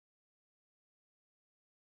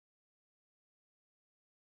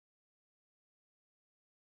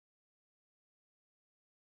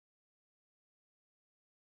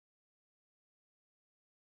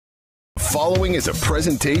following is a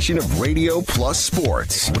presentation of Radio Plus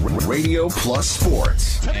Sports. Radio Plus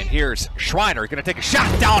Sports. And here's Schreiner going to take a shot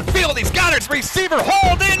downfield. He's got his receiver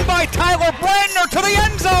hauled in by Tyler Brenner to the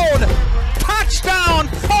end zone. Touchdown,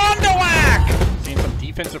 Fond du Lac. Seeing some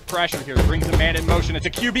defensive pressure here. Brings a man in motion. It's a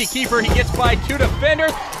QB keeper. He gets by two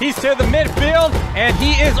defenders. He's to the midfield, and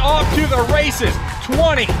he is off to the races.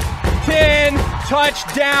 20, 10,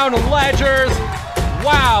 touchdown Ledgers.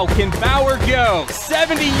 Wow, can Bauer go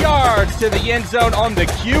 70 yards to the end zone on the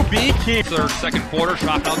QB keeper. Third, second quarter,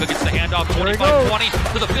 Schrockhelga gets the handoff,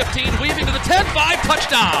 25-20 to the 15, weaving to the 10-5,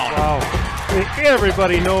 touchdown. Wow,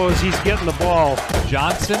 everybody knows he's getting the ball.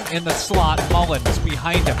 Johnson in the slot, Mullins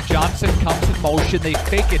behind him. Johnson comes in motion, they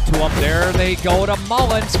fake it to him. There they go to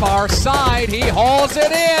Mullins, far side, he hauls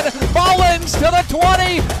it in. Mullins to the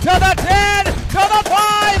 20, to the 10, to the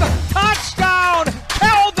 5, touchdown,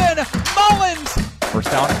 Kelvin Mullins. First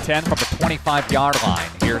down and 10 from the 25-yard line.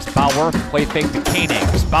 Here's Bauer, play fake to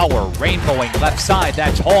Koenigs. Bauer rainbowing left side,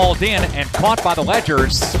 that's hauled in and caught by the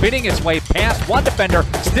Ledgers. Spinning his way past one defender,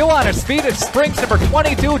 still on his feet, it springs number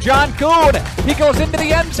 22, John Kuhn. He goes into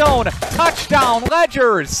the end zone, touchdown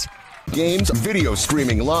Ledgers. Games video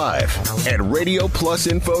streaming live at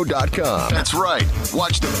RadioPlusInfo.com. That's right.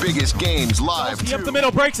 Watch the biggest games live, He up the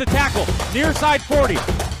middle, breaks the tackle. Near side 40,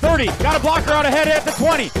 30, got a blocker out ahead at the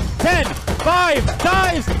 20, 10, 5,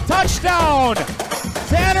 dives, touchdown!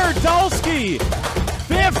 Tanner Dulski,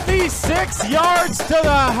 56 yards to the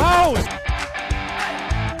house.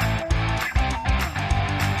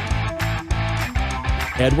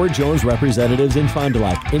 Edward Jones Representatives in Fond du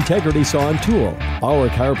Lac, Integrity Saw and Tool, Bauer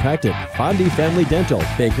Chiropractic, Fondi Family Dental,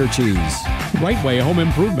 Baker Cheese. Rightway Home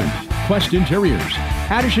Improvement, Quest Interiors,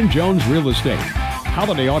 Addison Jones Real Estate,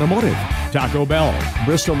 Holiday Automotive, Taco Bell,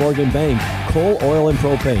 Bristol Morgan Bank, Coal, Oil and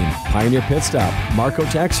Propane, Pioneer Pit Stop, Marco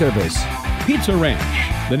Tax Service, Pizza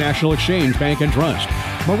Ranch, the National Exchange Bank and Trust,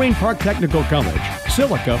 Moraine Park Technical College,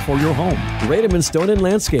 Silica for your home, Rademan Stone and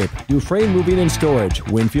Landscape, Dufresne Moving and Storage,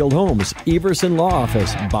 Winfield Homes, Everson Law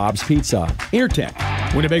Office, Bob's Pizza, Airtech,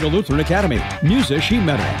 Winnebago Lutheran Academy, Musa Sheet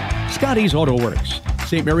Metal, Scotty's Auto Works,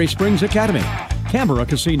 St. Mary Springs Academy, Camera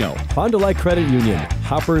Casino, Fond du Lac Credit Union,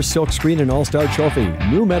 Hopper's Silk Screen and All-Star Trophy,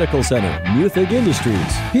 New Medical Center, Muthig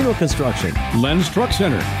Industries, Pino Construction, Len's Truck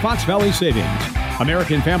Center, Fox Valley Savings,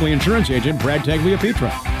 American Family Insurance Agent Brad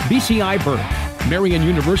Tagliapietra, BCI Burke, Marian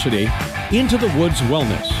University, Into the Woods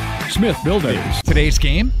Wellness, Smith Builders. Today's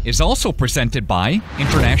game is also presented by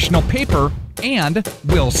International Paper and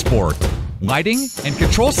Will Sport. Lighting and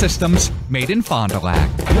control systems made in Fond du Lac.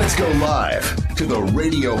 Let's go live to the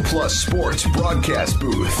Radio Plus Sports broadcast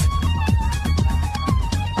booth.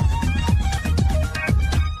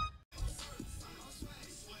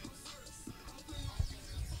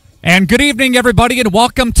 And good evening, everybody, and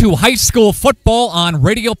welcome to high school football on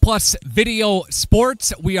Radio Plus Video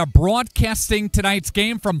Sports. We are broadcasting tonight's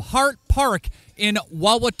game from Hart Park in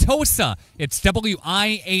Wauwatosa. It's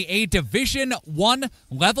WIAA Division I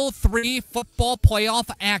Level 3 football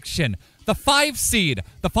playoff action. The 5 seed,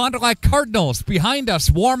 the Fond du Lac Cardinals, behind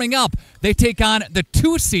us warming up. They take on the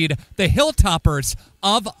 2 seed, the Hilltoppers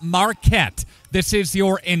of Marquette. This is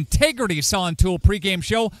your Integrity Saw and Tool pregame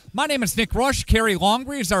show. My name is Nick Rush. Kerry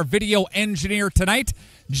Longbry is our video engineer tonight.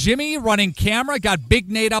 Jimmy running camera. Got Big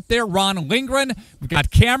Nate up there. Ron Lindgren. We've got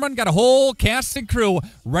Cameron. Got a whole cast and crew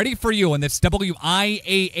ready for you in this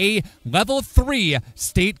WIAA Level 3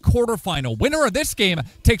 state quarterfinal. Winner of this game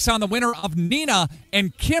takes on the winner of Neenah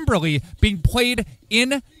and Kimberly, being played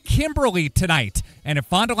in Kimberly tonight. And if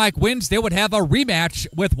Fond du Lac wins, they would have a rematch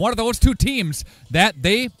with one of those two teams that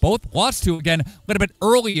they both lost to again a little bit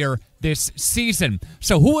earlier this season.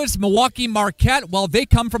 So who is Milwaukee Marquette? Well, they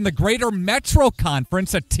come from the Greater Metro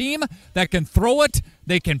Conference, a team that can throw it,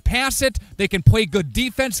 they can pass it, they can play good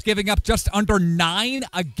defense, giving up just under 9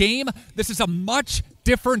 a game. This is a much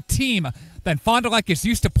different team than Fond du Lac is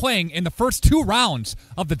used to playing in the first 2 rounds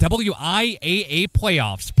of the WIAA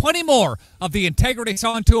playoffs. Plenty more of the Integrity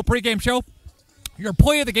Saw and Tool pregame show. Your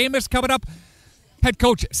play of the game is coming up. Head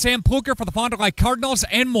coach Sam Pluker for the Fond du Lac Cardinals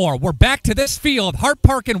and more. We're back to this field, Hart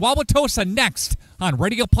Park in Wauwatosa, next on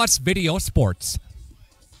Radio Plus Video Sports.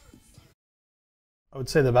 I would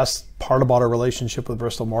say the best part about our relationship with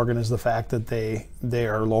Bristol Morgan is the fact that they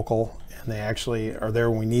are local and they actually are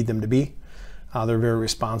there when we need them to be. They're very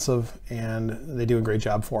responsive and they do a great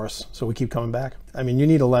job for us, so we keep coming back. I mean, you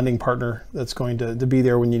need a lending partner that's going to be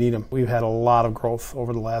there when you need them. We've had a lot of growth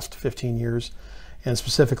over the last 15 years, and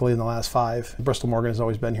specifically in the last 5. Bristol Morgan has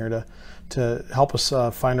always been here to help us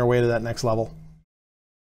find our way to that next level.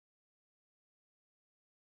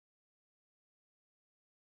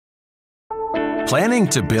 Planning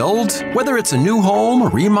to build? Whether it's a new home,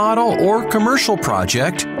 remodel, or commercial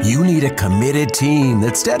project, you need a committed team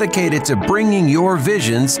that's dedicated to bringing your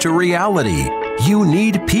visions to reality. You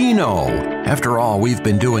need Pinot. After all, we've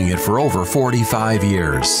been doing it for over 45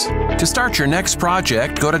 years. To start your next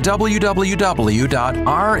project, go to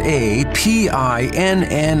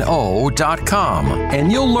www.rapinno.com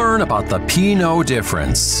and you'll learn about the Pinot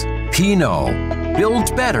difference. Pinot,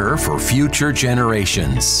 build better for future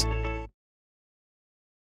generations.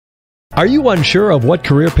 Are you unsure of what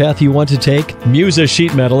career path you want to take? Musa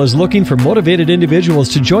Sheet Metal is looking for motivated individuals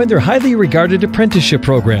to join their highly regarded apprenticeship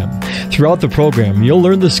program. Throughout the program, you'll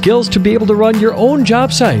learn the skills to be able to run your own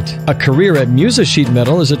job site. A career at Musa Sheet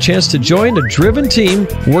Metal is a chance to join a driven team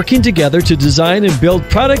working together to design and build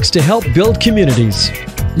products to help build communities.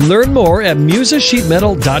 Learn more at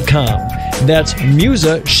musasheetmetal.com. That's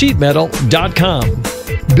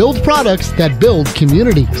musasheetmetal.com. Build products that build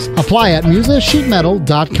communities. Apply at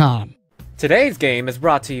musasheetmetal.com. Today's game is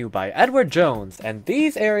brought to you by Edward Jones and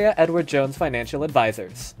these area Edward Jones financial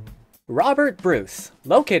advisors. Robert Bruce,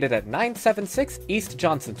 located at 976 East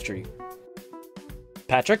Johnson Street.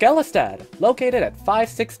 Patrick Elistad, located at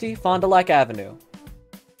 560 Fond du Lac Avenue.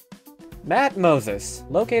 Matt Moses,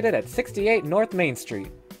 located at 68 North Main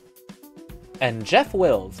Street. And Jeff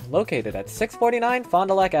Wills, located at 649 Fond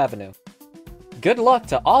du Lac Avenue. Good luck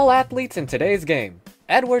to all athletes in today's game.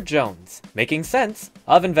 Edward Jones, making sense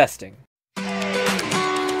of investing.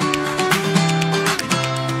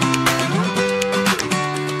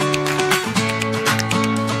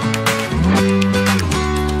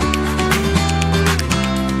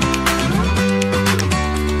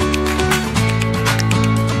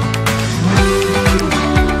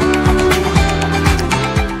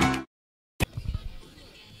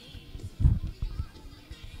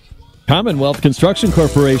 Commonwealth Construction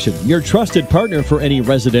Corporation, your trusted partner for any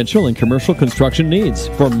residential and commercial construction needs.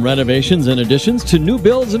 From renovations and additions to new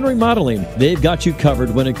builds and remodeling, they've got you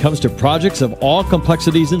covered when it comes to projects of all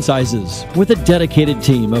complexities and sizes. With a dedicated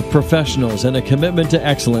team of professionals and a commitment to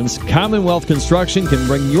excellence, Commonwealth Construction can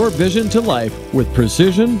bring your vision to life with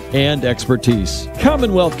precision and expertise.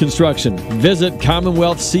 Commonwealth Construction. Visit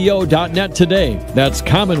CommonwealthCO.net today. That's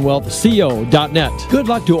CommonwealthCO.net. Good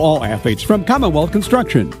luck to all athletes from Commonwealth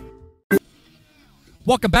Construction.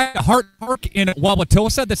 Welcome back to Hart Park in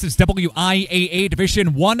Wauwatosa. This is WIAA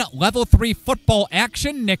Division I Level 3 football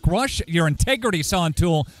action. Nick Rush, your integrity sawing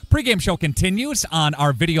tool. Pregame show continues on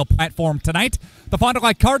our video platform tonight. The Fond du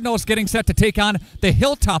Lac Cardinals getting set to take on the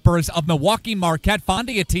Hilltoppers of Milwaukee Marquette.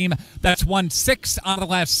 Fondy, a team that's won 6 out of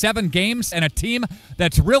the last 7 games, and a team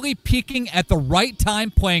that's really peaking at the right time,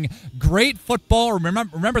 playing great football.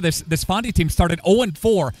 Remember this Fondy team started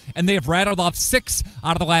 0-4, and they have rattled off 6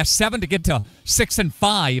 out of the last 7 to get to 6-5.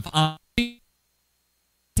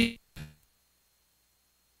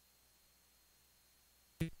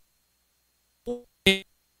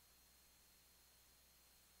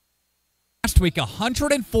 Last week,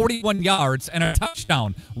 141 yards and a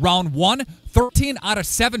touchdown. Round 1, 13 out of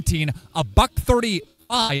 17, a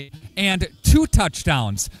 $135, and 2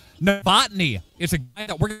 touchdowns. Novotny is a guy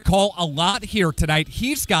that we're going to call a lot here tonight.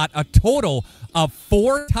 He's got a total of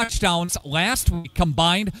 4 touchdowns last week,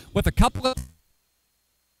 combined with a couple of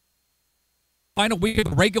final week of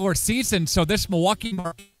the regular season. So this Milwaukee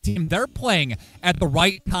Marquette team, they're playing at the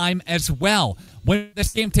right time as well. When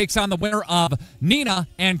this game takes on the winner of Neenah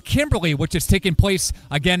and Kimberly, which is taking place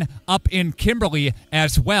again up in Kimberly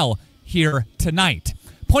as well here tonight.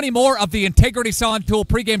 Plenty more of the Integrity Sawing Tool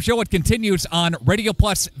pregame show. It continues on Radio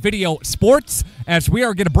Plus Video Sports as we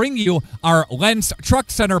are going to bring you our Lenz Truck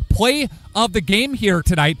Center play of the game here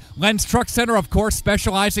tonight. Lenz Truck Center, of course,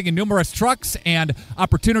 specializing in numerous trucks and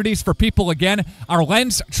opportunities for people again. Our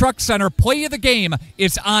Lenz Truck Center play of the game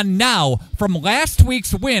is on now from last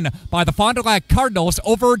week's win by the Fond du Lac Cardinals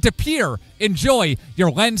over De Pere. Enjoy your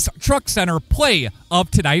Lenz Truck Center play of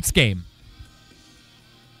tonight's game.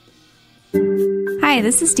 Hi,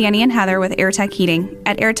 this is Danny and Heather with AirTech Heating.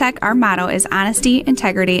 At AirTech, our motto is honesty,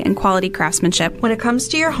 integrity, and quality craftsmanship. When it comes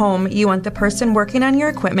to your home, you want the person working on your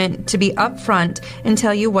equipment to be upfront and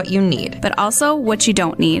tell you what you need. But also what you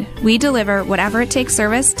don't need. We deliver whatever it takes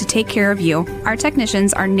service to take care of you. Our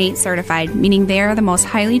technicians are NATE certified, meaning they are the most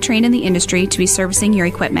highly trained in the industry to be servicing your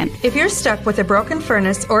equipment. If you're stuck with a broken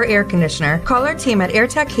furnace or air conditioner, call our team at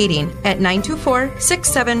AirTech Heating at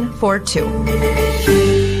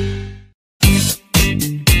 924-6742.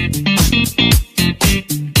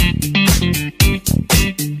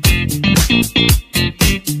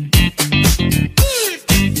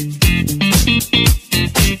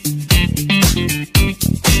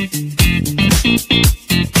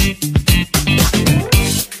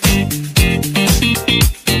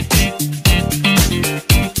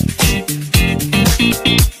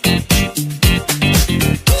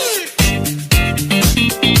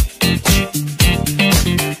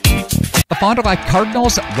 Fond du Lac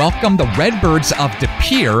Cardinals welcome the Redbirds of De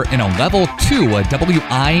Pere in a Level 2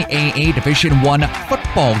 WIAA Division I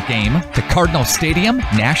football game to Cardinal Stadium,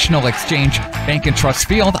 National Exchange Bank and Trust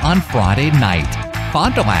Field on Friday night.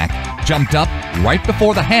 Fond du Lac jumped up right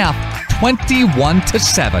before the half,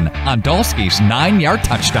 21-7 on Dulski's 9-yard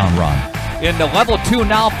touchdown run. In the Level 2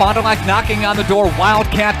 now, Fond du Lac knocking on the door,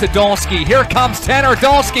 Wildcat to Dulski. Here comes Tanner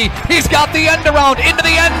Dulski. He's got the end around into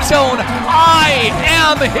the end zone. I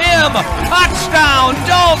am him. Touchdown,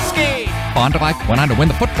 Dulski. Fond du Lac went on to win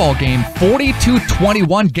the football game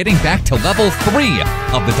 42-21, getting back to Level 3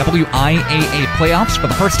 of the WIAA playoffs for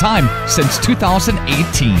the first time since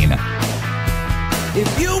 2018.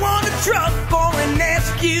 If you want a truck or an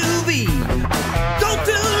SUV, go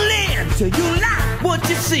to Lynn till you like what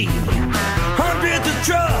you see. Hundreds of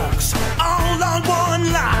trucks all on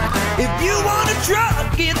one lot. If you want a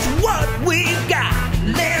truck, it's what we got.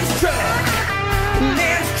 Lynn's Truck,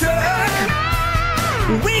 Lynn's Truck.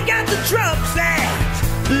 We got the trucks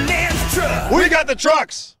at Lynn's Truck. We got the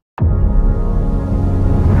trucks.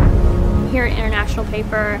 Here at International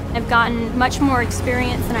Paper, I've gotten much more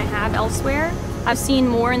experience than I have elsewhere. I've seen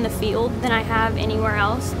more in the field than I have anywhere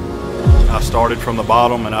else. I started from the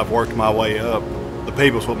bottom and I've worked my way up. The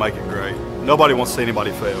people's what make it great. Nobody wants to see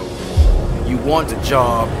anybody fail. You want a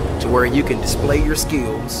job to where you can display your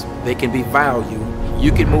skills, they can be valued,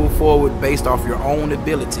 you can move forward based off your own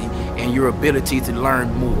ability and your ability to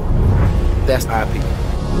learn more. That's IP.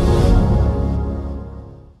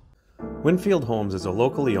 Winfield Homes is a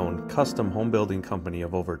locally owned custom home building company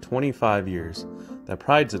of over 25 years that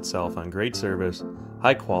prides itself on great service,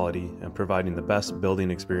 high quality, and providing the best building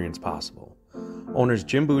experience possible. Owners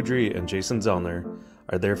Jim Boudry and Jason Zellner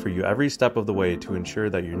are there for you every step of the way to ensure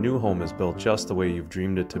that your new home is built just the way you've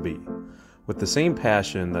dreamed it to be. With the same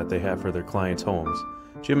passion that they have for their clients' homes,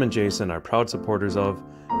 Jim and Jason are proud supporters of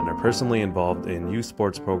and are personally involved in youth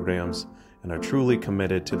sports programs and are truly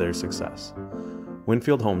committed to their success.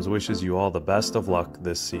 Winfield Homes wishes you all the best of luck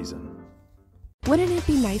this season. Wouldn't it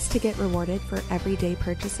be nice to get rewarded for everyday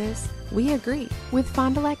purchases? We agree. With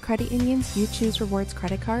Fond du Lac Credit Union's You Choose Rewards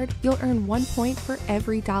credit card, you'll earn 1 point for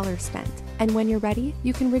every dollar spent. And when you're ready,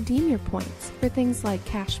 you can redeem your points for things like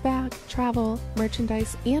cash back, travel,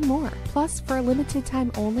 merchandise, and more. Plus, for a limited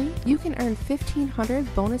time only, you can earn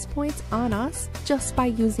 1,500 bonus points on us just by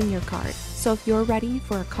using your card. So if you're ready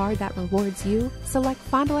for a card that rewards you, select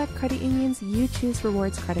Fond du Lac Credit Union's You Choose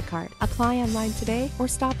Rewards credit card. Apply online today or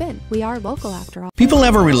stop in. We are local after all. People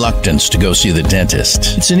have a reluctance to go see the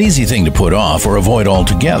dentist. It's an easy thing to put off or avoid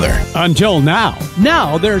altogether. Until now.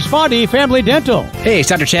 Now there's Fondy Family Dental. Hey, it's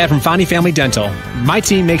Dr. Chad from Fondy Family Dental. My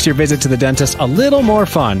team makes your visit to the dentist a little more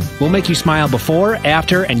fun. We'll make you smile before,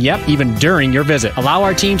 after, and yep, even during your visit. Allow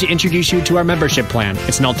our team to introduce you to our membership plan.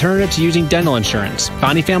 It's an alternative to using dental insurance.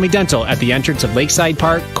 Fondy Family Dental at the entrance of Lakeside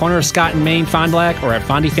Park, corner of Scott and Main, Fond du Lac, or at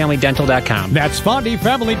fondyfamilydental.com. That's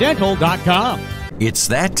fondyfamilydental.com. It's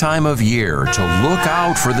that time of year to look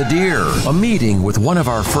out for the deer. A meeting with one of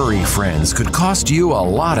our furry friends could cost you a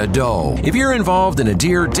lot of dough. If you're involved in a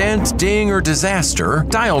deer dent, ding, or disaster,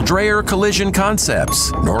 dial Dreyer Collision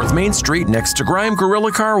Concepts, North Main Street next to Grime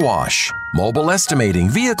Gorilla Car Wash. Mobile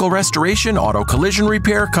estimating, vehicle restoration, auto collision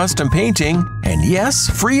repair, custom painting, and yes,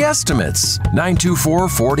 free estimates.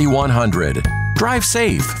 924-4100. Drive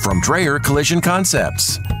safe from Dreyer Collision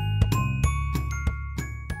Concepts.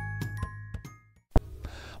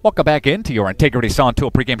 Welcome back into your Integrity Saw Tool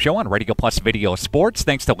pregame show on Radio Plus Video Sports.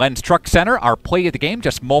 Thanks to Len's Truck Center, our play of the game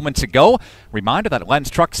just moments ago. Reminder that Len's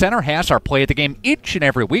Truck Center has our play of the game each and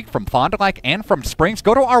every week from Fond du Lac and from Springs.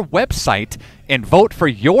 Go to our website and vote for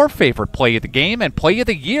your favorite play of the game and play of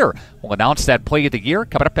the year. We'll announce that play of the year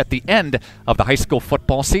coming up at the end of the high school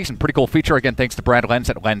football season. Pretty cool feature, again, thanks to Brad Lenz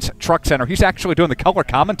at Lenz Truck Center. He's actually doing the color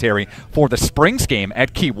commentary for the Springs game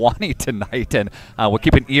at Kewanee tonight, and we'll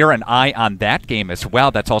keep an ear and eye on that game as well.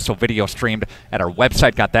 That's also video streamed at our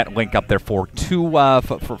website. Got that link up there for you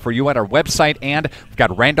at our website, and we've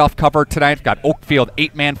got Randolph covered tonight. We've got Oakfield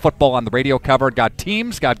 8-man football on the radio covered. Got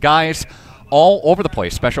teams, got guys all over the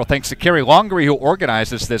place. Special thanks to Kerry Longery, who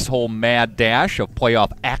organizes this whole mad dash of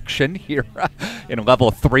playoff action here in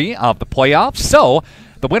Level 3 of the playoffs. So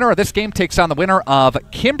the winner of this game takes on the winner of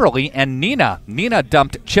Kimberly and Nina. Nina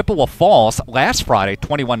dumped Chippewa Falls last Friday,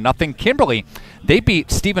 21-0. Kimberly, they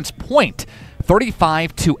beat Stevens Point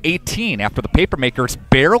 35-18 after the Papermakers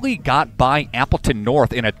barely got by Appleton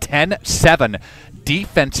North in a 10-7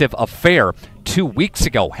 defensive affair 2 weeks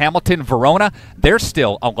ago. Hamilton Verona, they're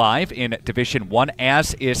still alive in Division 1,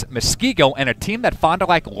 as is Muskego, and a team that Fond du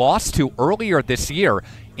Lac lost to earlier this year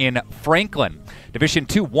in Franklin. Division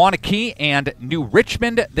II, Waunakee and New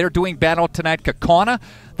Richmond, they're doing battle tonight. Kaukauna.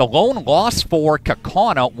 The lone loss for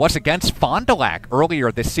Kaukauna was against Fond du Lac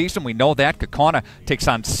earlier this season. We know that. Kaukauna takes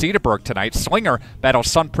on Cedarburg tonight. Slinger battles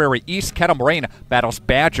Sun Prairie East. Kettle Moraine battles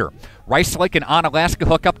Badger. Rice Lake and Onalaska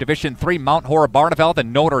hook up Division III, Mount Horror-Barneveld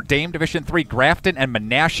and Notre Dame. Division III, Grafton and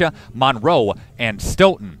Menasha, Monroe and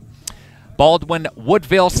Stoughton. Baldwin,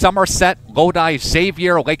 Woodville, Somerset, Lodi,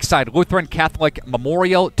 Xavier, Lakeside Lutheran, Catholic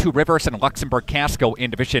Memorial, Two Rivers, and Luxembourg Casco in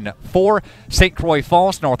Division 4. St. Croix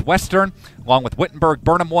Falls, Northwestern, along with Wittenberg,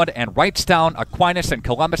 Burnhamwood, and Wrightstown, Aquinas, and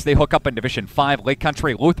Columbus. They hook up in Division 5. Lake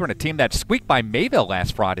Country Lutheran, a team that squeaked by Mayville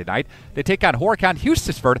last Friday night. They take on Horicon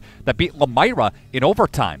Eustisford that beat Lemira in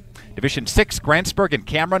overtime. Division 6, Grantsburg and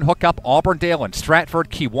Cameron hook up. Auburndale and Stratford,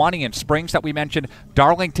 Kewanee and Springs that we mentioned,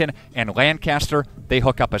 Darlington and Lancaster, they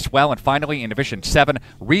hook up as well. And finally in Division 7,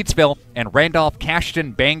 Reedsville and Randolph,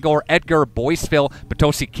 Cashton, Bangor, Edgar, Boyceville,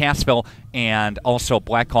 Potosi, Cassville, and also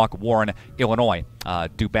Blackhawk, Warren, Illinois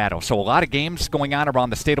do battle. So a lot of games going on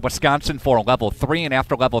around the state of Wisconsin for Level 3, and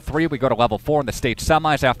after Level 3 we go to Level 4 in the state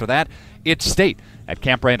semis. After that, it's state at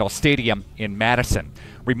Camp Randall Stadium in Madison.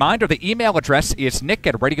 Reminder, the email address is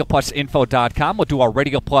nick@radioplusinfo.com. We'll do our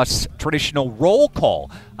Radio Plus traditional roll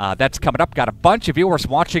call. That's coming up. Got a bunch of viewers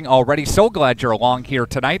watching already. So glad you're along here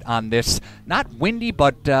tonight on this not windy,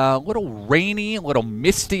 but a little rainy, a little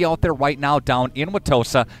misty out there right now down in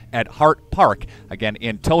Wautosa at Hart Park, again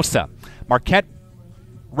in Tosa. Marquette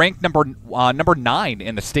ranked number 9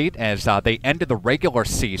 in the state as they ended the regular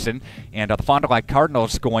season, and the Fond du Lac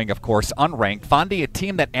Cardinals going, of course, unranked. Fondy, a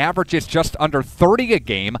team that averages just under 30 a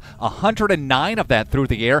game, 109 of that through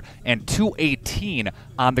the air, and 218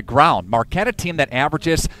 on the ground. Marquette, a team that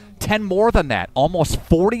averages 10 more than that, almost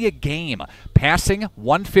 40 a game, passing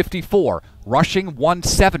 154, rushing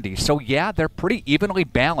 170. So, yeah, they're pretty evenly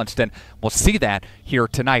balanced, and we'll see that here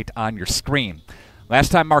tonight on your screen.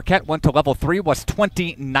 Last time Marquette went to Level 3 was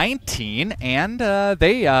 2019, and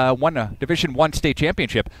they won a Division I state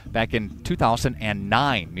championship back in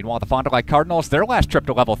 2009. Meanwhile, the Fond du Lac Cardinals, their last trip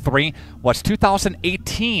to Level 3 was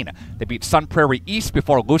 2018. They beat Sun Prairie East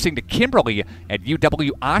before losing to Kimberly at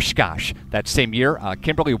UW Oshkosh that same year.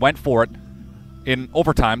 Kimberly went for it in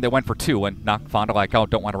overtime. They went for 2 and knocked Fond du Lac out.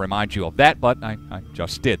 Don't want to remind you of that, but I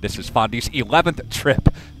just did. This is Fondy's 11th trip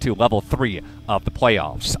to Level 3 of the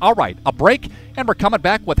playoffs. All right, a break, and we're coming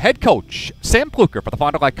back with head coach Sam Pluker for the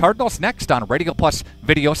Fond du Lac Cardinals next on Radio Plus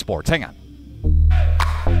Video Sports. Hang on.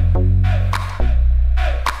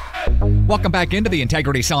 Welcome back into the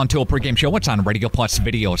Integrity Salon Tool pregame show. It's on Radio Plus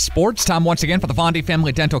Video Sports. Time once again for the Fondy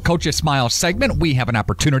Family Dental Coaches Smile segment. We have an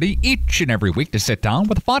opportunity each and every week to sit down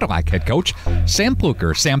with the Fond du Lac head coach, Sam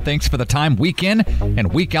Pluker. Sam, thanks for the time week in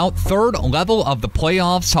and week out. Third level of the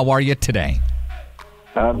playoffs. How are you today?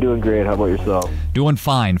 I'm doing great. How about yourself? Doing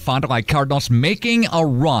fine. Fond du Lac Cardinals making a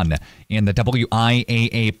run in the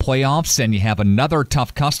WIAA playoffs, and you have another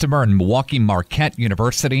tough customer in Milwaukee Marquette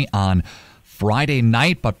University on Friday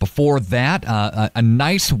night. But before that, a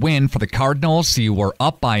nice win for the Cardinals. You were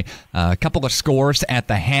up by a couple of scores at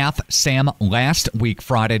the half, Sam, last week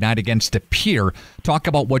Friday night against De Pere. Talk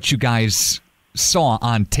about what you guys saw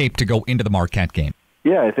on tape to go into the Marquette game.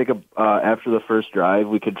 Yeah, I think after the first drive,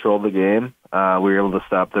 we controlled the game. We were able to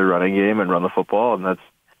stop their running game and run the football, and that's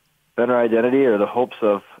been our identity, or the hopes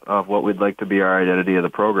of what we'd like to be our identity of the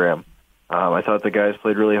program. I thought the guys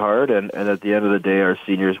played really hard, and at the end of the day, our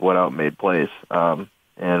seniors went out and made plays.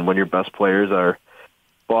 And when your best players are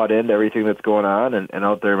bought into everything that's going on and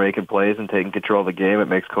out there making plays and taking control of the game, it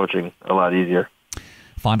makes coaching a lot easier.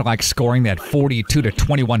 Fond du Lac scoring that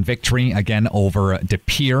 42-21 victory again over De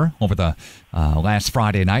Pere over the last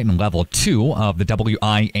Friday night in Level 2 of the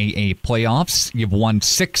WIAA playoffs. You've won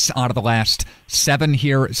 6 out of the last 7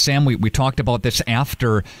 here. Sam, we talked about this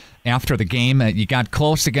after the game. You got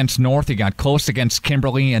close against North, you got close against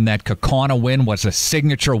Kimberly, and that Kaukauna win was a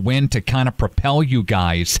signature win to kind of propel you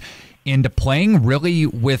guys into playing really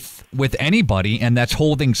with anybody, and that's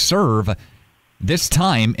holding serve this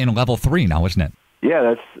time in Level 3 now, isn't it?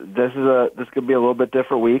 Yeah, this could be a little bit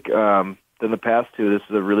different week than the past two. This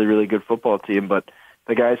is a really, really good football team, but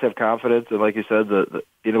the guys have confidence, and like you said, the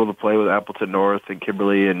being able to play with Appleton North and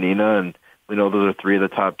Kimberly and Neenah, and we know those are 3 of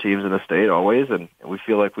the top teams in the state always, and we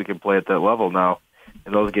feel like we can play at that level. Now,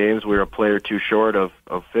 in those games, we were a player too short of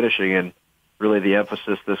finishing, and really the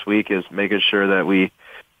emphasis this week is making sure that we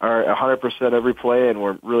are 100% every play, and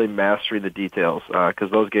we're really mastering the details,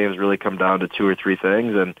 because those games really come down to 2 or 3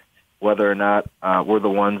 things, and whether or not we're the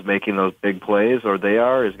ones making those big plays or they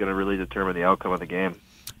are is going to really determine the outcome of the game.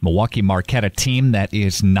 Milwaukee Marquette, a team that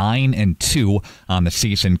is 9-2 on the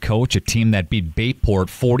season, Coach, a team that beat Bayport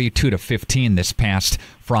 42-15 this past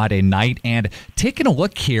Friday night. And taking a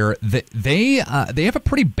look here, they have a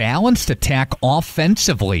pretty balanced attack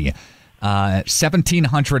offensively.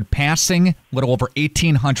 1,700 passing, a little over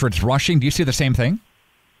 1,800 rushing. Do you see the same thing?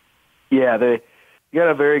 Yeah, they got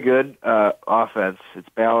a very good offense. It's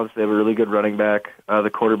balanced. They have a really good running back.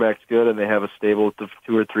 The quarterback's good, and they have a stable of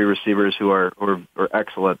 2 or 3 receivers who are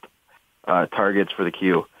excellent targets for the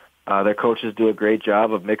Q. Their coaches do a great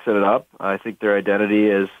job of mixing it up. I think their identity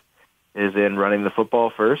is in running the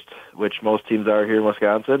football first, which most teams are here in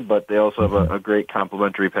Wisconsin, but they also have a great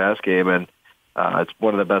complementary pass game, and it's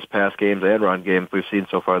one of the best pass games and run games we've seen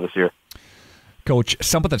so far this year. Coach,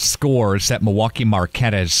 some of the scores that Milwaukee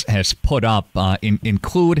Marquette has put up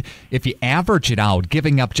include, if you average it out,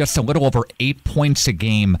 giving up just a little over 8 points a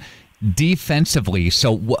game defensively.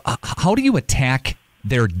 So how do you attack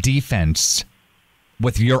their defense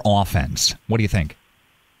with your offense? What do you think?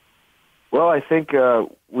 Well, I think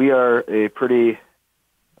we are a pretty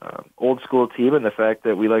old-school team in the fact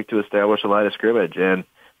that we like to establish a line of scrimmage. And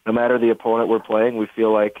no matter the opponent we're playing, we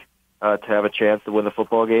feel like to have a chance to win the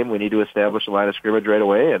football game, we need to establish a line of scrimmage right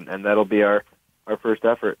away, and that'll be our first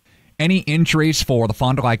effort. Any injuries for the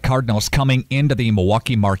Fond du Lac Cardinals coming into the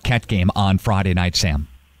Milwaukee Marquette game on Friday night, Sam?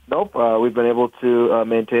 Nope. We've been able to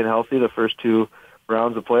maintain healthy the first 2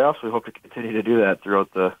 rounds of playoffs. We hope to continue to do that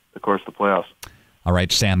throughout the course of the playoffs. All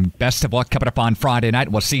right, Sam, best of luck coming up on Friday night.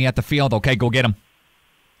 We'll see you at the field. Okay, go get them.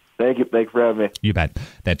 Thank you. Thanks for having me. You bet.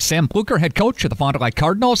 That's Sam Pluker, head coach of the Fond du Lac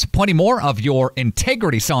Cardinals. Plenty more of your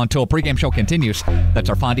integrity saw until pregame show continues.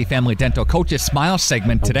 That's our Fondy Family Dental Coaches Smile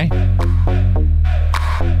segment today.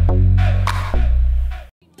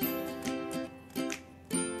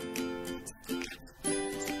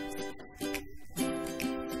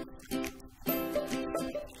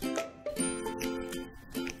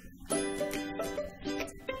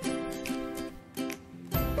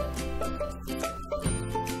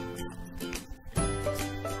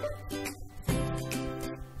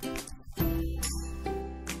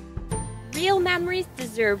 Real memories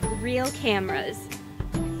deserve real cameras.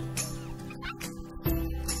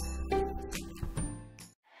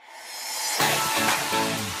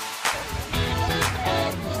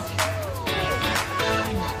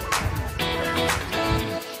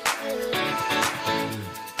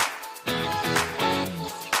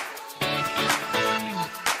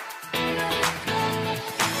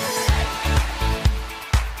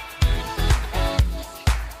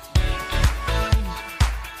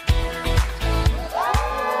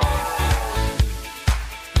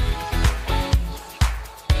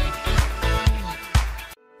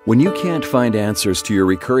 When you can't find answers to your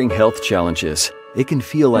recurring health challenges, it can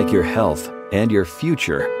feel like your health and your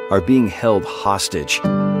future are being held hostage.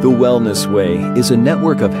 The Wellness Way is a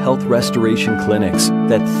network of health restoration clinics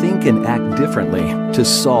that think and act differently to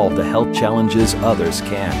solve the health challenges others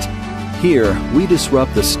can't. Here, we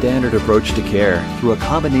disrupt the standard approach to care through a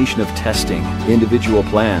combination of testing, individual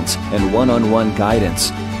plans, and one-on-one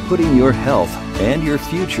guidance, putting your health and your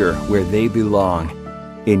future where they belong,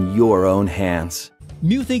 in your own hands.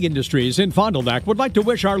 Muthig Industries in Fond du Lac would like to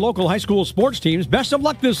wish our local high school sports teams best of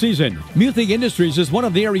luck this season. Muthig Industries is one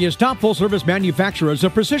of the area's top full-service manufacturers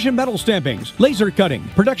of precision metal stampings, laser cutting,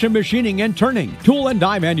 production machining and turning, tool and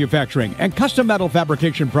die manufacturing, and custom metal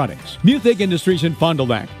fabrication products. Muthig Industries in Fond du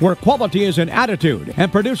Lac, where quality is an attitude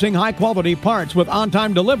and producing high-quality parts with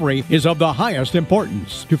on-time delivery is of the highest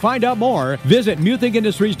importance. To find out more, visit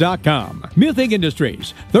MuthigIndustries.com. Muthig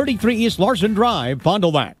Industries, 33 East Larson Drive, Fond du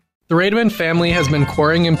Lac. The Rademan family has been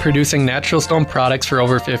quarrying and producing natural stone products for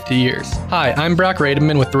over 50 years. Hi, I'm Brock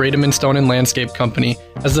Rademan with the Rademan Stone and Landscape Company.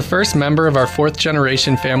 As the first member of our 4th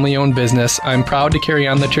generation family-owned business, I'm proud to carry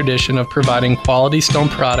on the tradition of providing quality stone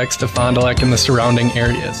products to Fond du Lac and the surrounding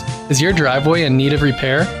areas. Is your driveway in need of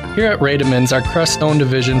repair? Here at Rademan's, our crushed stone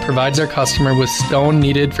division provides our customer with stone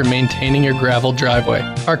needed for maintaining your gravel driveway.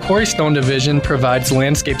 Our quarry stone division provides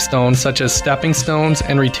landscape stones such as stepping stones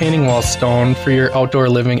and retaining wall stone for your outdoor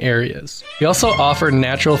living areas. We also offer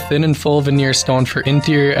natural thin and full veneer stone for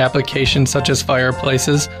interior applications such as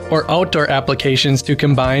fireplaces or outdoor applications to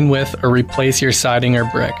combine with or replace your siding or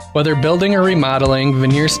brick. Whether building or remodeling,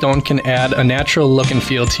 veneer stone can add a natural look and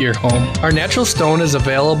feel to your home. Our natural stone is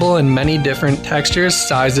available in many different textures,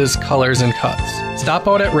 sizes, colors, and cuts. Stop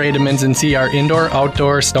out at Rademan's and see our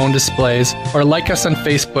indoor-outdoor stone displays, or like us on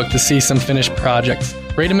Facebook to see some finished projects.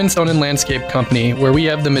 Rademan Stone and Landscape Company, where we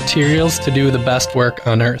have the materials to do the best work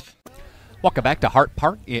on earth. Welcome back to Hart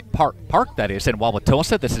Park, that is, in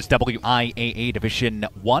Wauwatosa. This is WIAA Division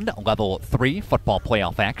I, Level 3 football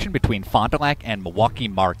playoff action between Fond du Lac and Milwaukee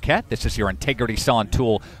Marquette. This is your Integrity Saw and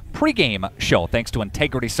Tool pregame show. Thanks to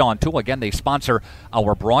Integrity Saw and Tool. Again, they sponsor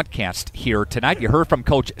our broadcast here tonight. You heard from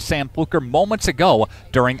Coach Sam Fluker moments ago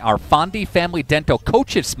during our Fondy Family Dental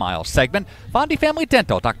Coaches Smile segment. Fondy Family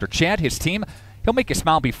Dental, Dr. Chad, his team, he'll make you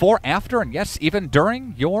smile before, after, and yes, even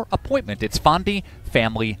during your appointment. It's Fondy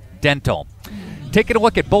Family Dental. Taking a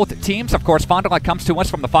look at both teams, of course, Fond du Lac comes to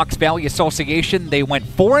us from the Fox Valley Association. They went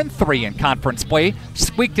 4-3 in conference play,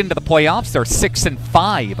 squeaked into the playoffs. They're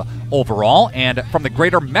 6-5 overall. And from the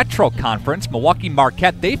Greater Metro Conference, Milwaukee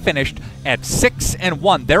Marquette, they finished at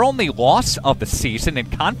 6-1. Their only loss of the season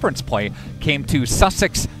in conference play came to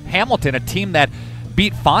Sussex Hamilton, a team that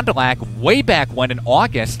beat Fond du Lac way back when in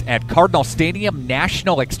August at Cardinal Stadium,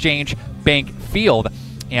 National Exchange Bank Field.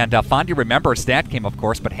 And Fondy remembers that game, of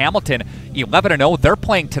course, but Hamilton 11-0. They're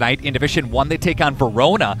playing tonight in Division I. They take on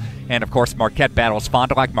Verona. And, of course, Marquette battles Fond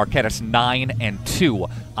du Lac. Marquette is 9-2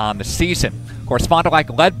 on the season. Of course, Fond du Lac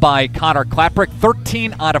led by Connor Klaprick,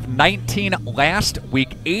 13 out of 19 last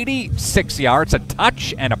week, 86 yards, a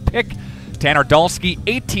touch, and a pick. Tanner Dolsky,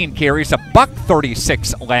 18 carries,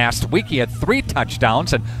 $136 last week. He had 3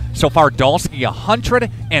 touchdowns, and so far Dolsky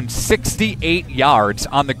 168 yards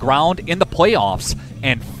on the ground in the playoffs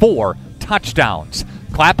and 4 touchdowns.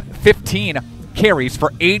 Clapp, 15 carries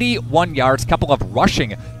for 81 yards, couple of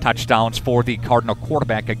rushing touchdowns for the Cardinal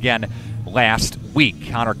quarterback again last week.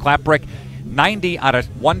 Connor Klaprick, 90 out of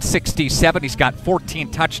 167. He's got 14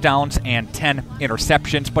 touchdowns and 10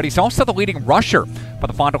 interceptions, but he's also the leading rusher for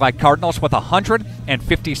the Fond du Lac Cardinals with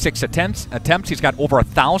 156 attempts. He's got over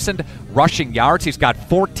 1,000 rushing yards. He's got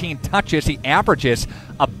 14 touches. He averages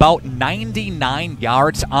about 99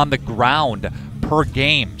 yards on the ground per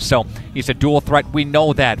game. So he's a dual threat. We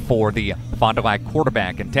know that for the Fond du Lac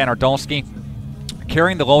quarterback. And Tanner Dolsky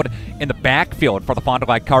carrying the load in the backfield for the Fond du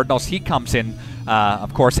Lac Cardinals. He comes in,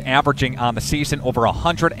 of course, averaging on the season over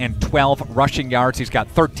 112 rushing yards. He's got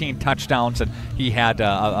 13 touchdowns, and he had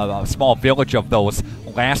a small village of those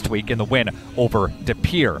last week in the win over De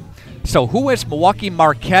Pere. So who is Milwaukee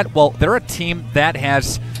Marquette? Well, they're a team that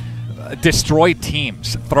has destroyed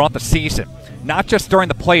teams throughout the season. Not just during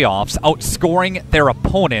the playoffs, outscoring their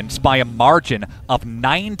opponents by a margin of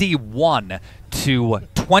 91 to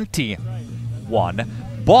 21,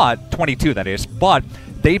 but 22 that is, but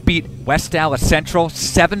they beat West Dallas Central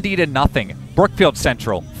 70-0, Brookfield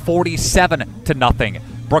Central 47-0,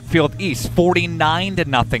 Brookfield East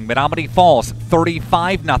 49-0, Menominee Falls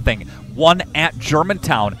 35-0, one at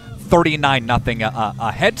Germantown 39-0.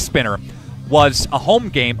 A head spinner was a home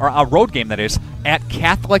game, or a road game that is, at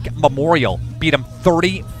Catholic Memorial, beat them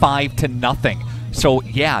 35-0. So,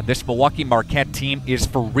 yeah, this Milwaukee Marquette team is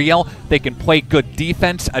for real. They can play good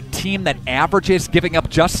defense, a team that averages giving up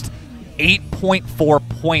just 8.4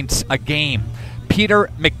 points a game. Peter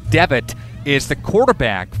McDevitt is the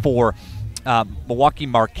quarterback for Milwaukee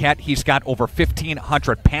Marquette. He's got over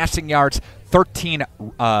 1,500 passing yards, 13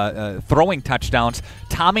 throwing touchdowns.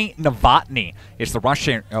 Tommy Novotny is the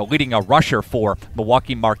leading rusher for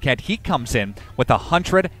Milwaukee Marquette. He comes in with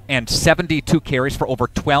 172 carries for over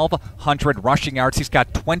 1,200 rushing yards. He's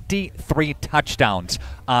got 23 touchdowns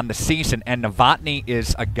on the season, and Novotny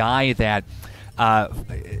is a guy that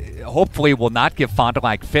hopefully will not give Fond du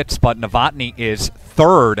Lac fits, but Novotny is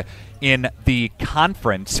third in the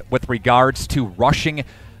conference with regards to rushing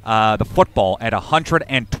the football at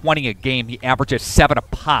 120 a game. He averages 7 a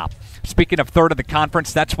pop. Speaking of third in the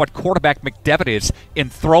conference, that's what quarterback McDevitt is in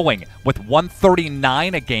throwing with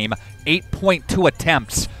 139 a game, 8.2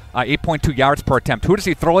 attempts, 8.2 yards per attempt. Who does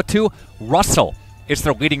he throw it to? Russell is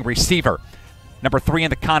their leading receiver. Number 3 in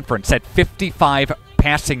the conference at 55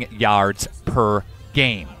 passing yards per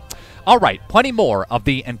game. All right, plenty more of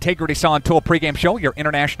the Integrity Saw and Tool pregame show, your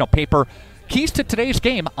international paper. Keys to today's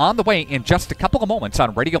game on the way in just a couple of moments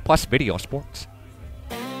on Radio Plus Video Sports.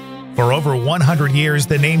 For over 100 years,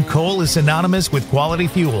 the name Cole is synonymous with quality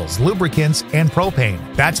fuels, lubricants, and propane.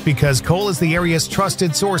 That's because Cole is the area's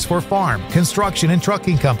trusted source for farm, construction, and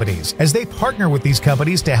trucking companies, as they partner with these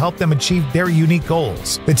companies to help them achieve their unique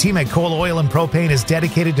goals. The team at Cole Oil and Propane is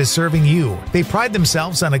dedicated to serving you. They pride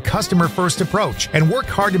themselves on a customer-first approach and work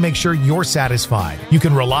hard to make sure you're satisfied. You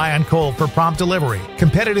can rely on Cole for prompt delivery,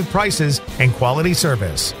 competitive prices, and quality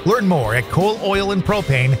service. Learn more at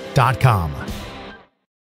ColeOilAndPropane.com.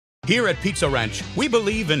 Here at Pizza Ranch, we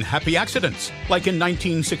believe in happy accidents, like in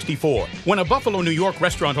 1964, when a Buffalo, New York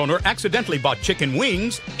restaurant owner accidentally bought chicken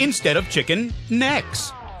wings instead of chicken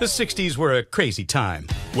necks. The 60s were a crazy time.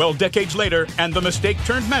 Well, decades later, and the mistake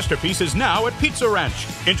turned masterpiece is now at Pizza Ranch.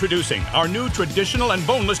 Introducing our new traditional and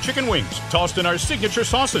boneless chicken wings, tossed in our signature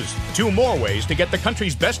sauces. 2 more ways to get the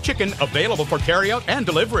country's best chicken available for carryout and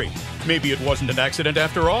delivery. Maybe it wasn't an accident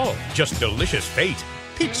after all, just delicious fate.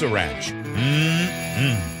 Pizza Ranch.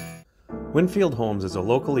 Winfield Homes is a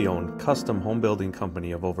locally owned, custom home building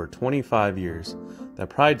company of over 25 years that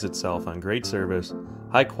prides itself on great service,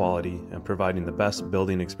 high quality, and providing the best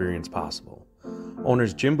building experience possible.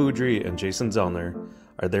 Owners Jim Boudry and Jason Zellner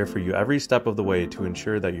are there for you every step of the way to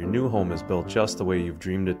ensure that your new home is built just the way you've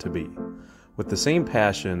dreamed it to be. With the same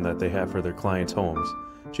passion that they have for their clients' homes,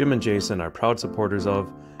 Jim and Jason are proud supporters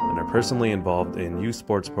of and are personally involved in youth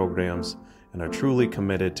sports programs and are truly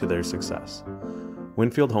committed to their success.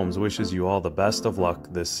 Winfield Homes wishes you all the best of luck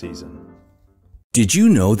this season. Did you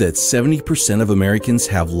know that 70% of Americans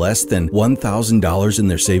have less than $1,000 in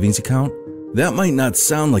their savings account? That might not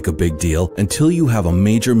sound like a big deal until you have a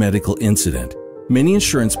major medical incident. Many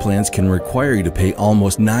insurance plans can require you to pay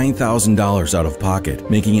almost $9,000 out of pocket,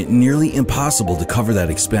 making it nearly impossible to cover that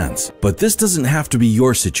expense. But this doesn't have to be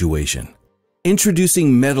your situation.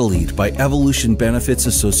 Introducing MedElite by Evolution Benefits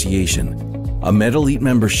Association. A MedElite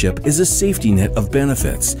membership is a safety net of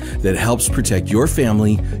benefits that helps protect your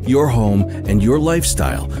family, your home, and your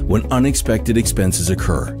lifestyle when unexpected expenses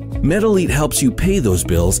occur. MedElite helps you pay those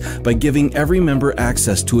bills by giving every member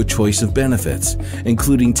access to a choice of benefits,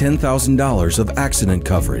 including $10,000 of accident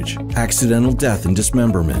coverage, accidental death and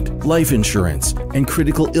dismemberment, life insurance, and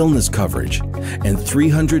critical illness coverage, and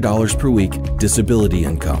 $300 per week disability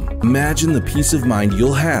income. Imagine the peace of mind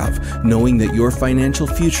you'll have knowing that your financial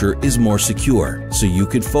future is more secure, so you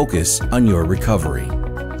could focus on your recovery.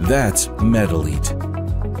 That's MedElite.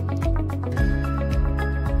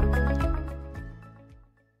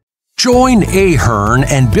 Join Ahern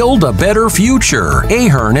and build a better future.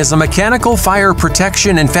 Ahern is a mechanical fire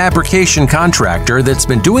protection and fabrication contractor that's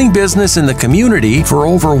been doing business in the community for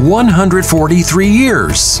over 143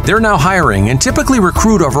 years. They're now hiring and typically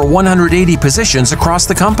recruit over 180 positions across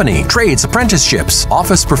the company. Trades, apprenticeships,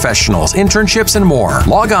 office professionals, internships, and more.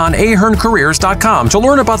 Log on aherncareers.com to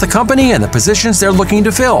learn about the company and the positions they're looking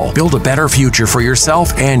to fill. Build a better future for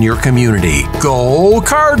yourself and your community. Go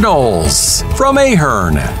Cardinals! From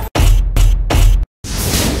Ahern.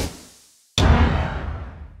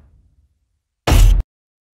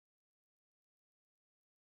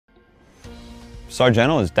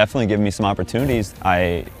 Sargento has definitely given me some opportunities.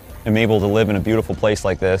 I am able to live in a beautiful place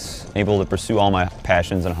like this, able to pursue all my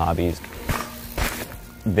passions and hobbies.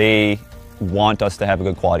 They want us to have a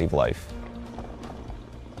good quality of life.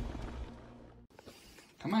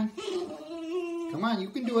 Come on. Come on, you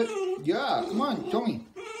can do it. Yeah, come on, show me.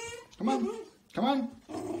 Come on. Come on.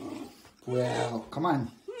 Well, come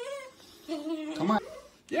on. Come on.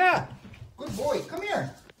 Yeah. Good boy. Come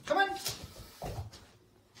here. Come on.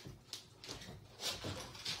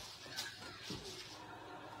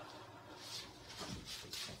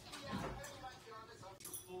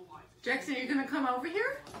 Jackson, are you going to come over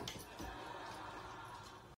here?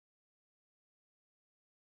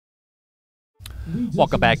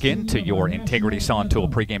 Welcome back into your Integrity Saw and Tool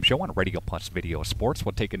pregame show on Radio Plus Video Sports.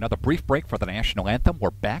 We'll take another brief break for the national anthem. We're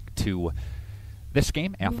back to this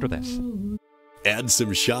game after this. Add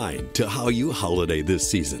some shine to how you holiday this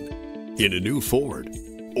season in a new Ford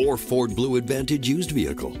or Ford Blue Advantage used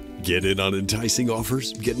vehicle. Get in on enticing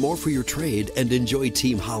offers, get more for your trade, and enjoy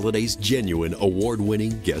Team Holiday's genuine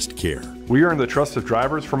award-winning guest care. We earn the trust of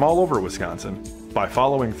drivers from all over Wisconsin by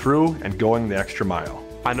following through and going the extra mile.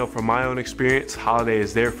 I know from my own experience, Holiday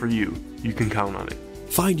is there for you. You can count on it.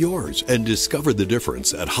 Find yours and discover the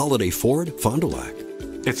difference at Holiday Ford, Fond du Lac.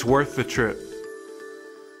 It's worth the trip.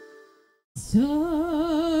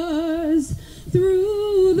 Stars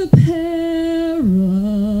through the perilous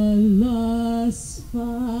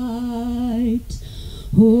fight,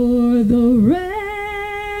 o'er the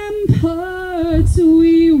ramparts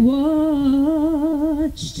we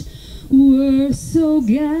watched, were so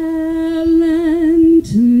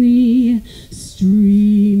gallantly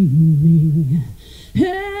streaming,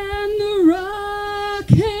 and the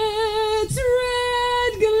rocket's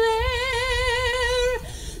red glare,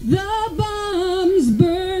 the bombs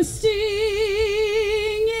bursting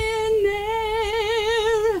in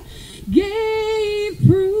air, gave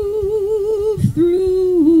proof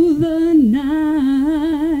through the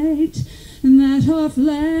night that our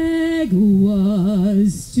flag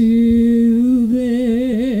was still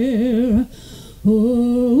there.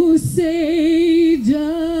 Oh, say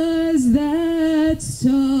does that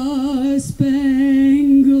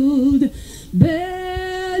star-spangled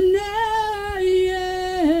banner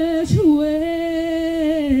yet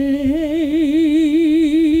wave?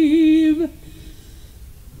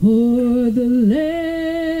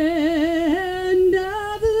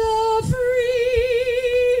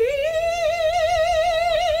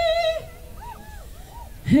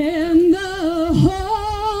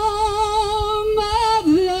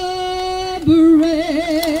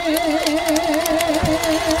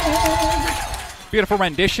 Beautiful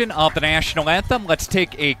rendition of the national anthem. Let's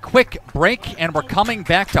take a quick break, and we're coming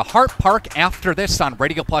back to Hart Park after this on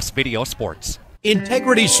Radio Plus Video Sports.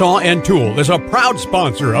 Integrity Saw and Tool is a proud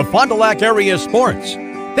sponsor of Fond du Lac area sports.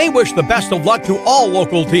 They wish the best of luck to all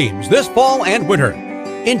local teams this fall and winter.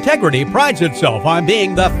 Integrity prides itself on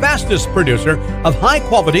being the fastest producer of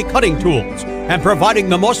high-quality cutting tools and providing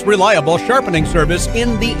the most reliable sharpening service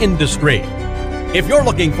in the industry. If you're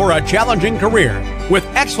looking for a challenging career with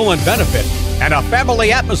excellent benefits and a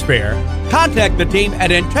family atmosphere, contact the team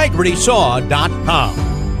at integritysaw.com.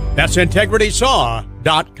 That's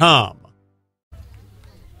integritysaw.com.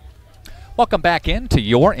 Welcome back into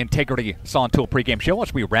your Integrity Saw and Tool pregame show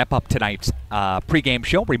as we wrap up tonight's pregame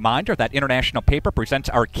show. Reminder that International Paper presents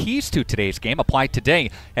our keys to today's game. Apply today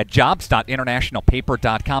at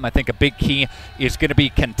jobs.internationalpaper.com. I think a big key is going to be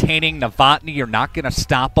containing Novotny. You're not going to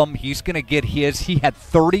stop him. He's going to get his. He had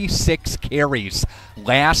 36 carries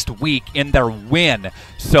last week in their win.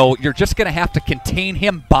 So you're just going to have to contain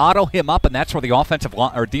him, bottle him up, and that's where the offensive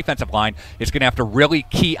line or defensive line is going to have to really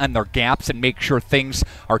key on their gaps and make sure things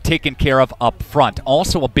are taken care of up front.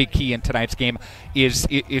 Also a big key in tonight's game is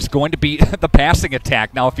going to be the passing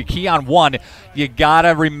attack. Now, if you key on one, you got to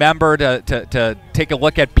remember to take a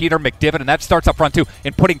look at Peter McDivitt, and that starts up front too,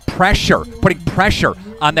 in putting pressure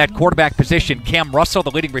on that quarterback position. Cam Russell,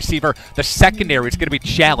 the leading receiver, the secondary is going to be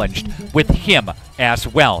challenged with him as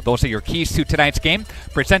well. Those are your keys to tonight's game.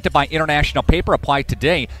 Presented by International Paper. Apply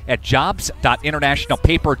today at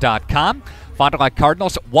jobs.internationalpaper.com. Fond du Lac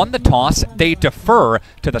Cardinals won the toss. They defer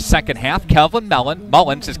to the second half. Kelvin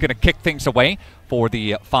Mullins is going to kick things away for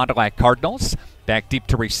the Fond du Lac Cardinals. Back deep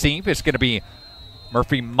to receive is going to be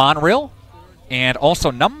Murphy Monreal and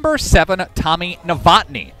also number 7, Tommy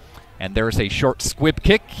Novotny. And there's a short squib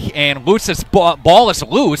kick, and ball is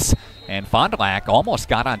loose, and Fond du Lac almost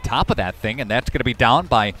got on top of that thing, and that's going to be down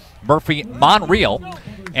by Murphy Monreal.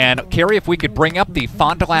 And Kerry, if we could bring up the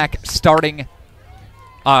Fond du Lac starting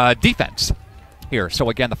defense here. So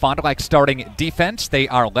again, the Fond du Lac starting defense, they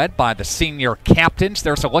are led by the senior captains.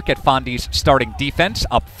 There's a look at Fondy's starting defense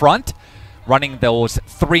up front, running those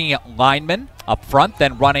 3 linemen up front,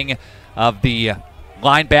 then running of the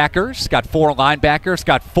linebackers. Got 4 linebackers,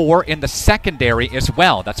 got 4 in the secondary as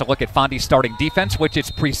well. That's a look at Fondy's starting defense, which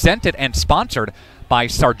is presented and sponsored by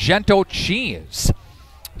Sargento Cheese.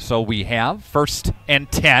 So we have 1st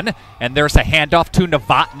and 10, and there's a handoff to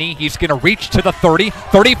Novotny. He's going to reach to the 30,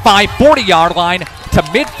 35, 40-yard line to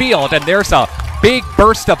midfield, and there's a big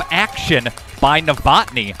burst of action by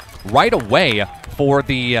Novotny right away for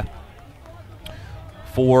the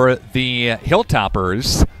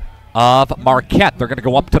Hilltoppers of Marquette. They're going to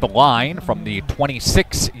go up to the line from the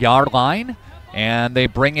 26-yard line, and they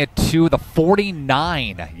bring it to the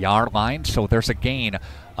 49-yard line. So there's a gain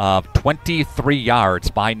of 23 yards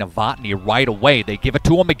by Novotny right away. They give it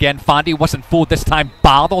to him again. Fondy wasn't fooled this time,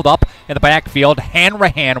 bottled up in the backfield.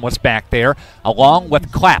 Hanrahan was back there along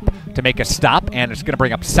with Clapp to make a stop, and it's going to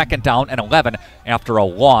bring up 2nd down and 11 after a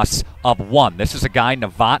loss of 1. This is a guy,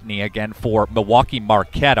 Novotny, again for Milwaukee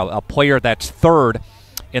Marquette, a player that's 3rd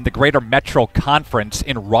in the Greater Metro Conference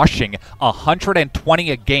in rushing, 120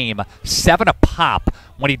 a game, 7 a pop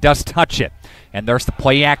when he does touch it. And there's the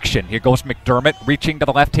play action. Here goes McDermott reaching to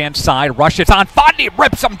the left-hand side, rushes on Fondy,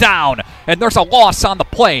 rips him down, and there's a loss on the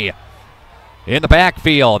play. In the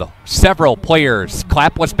backfield, several players.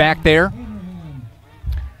 Clapp was back there.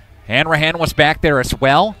 Hanrahan was back there as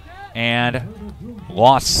well, and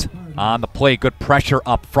loss on the play. Good pressure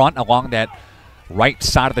up front along that right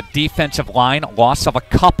side of the defensive line. Loss of a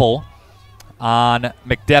couple on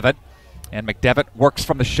McDevitt, and McDevitt works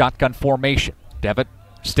from the shotgun formation. Devitt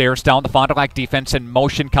stares down the Fond du Lac defense. In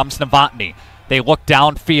motion comes Novotny. They look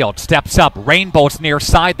downfield, steps up, Rainbow's near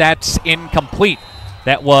side. That's incomplete.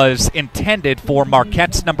 That was intended for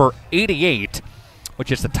Marquette's number 88,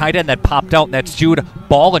 which is the tight end that popped out, and that's Jude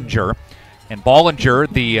Bollinger. And Bollinger,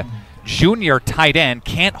 the junior tight end,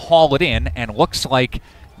 can't haul it in, and looks like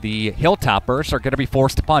the Hilltoppers are going to be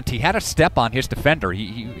forced to punt. He had a step on his defender.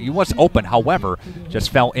 He was open, however,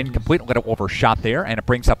 just fell incomplete, a little overshot there, and it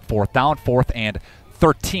brings up 4th down, 4th and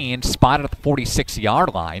 13, spotted at the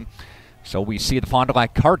 46-yard line. So we see the Fond du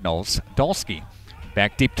Lac Cardinals, Dulski,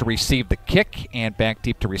 back deep to receive the kick and back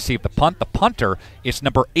deep to receive the punt. The punter is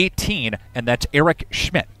number 18, and that's Eric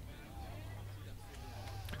Schmidt.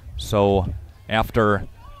 So after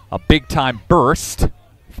a big-time burst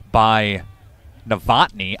by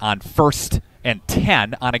Novotny on 1st and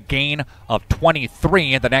 10 on a gain of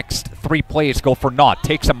 23, and the next 3 plays go for naught.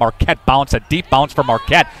 Takes a Marquette bounce, a deep bounce for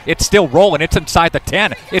Marquette. It's still rolling. It's inside the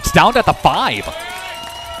 10. It's down at the 5.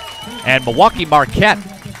 And Milwaukee Marquette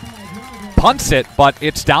punts it, but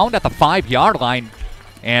it's down at the 5-yard line.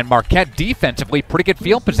 And Marquette defensively, pretty good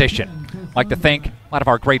field position. I'd like to thank a lot of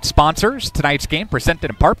our great sponsors. Tonight's game presented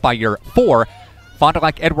in part by your 4 Fond du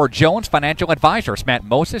Lac Edward Jones financial advisors, Matt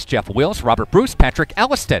Moses, Jeff Wills, Robert Bruce, Patrick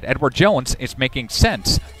Ellisted. Edward Jones is making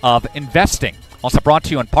sense of investing. Also brought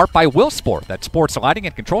to you in part by Willsport, that's sports lighting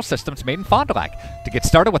and control systems made in Fond du Lac. To get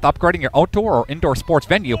started with upgrading your outdoor or indoor sports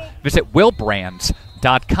venue, visit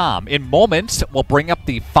willbrands.com. In moments, we'll bring up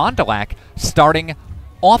the Fond du Lac starting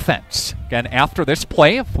offense. Again, after this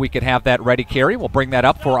play, if we could have that ready, Carrie, we'll bring that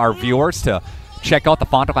up for our viewers to check out the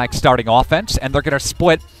Fond du Lac starting offense, and they're going to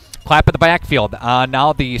split Clapp in the backfield.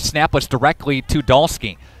 Now the snap was directly to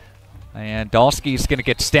Dolsky. And Dolsky's going to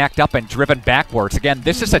get stacked up and driven backwards. Again,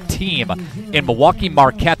 this is a team in Milwaukee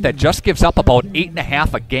Marquette that just gives up about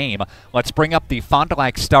 8.5 a game. Let's bring up the Fond du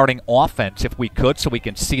Lac starting offense if we could so we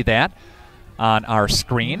can see that on our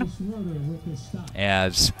screen.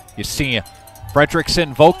 As you see,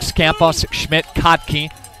 Fredrickson, Vokes, Campos, Schmidt,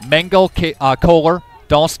 Kotke, Mengel, Kohler,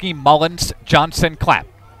 Dolsky, Mullins, Johnson, Clapp.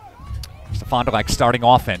 It's the Fond du Lac starting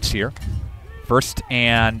offense here. 1st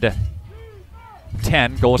and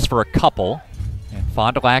 10 goes for a couple. And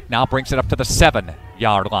Fond du Lac now brings it up to the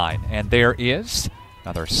 7-yard line. And there is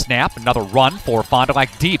another snap, another run for Fond du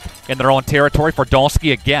Lac deep in their own territory for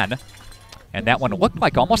Dolsky again. And that one looked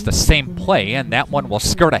like almost the same play, and that one will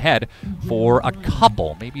skirt ahead for a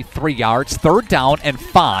couple, maybe 3 yards. 3rd down and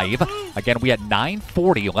 5. Again, we had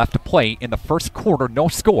 9:40 left to play in the first quarter. No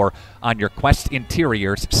score on your Quest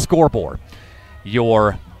Interiors scoreboard.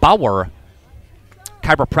 Your Bauer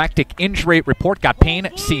chiropractic injury report got Payne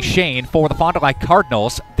C. Shane for the Fond du Lac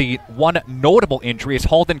Cardinals. The one notable injury is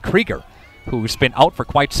Halden Krieger, who's been out for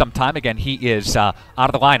quite some time. Again, he is out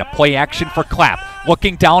of the lineup. Play action for Clapp.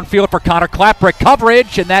 Looking downfield for Connor Clapp. Brick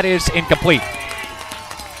coverage, and that is incomplete.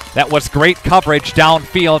 That was great coverage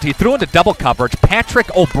downfield. He threw into double coverage.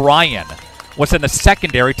 Patrick O'Brien was in the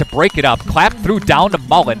secondary to break it up. Clapp threw down to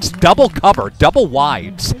Mullins. Double cover, double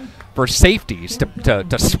wides for safeties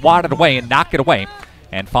to swat it away and knock it away.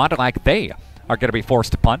 And Fond du Lac, they are going to be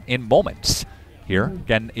forced to punt in moments. Here,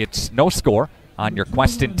 again, it's no score on your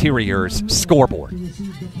Quest Interiors scoreboard.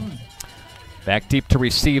 Back deep to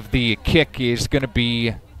receive the kick is going to be,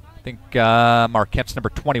 I think, Marquette's number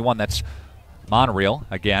 21. That's Monreal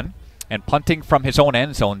again. And punting from his own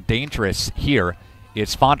end zone, dangerous here,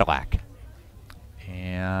 is Fond du Lac.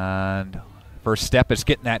 And first step is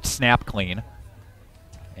getting that snap clean.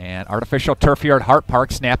 And artificial turf here at Hart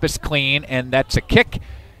Park. Snap is clean, and that's a kick.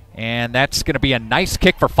 And that's going to be a nice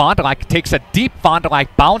kick for Fond du Lac. Takes a deep Fond du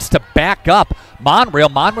Lac bounce to back up Monreal.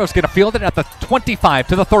 Monreal's going to field it at the 25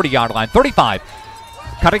 to the 30-yard line. 35.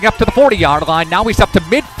 Cutting up to the 40-yard line. Now he's up to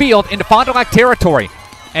midfield into Fond du Lac territory.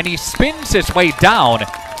 And he spins his way down.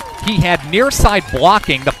 He had near side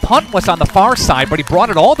blocking. The punt was on the far side, but he brought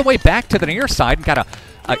it all the way back to the near side and got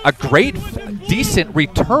a great, decent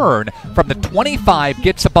return from the 25.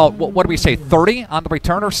 Gets about, what do we say, 30 on the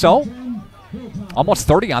return or so? Almost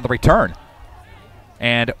 30 on the return.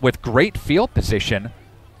 And with great field position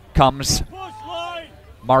comes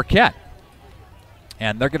Marquette.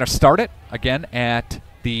 And they're going to start it again at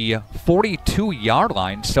the 42-yard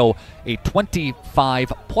line. So a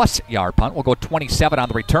 25-plus yard punt. We'll go 27 on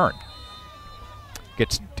the return.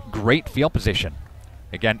 Gets great field position.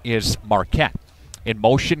 Again, is Marquette. In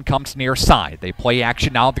motion, comes near side. They play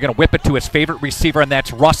action now. They're going to whip it to his favorite receiver, and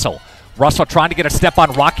that's Russell. Russell trying to get a step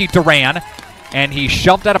on Rocky Duran, and he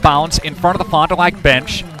shoved out of bounds in front of the Fond du Lac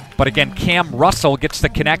bench. But again, Cam Russell gets the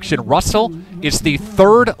connection. Russell is the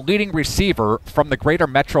 3rd leading receiver from the Greater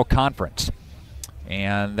Metro Conference.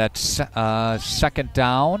 And that's 2nd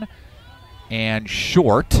down and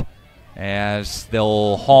short, as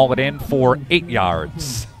they'll haul it in for 8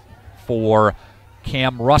 yards for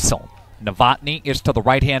Cam Russell. Novotny is to the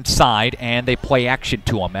right-hand side, and they play action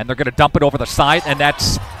to him. And they're going to dump it over the side, and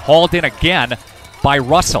that's hauled in again by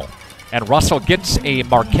Russell. And Russell gets a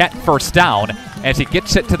Marquette first down as he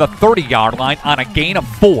gets it to the 30-yard line on a gain of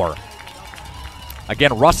 4.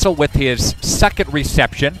 Again, Russell with his 2nd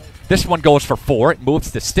reception. This one goes for 4. It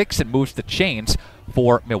moves the sticks and moves the chains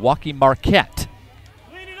for Milwaukee Marquette.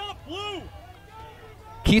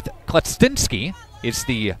 Keith Kletstinski is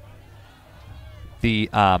the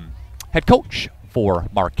head coach for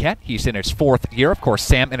Marquette. He's in his 4th year. Of course,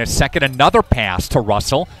 Sam in his 2nd. Another pass to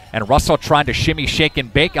Russell. And Russell trying to shimmy, shake,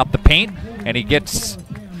 and bake up the paint. And he gets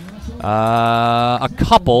a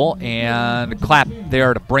couple. And Clapp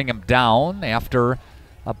there to bring him down after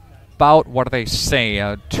about, what do they say,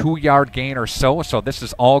 a 2-yard gain or so. So this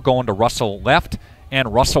is all going to Russell left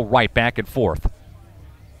and Russell right, back and forth.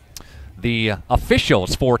 the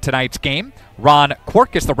officials for tonight's game. Ron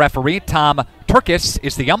Quirk is the referee. Tom Turkis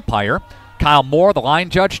is the umpire. Kyle Moore, the line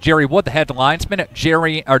judge. Jerry Wood, the head linesman.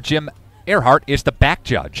 Jim Earhart is the back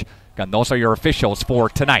judge. And those are your officials for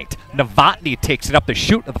tonight. Novotny takes it up the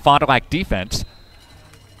chute of the Fond du Lac defense.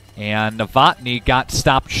 And Novotny got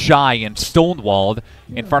stopped shy and stonewalled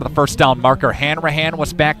in front of the first down marker. Hanrahan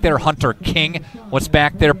was back there. Hunter King was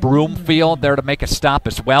back there. Broomfield there to make a stop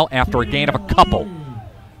as well after a gain of a couple.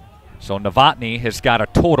 So Novotny has got a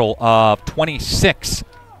total of 26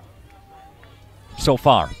 so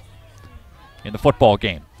far in the football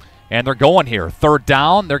game. And they're going here. Third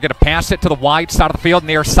down. They're going to pass it to the wide side of the field,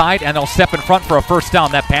 near side, and they'll step in front for a first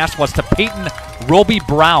down. That pass was to Peyton Roby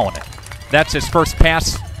Brown. That's his first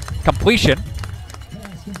pass completion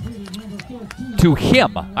to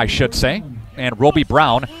him, I should say. And Roby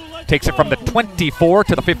Brown takes it from the 24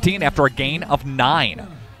 to the 15 after a gain of 9.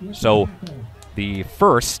 So the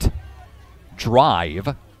first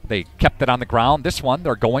drive, they kept it on the ground. This one,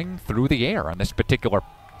 they're going through the air on this particular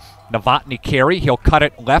Novotny carry. He'll cut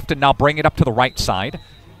it left and now bring it up to the right side.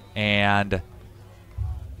 And a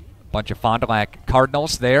bunch of Fond du Lac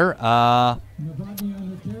Cardinals there.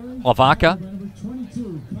 Lavaca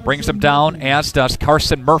brings him down, as does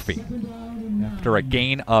Carson Murphy, after a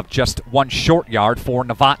gain of just 1 short yard for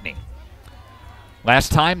Novotny.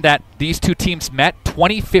 Last time that these two teams met,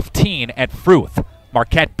 2015 at Fruth.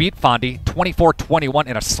 Marquette beat Fondy 24-21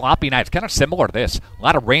 in a sloppy night. It's kind of similar to this. A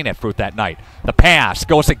lot of rain at Fruth that night. The pass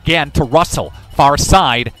goes again to Russell. Far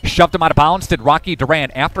side, shoved him out of bounds, did Rocky Duran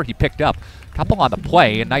after he picked up a couple on the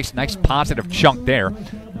play. A nice positive chunk there.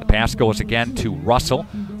 The pass goes again to Russell.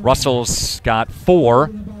 Russell's got 4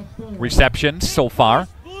 receptions so far.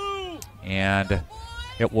 And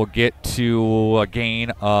it will get to a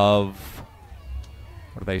gain of,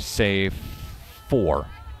 what do they say, 4.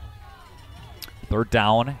 Third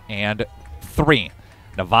down and 3.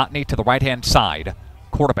 Novotny to the right-hand side,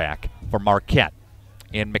 quarterback for Marquette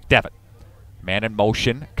in McDevitt. Man in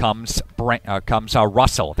motion comes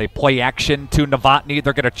Russell. They play action to Novotny.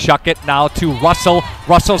 They're going to chuck it now to Russell.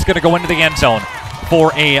 Russell's going to go into the end zone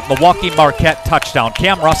for a Milwaukee Marquette touchdown.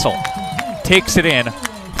 Cam Russell takes it in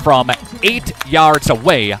from 8 yards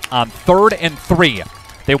away on 3rd and 3.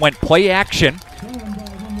 They went play action.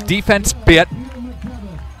 Defense bit.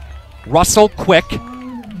 Russell quick,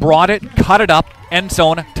 brought it, cut it up, end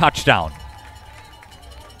zone, touchdown.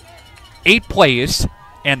 8 plays,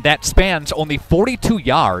 and that spans only 42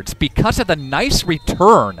 yards because of the nice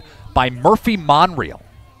return by Murphy Monreal.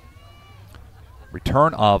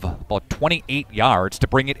 Return of about 28 yards to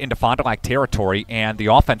bring it into Fond du Lac territory, and the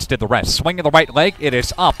offense did the rest. Swing of the right leg, it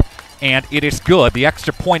is up, and it is good. The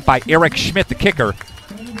extra point by Eric Schmidt, the kicker.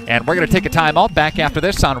 And we're going to take a timeout. Back after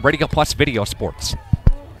this on Radio Plus Video Sports.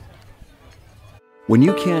 When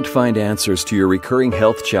you can't find answers to your recurring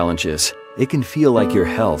health challenges, it can feel like your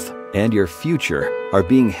health and your future are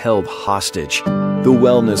being held hostage. The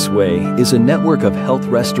Wellness Way is a network of health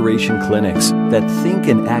restoration clinics that think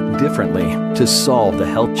and act differently to solve the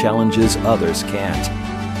health challenges others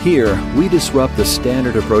can't. Here, we disrupt the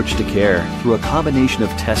standard approach to care through a combination of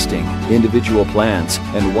testing, individual plans,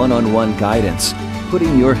 and one-on-one guidance,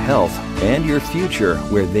 putting your health and your future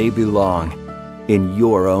where they belong, in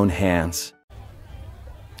your own hands.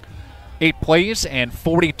 8 plays and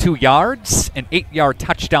 42 yards. An 8-yard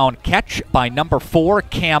touchdown catch by number 4,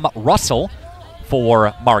 Cam Russell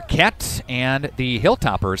for Marquette. And the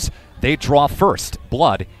Hilltoppers, they draw first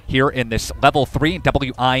blood here in this Level 3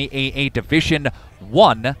 WIAA Division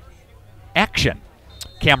I action.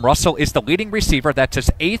 Cam Russell is the leading receiver. That's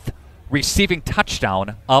his 8th receiving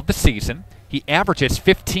touchdown of the season. He averages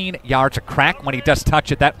 15 yards a crack when he does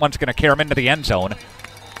touch it. That one's going to carry him into the end zone.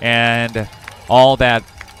 And all that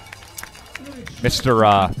Mr.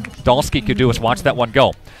 Dalsky could do is watch that one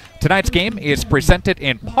go. Tonight's game is presented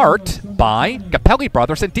in part by Capelli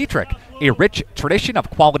Brothers in Dietrich, a rich tradition of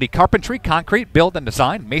quality carpentry, concrete, build and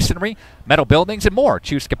design, masonry, metal buildings, and more.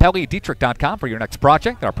 Choose CapelliDietrich.com for your next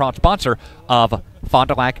project. They're a proud sponsor of Fond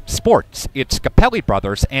du Lac Sports. It's Capelli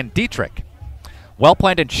Brothers and Dietrich.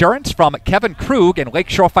 Well-planned insurance from Kevin Krug and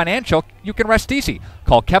Lakeshore Financial. You can rest easy.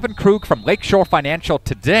 Call Kevin Krug from Lakeshore Financial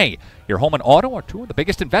today. Your home and auto are 2 of the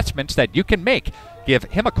biggest investments that you can make. Give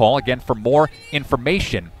him a call again for more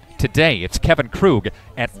information today. It's Kevin Krug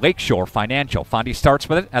at Lakeshore Financial. Fondy starts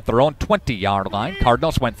with it at their own 20-yard line.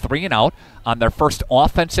 Cardinals went 3 and out on their first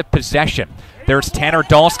offensive possession. There's Tanner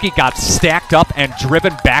Dalsky, got stacked up and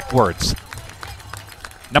driven backwards.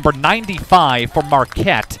 Number 95 for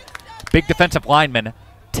Marquette, big defensive lineman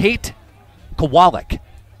Tate Kowalik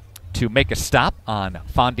to make a stop on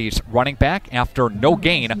Fondy's running back after no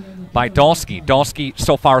gain by Dolsky. Dolsky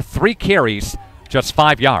so far 3 carries, just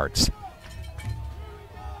 5 yards.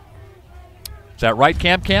 Is that right,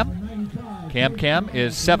 Cam? Cam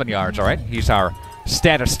is 7 yards, all right. He's our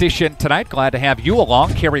statistician tonight. Glad to have you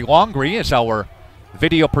along. Kerry Longree is our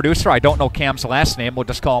video producer. I don't know Cam's last name. We'll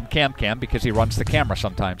just call him Cam because he runs the camera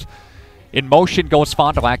sometimes. In motion goes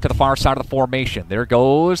Fond du Lac to the far side of the formation. There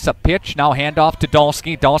goes a pitch. Now handoff to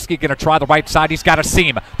Dolsky. Dolsky going to try the right side. He's got a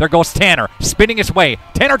seam. There goes Tanner, spinning his way.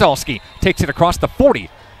 Tanner Dolsky takes it across the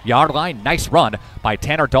 40-yard line. Nice run by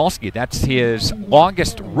Tanner Dolsky. That's his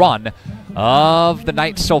longest run of the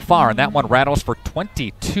night so far, and that one rattles for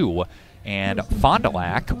 22. And Fond du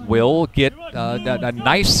Lac will get a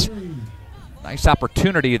nice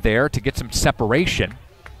opportunity there to get some separation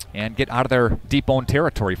and get out of their deep own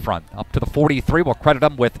territory front. Up to the 43, we'll credit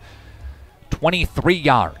them with 23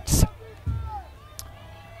 yards.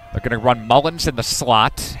 They're going to run Mullins in the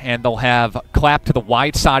slot, and they'll have Clapp to the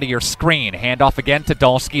wide side of your screen. Handoff again to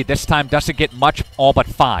Dolsky. This time doesn't get much, all but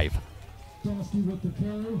 5.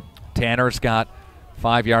 Tanner's got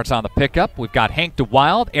 5 yards on the pickup. We've got Hank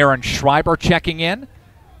DeWild, Aaron Schreiber checking in.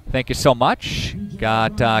 Thank you so much.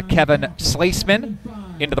 Got Kevin Slaceman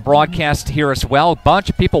into the broadcast here as well. A bunch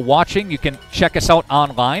of people watching. You can check us out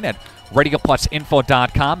online at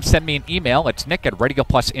radioplusinfo.com. Send me an email. It's Nick at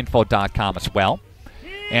radioplusinfo.com as well.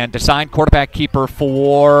 And design quarterback keeper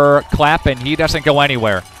for Clapp, and he doesn't go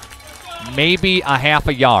anywhere. Maybe a half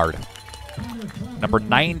a yard. Number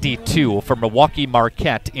 92 for Milwaukee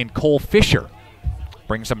Marquette in Cole Fisher.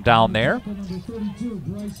 Brings him down there.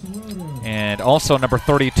 And also number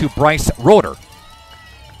 32, Bryce Roeder.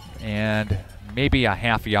 And maybe a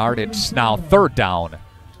half yard. It's now 3rd down.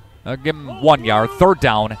 Give him 1 yard. 3rd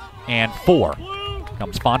down and 4.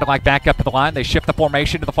 Comes Fond du Lac back up to the line. They shift the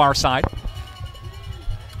formation to the far side.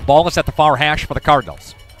 Ball is at the far hash for the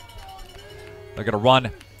Cardinals. They're going to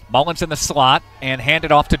run Mullins in the slot and hand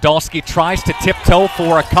it off to Dolsky. Tries to tiptoe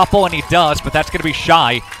for a couple, and he does, but that's going to be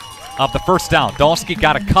shy of the 1st down. Dolsky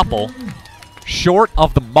got a couple short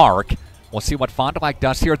of the mark. We'll see what Fond du Lac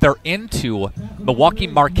does here. They're into Milwaukee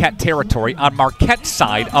Marquette territory on Marquette's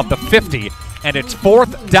side of the 50, and it's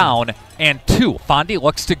 4th down and 2. Fondy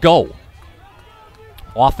looks to go.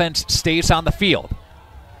 Offense stays on the field.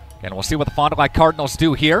 And we'll see what the Fond du Lac Cardinals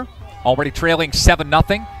do here. Already trailing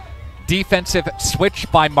 7-0. Defensive switch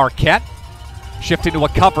by Marquette. Shifting to a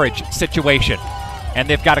coverage situation. And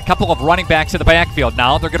they've got a couple of running backs in the backfield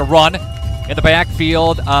now. They're going to run in the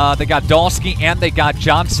backfield. They got Dolsky and they got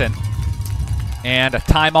Johnson. And a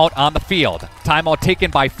timeout on the field. Timeout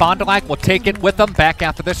taken by Fond du Lac. We'll take it with them back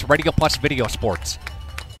after this. Radio Plus Video Sports.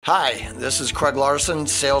 Hi, this is Craig Larson,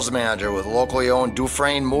 sales manager with locally owned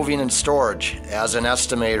Dufresne Moving and Storage. As an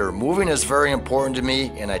estimator, moving is very important to me,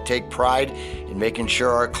 and I take pride in making sure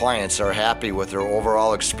our clients are happy with their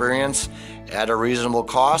overall experience at a reasonable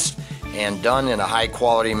cost and done in a high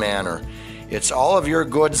quality manner. It's all of your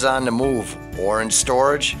goods on the move or in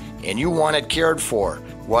storage, and you want it cared for.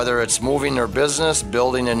 Whether it's moving their business,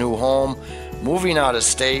 building a new home, moving out of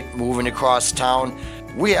state, moving across town,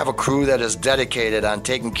 we have a crew that is dedicated on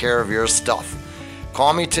taking care of your stuff.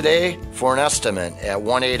 Call me today for an estimate at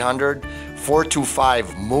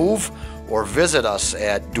 1-800-425-MOVE or visit us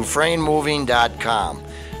at DufresneMoving.com.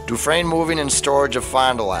 Dufresne Moving and Storage of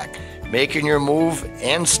Fond du Lac, making your move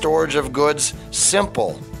and storage of goods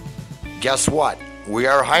simple. Guess what? We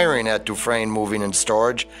are hiring at Dufresne Moving and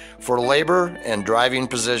Storage for labor and driving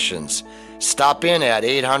positions. Stop in at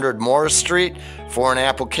 800 Morris Street for an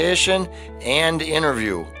application and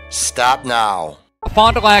interview. Stop now.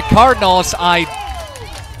 Fond du Lac Cardinals, I'm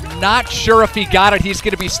not sure if he got it. He's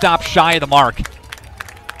going to be stopped shy of the mark.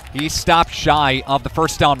 He stopped shy of the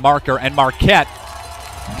 1st down marker, and Marquette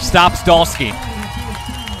stops Dolsky.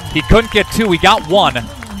 He couldn't get 2. He got 1,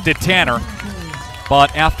 did Tanner.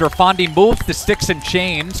 But after Fondy moved the sticks and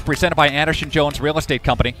chains presented by Anderson Jones Real Estate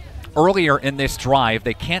Company earlier in this drive,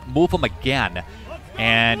 they can't move them again.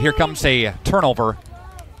 And here comes a turnover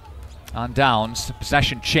on downs,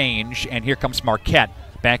 possession change, and here comes Marquette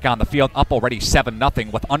back on the field, up already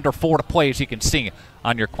 7-0 with under 4 to play, as you can see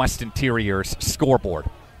on your Quest Interiors scoreboard.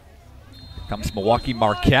 Comes Milwaukee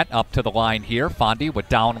Marquette up to the line here. Fondy with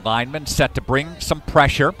down linemen set to bring some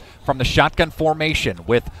pressure from the shotgun formation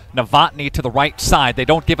with Novotny to the right side. They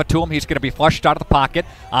don't give it to him. He's going to be flushed out of the pocket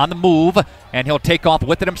on the move, and he'll take off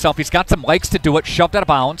with it himself. He's got some legs to do it. Shoved out of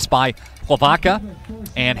bounds by Plavaka,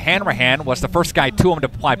 and Hanrahan was the first guy to him to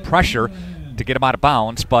apply pressure to get him out of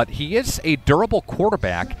bounds, but he is a durable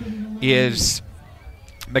quarterback, is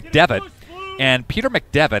McDevitt. And Peter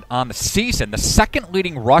McDevitt on the season, the second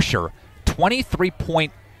leading rusher,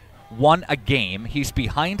 23.8 1 a game. He's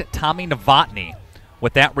behind Tommy Novotny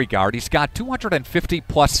with that regard. He's got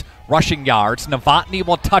 250-plus rushing yards. Novotny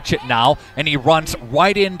will touch it now, and he runs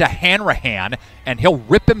right into Hanrahan, and he'll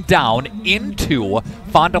rip him down into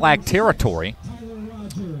Fond du Lac territory.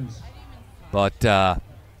 But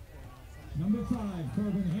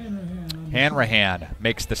Hanrahan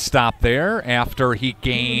makes the stop there after he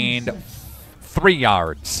gained 3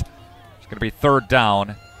 yards. It's going to be 3rd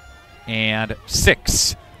down and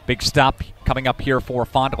 6. Big stop coming up here for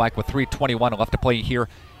Fond du Lac with 3:21 left to play here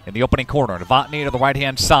in the opening quarter. Novotny to the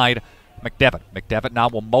right-hand side. McDevitt now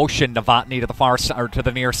will motion Novotny to the far side, or to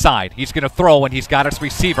the near side. He's going to throw, and he's got his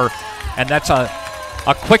receiver, and that's a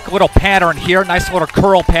quick little pattern here. Nice little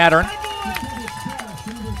curl pattern.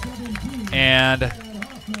 And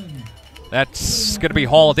that's going to be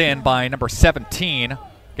hauled in by number 17,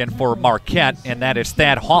 again for Marquette, and that is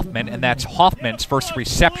Thad Hoffman, and that's Hoffman's first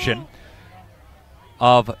reception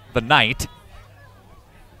of the night.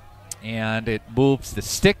 And it moves the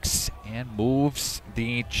sticks and moves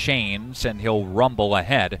the chains, and he'll rumble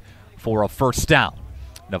ahead for a 1st down.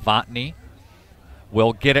 Novotny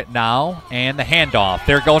will get it now, and the handoff.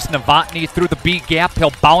 There goes Novotny through the B gap.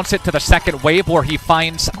 He'll bounce it to the second wave where he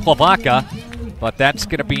finds Klavaca, but that's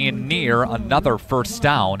going to be near another 1st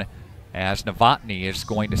down as Novotny is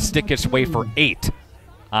going to stick his way for 8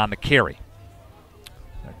 on the carry.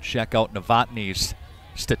 Check out Novotny's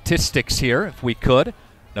statistics here, if we could.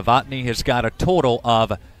 Novotny has got a total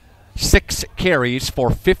of 6 carries for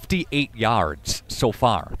 58 yards so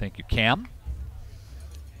far. Thank you, Cam.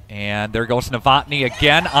 And there goes Novotny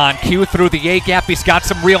again on cue through the A-gap. He's got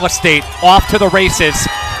some real estate, off to the races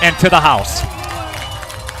and to the house.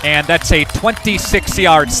 And that's a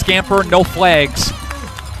 26-yard scamper, no flags.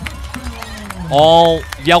 All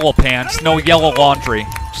yellow pants, no yellow laundry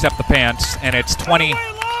except the pants. And it's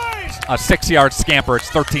a 6-yard scamper. It's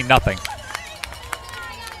 13-0.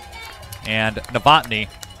 And Novotny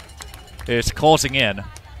is closing in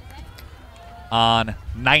on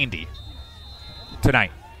 90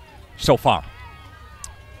 tonight so far.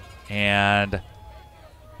 And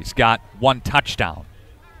he's got 1 touchdown.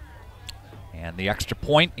 And the extra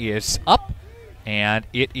point is up, and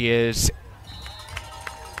it is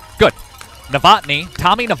good.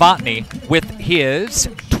 Tommy Novotny, with his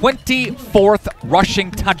 24th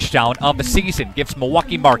rushing touchdown of the season, gives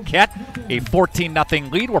Milwaukee Marquette a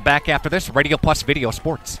 14-0 lead. We're back after this. Radio Plus Video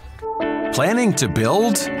Sports. Planning to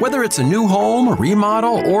build? Whether it's a new home,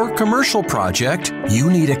 remodel, or commercial project, you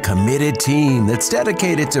need a committed team that's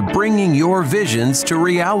dedicated to bringing your visions to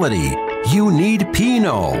reality. You need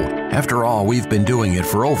Pinot. After all, we've been doing it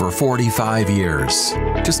for over 45 years.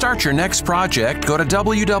 To start your next project, go to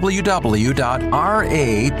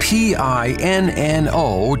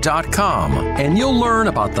www.rapinno.com and you'll learn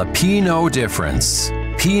about the Pinot difference.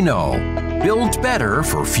 Pinot, build better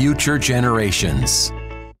for future generations.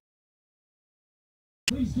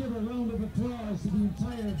 Please give a round of applause to the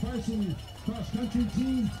entire varsity cross-country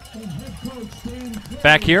team and head coach Dan Clay.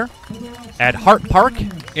 Back here at Hart Park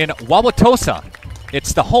in Wauwatosa.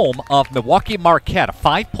 It's the home of Milwaukee Marquette, a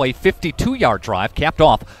 5-play, 52-yard drive capped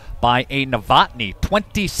off by a Novotny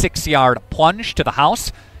 26-yard plunge to the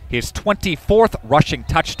house, his 24th rushing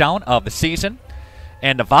touchdown of the season.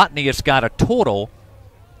 And Novotny has got a total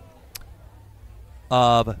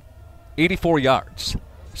of 64 yards.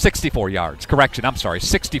 64 yards. Correction, I'm sorry,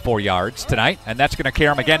 64 yards tonight, and that's going to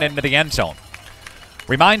carry him again into the end zone.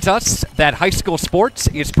 Reminds us that high school sports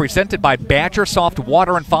is presented by Badger Soft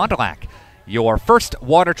Water in Fond du Lac, your first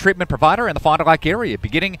water treatment provider in the Fond du Lac area,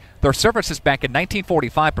 beginning their services back in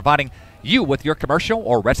 1945, providing you with your commercial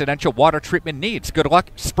or residential water treatment needs. Good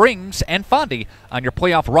luck, Springs and Fondy, on your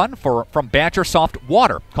playoff run from Badger Soft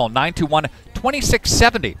Water. Call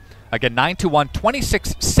 921-2670. Again,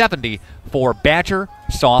 921-2670 for Badger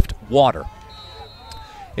Soft Water.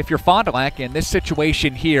 If you're Fond du Lac in this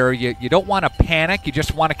situation here, you don't want to panic. You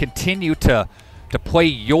just want to continue to play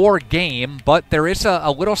your game, but there is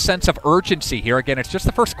a little sense of urgency here. Again, it's just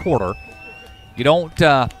the first quarter. You don't.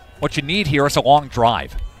 What you need here is a long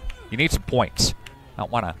drive. You need some points. I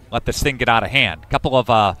don't want to let this thing get out of hand. A couple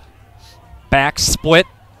of backs split.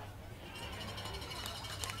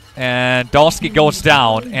 And Dalsky goes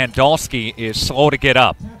down, and Dalsky is slow to get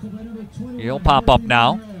up. He'll pop up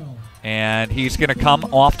now, and he's going to come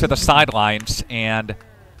off to the sidelines, and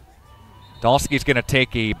Dalsky's going to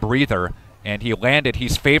take a breather, and he landed.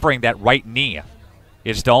 He's favoring that right knee,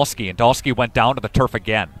 is Dalsky, and Dalsky went down to the turf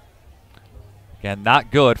again. Again,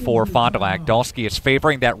 not good for Fond du Lac. Dalsky is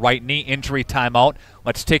favoring that right knee. Injury timeout.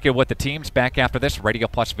 Let's take it with the teams back after this. Radio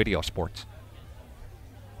Plus Video Sports.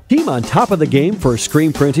 Team on top of the game for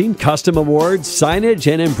screen printing, custom awards,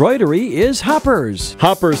 signage, and embroidery is Hoppers.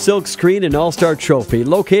 Hoppers Silk Screen and All-Star Trophy,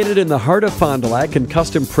 located in the heart of Fond du Lac, can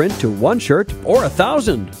custom print to 1 shirt or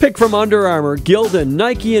 1,000. Pick from Under Armour, Gildan,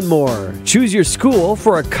 Nike, and more. Choose your school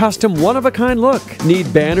for a custom one-of-a-kind look.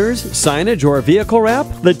 Need banners, signage, or vehicle wrap?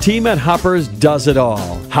 The team at Hoppers does it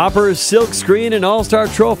all. Hoppers Silk Screen and All-Star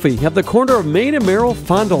Trophy at the corner of Main and Merrill,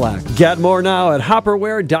 Fond du Lac. Get more now at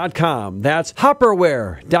hopperware.com. That's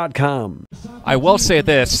hopperware.com. I will say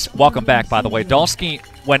this. Welcome back, by the way. Dolsky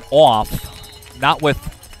went off, not with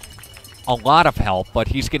a lot of help, but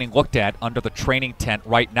he's getting looked at under the training tent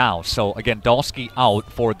right now. So, again, Dolsky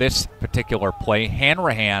out for this particular play.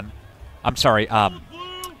 Henschel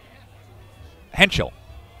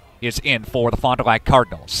is in for the Fond du Lac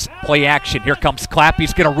Cardinals. Play action. Here comes Clapp.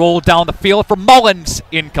 He's going to roll down the field for Mullins.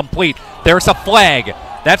 Incomplete. There's a flag.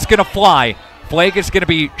 That's going to fly. Flag is going to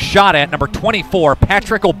be shot at number 24,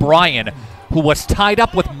 Patrick O'Brien, who was tied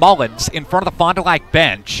up with Mullins in front of the Fond du Lac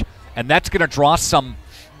bench, and that's going to draw some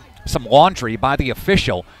laundry by the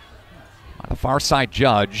official, by the far side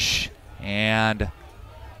judge, and it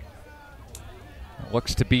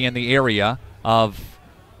looks to be in the area of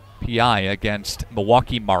PI against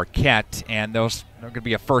Milwaukee Marquette, and those are going to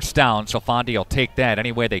be a first down, so Fondy will take that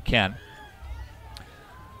any way they can.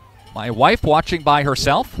 My wife watching by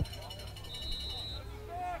herself.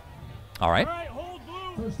 All right.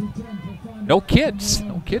 No kids.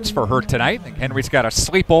 No kids for her tonight. Henry's got a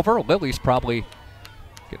sleepover. Lily's probably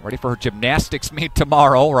getting ready for her gymnastics meet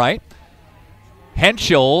tomorrow, right?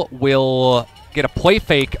 Henschel will get a play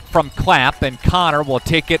fake from Clapp, and Connor will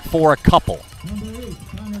take it for a couple.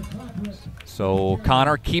 So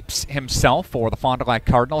Connor keeps himself for the Fond du Lac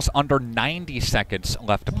Cardinals. Under 90 seconds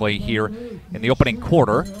left to play here in the opening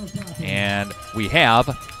quarter. And we have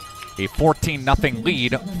a 14-0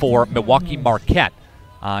 lead for Milwaukee Marquette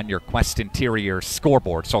on your Quest Interior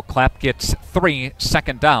scoreboard. So Clapp gets 3,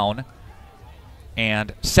 second down,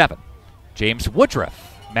 and 7. James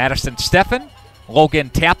Woodruff, Madison Steffen, Logan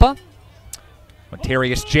Tappa,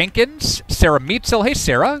 Montarius Jenkins, Sarah Meitzel. Hey,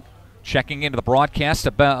 Sarah. Checking into the broadcast.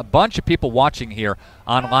 A bunch of people watching here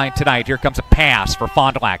online tonight. Here comes a pass for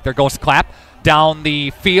Fond du Lac. There goes Clapp down the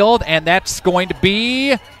field, and that's going to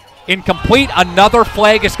be incomplete. Another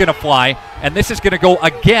flag is going to fly, and this is going to go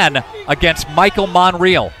again against Michael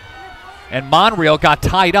Monreal. And Monreal got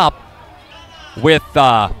tied up with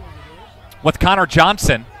Connor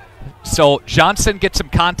Johnson. So Johnson gets some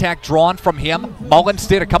contact drawn from him. Mullins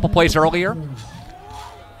did a couple plays earlier.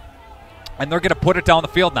 And they're going to put it down the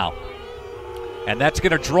field now. And that's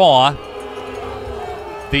going to draw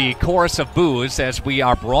the chorus of boos as we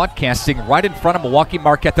are broadcasting right in front of Milwaukee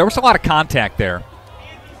Marquette. There was a lot of contact there.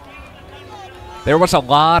 There was a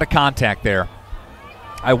lot of contact there.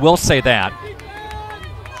 I will say that.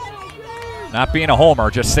 Not being a homer,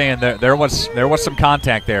 just saying there was some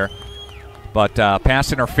contact there. But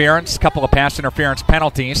pass interference, couple of pass interference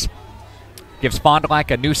penalties. Gives Fond du Lac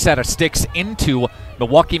a new set of sticks into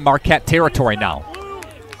Milwaukee Marquette territory now.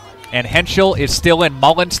 And Henschel is still in.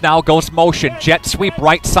 Mullins now goes motion. Jet sweep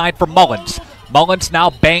right side for Mullins. Mullins now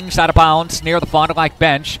bangs out of bounds near the Fond du Lac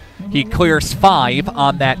bench. He clears 5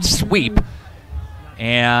 on that sweep.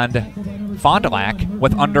 And Fond du Lac,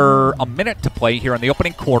 with under a minute to play here in the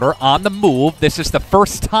opening quarter, on the move. This is the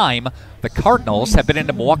first time the Cardinals have been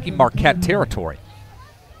into Milwaukee Marquette territory.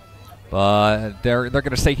 But they're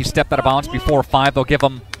going to say he stepped out of bounds before 5. They'll give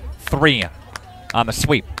him 3 on the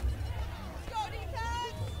sweep.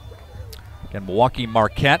 Again, Milwaukee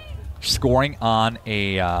Marquette scoring on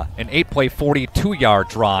an 8-play 42-yard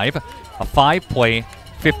drive, a 5-play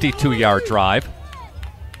 52-yard drive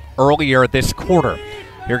earlier this quarter.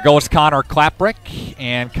 Here goes Connor Clapprick,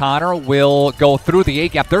 and Connor will go through the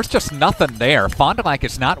A-gap. There's just nothing there. Fond du Lac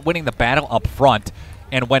is not winning the battle up front.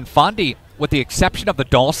 And when Fondy, with the exception of the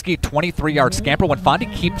Dolsky 23-yard scamper, when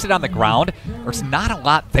Fondy keeps it on the ground, there's not a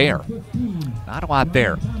lot there. Not a lot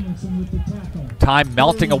there. Time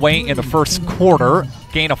melting away in the first quarter.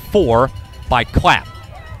 Gain of 4 by Clapp.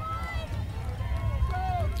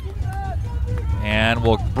 And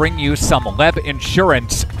we'll bring you some Lev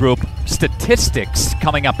Insurance Group statistics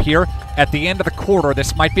coming up here at the end of the quarter.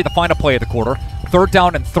 This might be the final play of the quarter. 3rd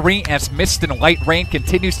down and 3 as mist and light rain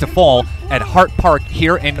continues to fall at Hart Park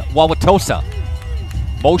here in Wauwatosa.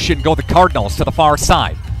 Motion go the Cardinals to the far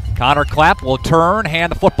side. Connor Clapp will turn,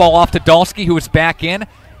 hand the football off to Dolsky, who is back in,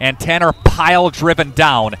 and Tanner pile driven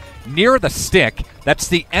down near the stick. That's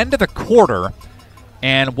the end of the quarter.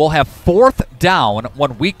 And we'll have 4th down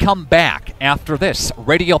when we come back after this.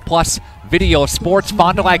 Radio Plus Video Sports,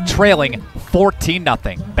 Fond du Lac trailing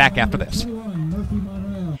 14-0. Back after this.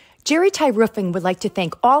 Jerry Ty Roofing would like to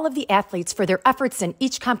thank all of the athletes for their efforts in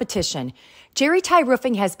each competition. Jerry Ty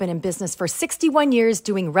Roofing has been in business for 61 years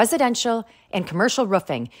doing residential and commercial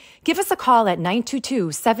roofing. Give us a call at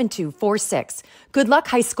 922-7246. Good luck,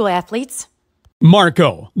 high school athletes.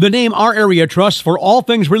 Marco, the name our area trusts for all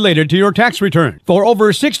things related to your tax return. For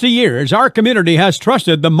over 60 years, our community has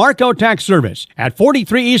trusted the Marco Tax Service at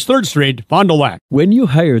 43 East 3rd Street, Fond du Lac. When you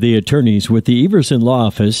hire the attorneys with the Everson Law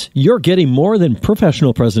Office, you're getting more than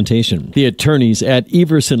professional presentation. The attorneys at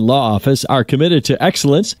Everson Law Office are committed to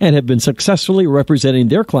excellence and have been successfully representing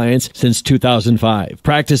their clients since 2005.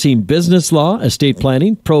 Practicing business law, estate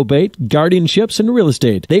planning, probate, guardianships, and real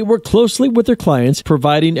estate, they work closely with their clients,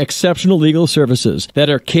 providing exceptional legal services that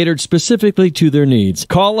are catered specifically to their needs.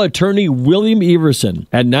 Call attorney William Everson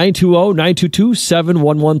at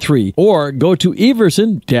 920-922-7113 or go to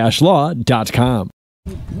everson-law.com.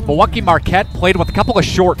 Milwaukee Marquette played with a couple of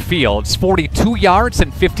short fields, 42 yards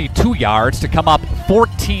and 52 yards to come up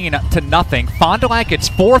 14-0. Fond du Lac, it's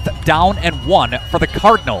 4th down and 1 for the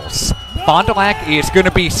Cardinals. Fond du Lac is going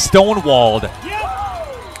to be stonewalled.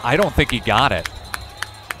 I don't think he got it.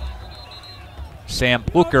 Sam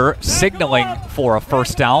Pluker signaling for a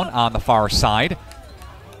first down on the far side.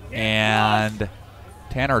 And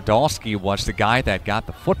Tanner Dolsky was the guy that got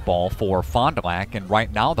the football for Fond du Lac. And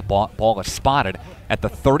right now the ball is spotted at the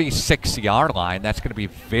 36-yard line. That's going to be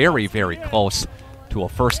very, very close to a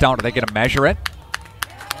first down. Are they going to measure it?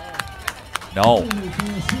 No.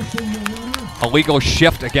 Illegal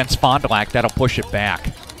shift against Fond du Lac. That'll push it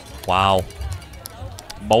back. Wow.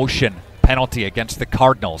 Motion penalty against the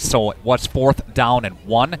Cardinals. So it was 4th down and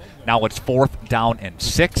 1. Now it's 4th down and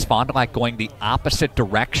 6. Fond du Lac going the opposite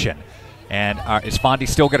direction. And is Fondy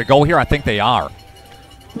still going to go here? I think they are.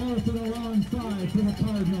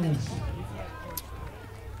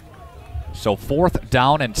 So 4th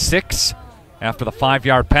down and 6 after the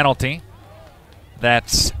 5-yard penalty.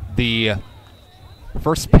 That's the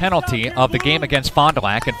first penalty of the game against Fond du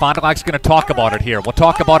Lac, and Fond du Lac's going to talk about it here. We'll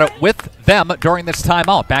talk about it with them during this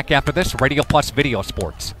timeout. Back after this, Radio Plus Video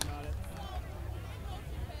Sports.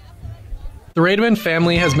 The Rademan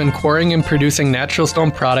family has been quarrying and producing natural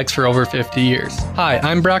stone products for over 50 years. Hi,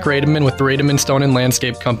 I'm Brock Rademan with the Rademan Stone and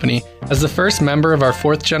Landscape Company. As the first member of our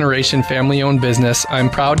 4th generation family-owned business, I'm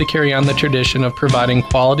proud to carry on the tradition of providing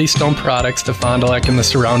quality stone products to Fond du Lac and the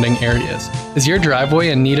surrounding areas. Is your driveway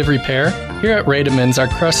in need of repair? Here at Rademan's, our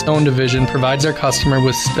crushed stone division provides our customer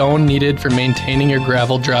with stone needed for maintaining your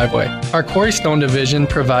gravel driveway. Our quarry stone division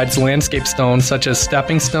provides landscape stones such as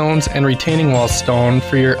stepping stones and retaining wall stone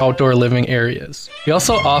for your outdoor living areas. We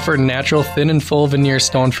also offer natural thin and full veneer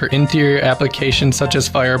stone for interior applications such as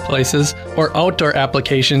fireplaces or outdoor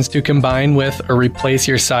applications to combine with or replace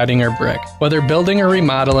your siding or brick. Whether building or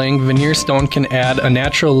remodeling, veneer stone can add a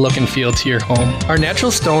natural look and feel to your home. Our natural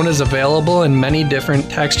stone is available in many different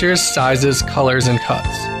textures, sizes, colors, and cuts.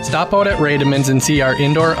 Stop out at Rademan's and see our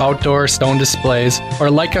indoor-outdoor stone displays, or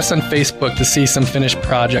like us on Facebook to see some finished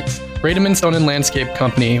projects. Rademan Stone and Landscape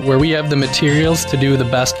Company, where we have the materials to do the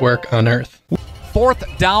best work on earth.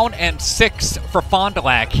 4th down and 6 for Fond du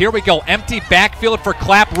Lac. Here we go. Empty backfield for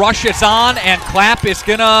Clapp. Rushes on, and Clapp is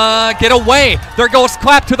going to get away. There goes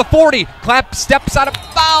Clapp to the 40. Clapp steps out of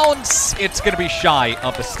bounds. It's going to be shy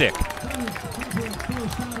of the stick.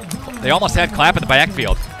 They almost had Clapp in the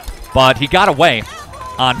backfield, but he got away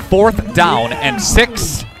on 4th down and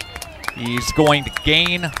 6. He's going to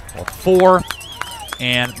gain 4,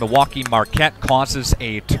 and Milwaukee Marquette causes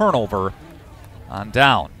a turnover on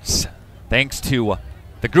downs. Thanks to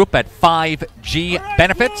the group at 5G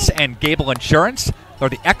Benefits and Gable Insurance. They're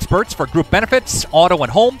the experts for group benefits, auto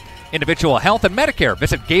and home, individual health, and Medicare.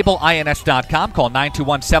 Visit GableINS.com. Call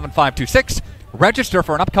 921-7526. Register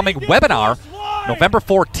for an upcoming webinar November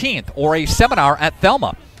 14th or a seminar at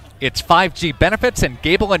Thelma. It's 5G Benefits and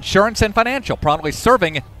Gable Insurance and Financial, proudly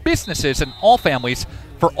serving businesses and all families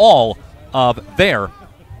for all of their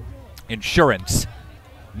insurance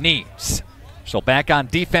needs. So back on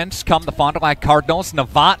defense come the Fond du Lac Cardinals.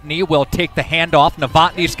 Novotny will take the handoff.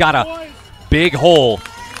 Novotny's got a big hole.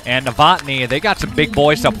 And Novotny, they got some big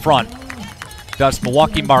boys up front. Does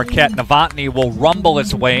Milwaukee Marquette. Novotny will rumble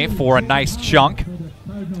his way for a nice chunk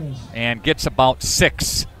and gets about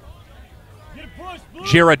 6.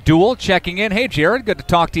 Jared Duell checking in. Hey, Jared, good to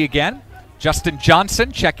talk to you again. Justin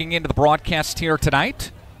Johnson checking into the broadcast here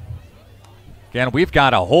tonight. Again, we've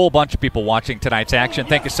got a whole bunch of people watching tonight's action.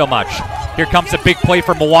 Thank you so much. Here comes a big play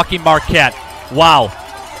for Milwaukee Marquette. Wow.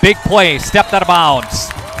 Big play. Stepped out of bounds.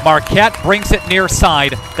 Marquette brings it near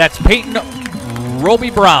side. That's Peyton Roby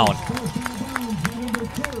Brown.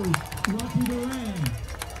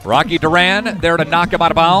 Rocky Duran there to knock him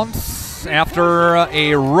out of bounds. yards after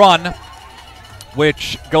a run,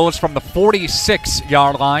 which goes from the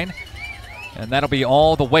 46-yard line, and that'll be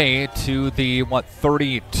all the way to the,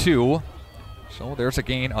 32. So there's a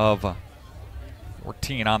gain of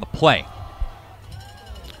 14 on the play.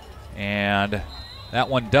 And that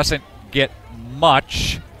one doesn't get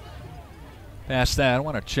much past that. I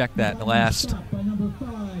want to check that last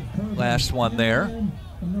one there.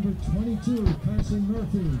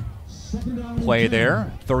 Play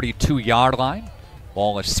there, 32-yard line.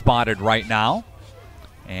 Ball is spotted right now.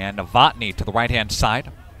 And Novotny to the right-hand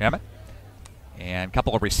side. Damn it. And a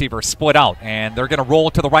couple of receivers split out. And they're going to roll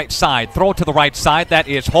to the right side. Throw to the right side. That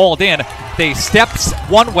is hauled in. They steps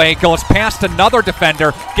one way, goes past another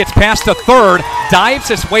defender, gets past a third, dives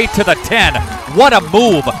his way to the 10. What a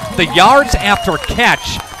move. The yards after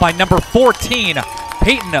catch by number 14,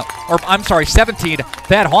 17,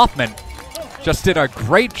 Thad Hoffman. Just did a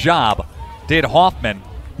great job, did Hoffman.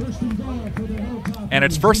 And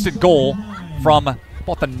it's first and goal from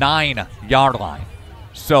about the 9-yard line.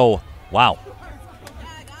 So, wow.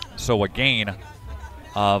 So a gain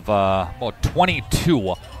of about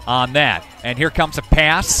 22 on that. And here comes a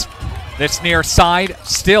pass. This near side,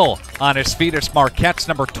 still on his feet, is Marquette's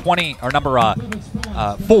number 20, or number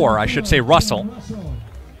 4, I should say, Russell.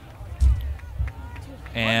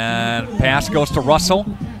 And pass goes to Russell.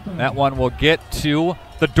 That one will get to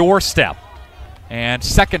the doorstep. And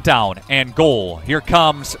second down and goal. Here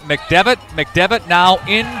comes McDevitt. McDevitt now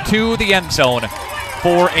into the end zone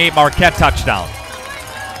for a Marquette touchdown.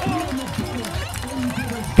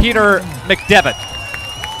 Peter McDevitt,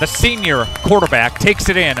 the senior quarterback, takes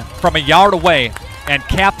it in from a yard away and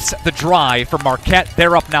caps the drive for Marquette.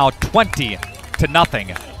 They're up now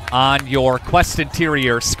 20-0 on your Quest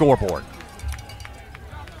Interior scoreboard.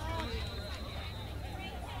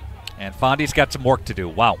 And Fondy's got some work to do.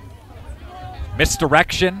 Wow.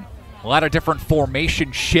 Misdirection, a lot of different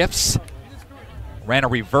formation shifts. Ran a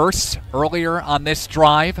reverse earlier on this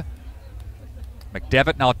drive.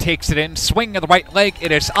 McDevitt now takes it in, swing of the right leg.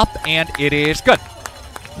 It is up, and it is good.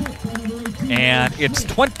 And it's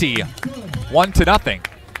 21-0.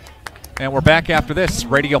 And we're back after this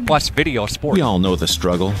Radio Plus Video Sports. We all know the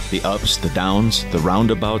struggle, the ups, the downs, the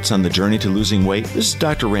roundabouts on the journey to losing weight. This is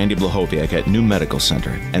Dr. Randy Blahoviak at New Medical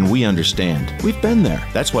Center, and we understand. We've been there.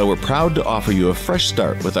 That's why we're proud to offer you a fresh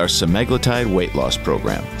start with our semaglutide weight loss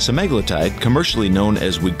program. Semaglutide, commercially known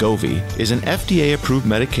as Wegovy, is an FDA-approved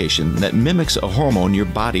medication that mimics a hormone your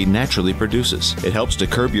body naturally produces. It helps to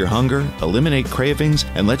curb your hunger, eliminate cravings,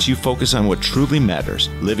 and lets you focus on what truly matters,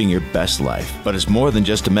 living your best life. But it's more than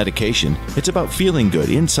just a medication. It's about feeling good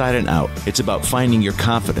inside and out. It's about finding your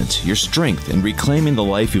confidence, your strength, and reclaiming the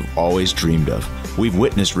life you've always dreamed of. We've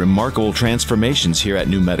witnessed remarkable transformations here at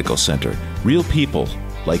New Medical Center. Real people,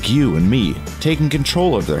 like you and me, taking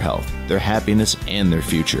control of their health, their happiness, and their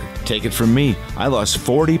future. Take it from me, I lost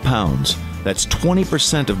 40 pounds. That's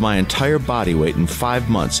 20% of my entire body weight in 5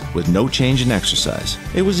 months with no change in exercise.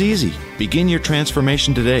 It was easy. Begin your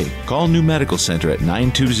transformation today. Call New Medical Center at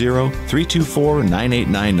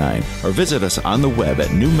 920-324-9899 or visit us on the web at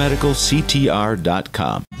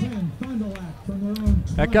newmedicalctr.com.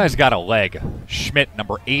 That guy's got a leg. Schmidt,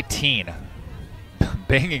 number 18,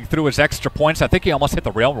 banging through his extra points. I think he almost hit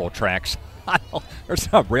the railroad tracks. There's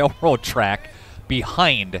a railroad track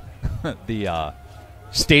behind the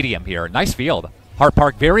stadium here. Nice field. Hart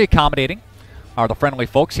Park, very accommodating, are the friendly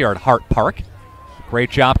folks here at Hart Park. Great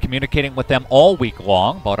job communicating with them all week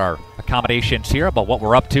long about our accommodations here, about what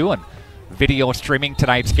we're up to, and video streaming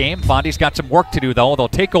tonight's game. Fondy's got some work to do, though. They'll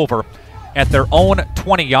take over at their own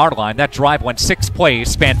 20-yard line. That drive went 6 plays,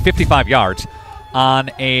 spanned 55 yards on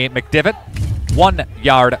a McDevitt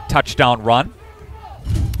 1-yard touchdown run.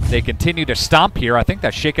 They continue to stomp here. I think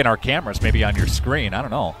that's shaking our cameras maybe on your screen. I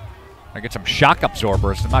don't know. I get some shock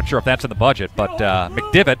absorbers. I'm not sure if that's in the budget, but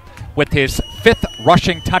McDevitt with his 5th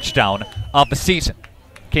rushing touchdown of the season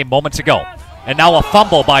came moments ago. And now a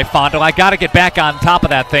fumble by Fond du Lac. Got to get back on top of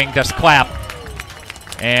that thing, just clap.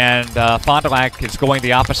 And Fond du Lac is going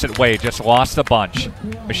the opposite way, just lost a bunch.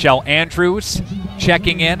 Michelle Andrews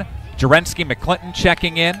checking in. Jerensky McClinton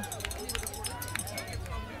checking in.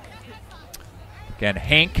 Again,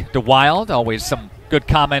 Hank DeWild, always some good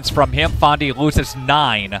comments from him. Fondy loses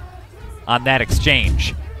 9 on that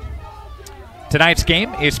exchange. Tonight's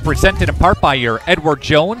game is presented in part by your Edward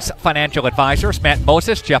Jones financial advisors, Matt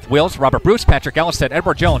Moses, Jeff Wills, Robert Bruce, Patrick Ellis at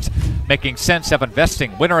Edward Jones, making sense of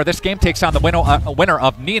investing. Winner of this game takes on the winner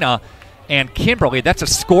of Neenah and Kimberly. That's a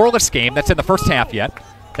scoreless game. That's in the first half yet.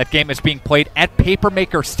 That game is being played at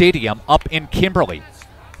Papermaker Stadium up in Kimberly.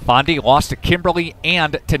 Fondy lost to Kimberly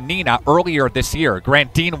and to Neenah earlier this year.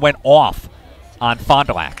 Grant Dean went off on Fond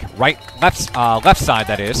du Lac. Left side,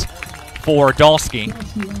 that is, for Dolsky.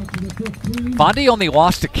 Fondy only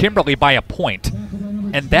lost to Kimberly by a point,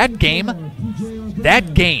 and that game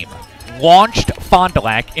launched Fond du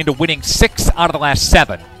Lac into winning 6 out of the last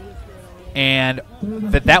 7. And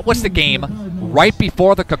that was the game right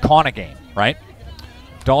before the Kaukauna game, right?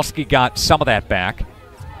 Dolsky got some of that back.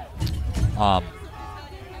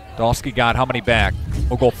 Dolsky got how many back?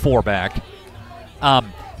 We'll go 4 back.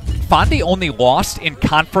 Fondy only lost in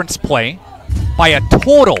conference play by a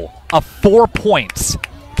total of 4 points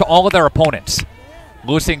to all of their opponents.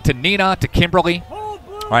 Losing to Neenah, to Kimberly,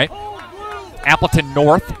 right? Appleton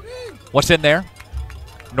North was in there.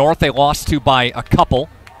 North they lost to by a couple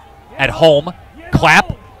at home.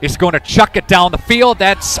 Clapp is going to chuck it down the field.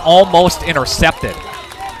 That's almost intercepted.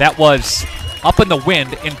 That was up in the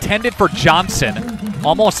wind, intended for Johnson,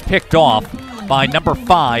 almost picked off by number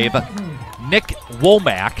 5, Nick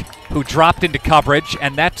Womack, who dropped into coverage,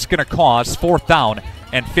 and that's going to cause 4th down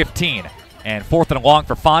and 15. And 4th and long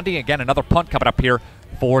for Fondy. Again, another punt coming up here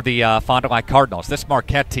for the Fond du Lac Cardinals. This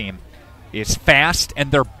Marquette team is fast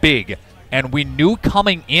and they're big. And we knew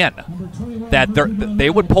coming in that they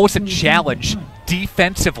would pose a challenge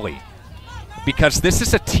defensively, because this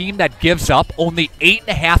is a team that gives up only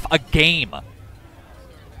 8.5 a game.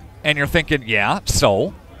 And you're thinking, yeah,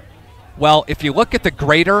 so? Well, if you look at the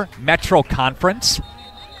greater Metro Conference,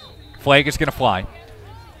 flag is going to fly.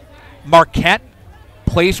 Marquette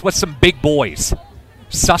plays with some big boys.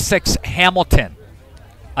 Sussex Hamilton,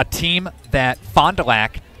 a team that Fond du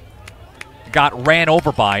Lac got ran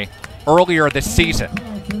over by earlier this season,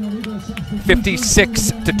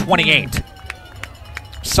 56-28.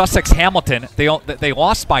 Sussex Hamilton, they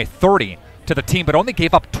lost by 30 to the team, but only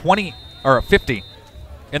gave up 20 or 50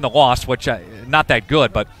 in the loss, which not that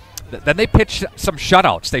good. But then they pitched some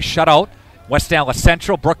shutouts. They shut out West Dallas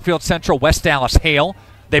Central, Brookfield Central, West Dallas Hale.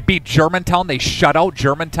 They beat Germantown. They shut out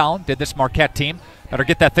Germantown. Did this Marquette team? Better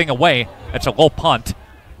get that thing away. That's a low punt,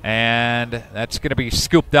 and that's going to be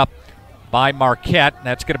scooped up by Marquette.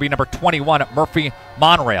 That's going to be number 21, Murphy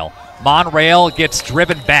Monreal. Monreal gets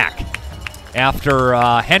driven back after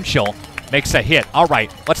Henschel makes a hit. All right,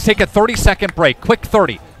 let's take a 30-second break. Quick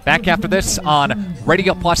 30. Back after this on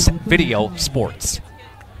Radio Plus Video Sports.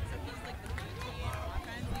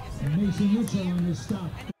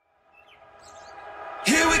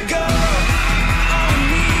 Here we go.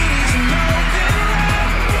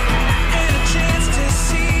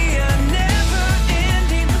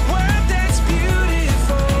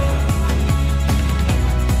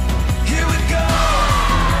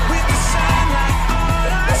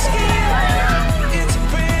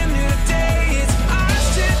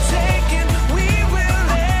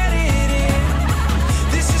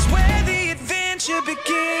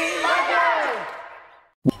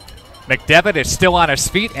 McDevitt is still on his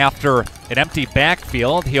feet after an empty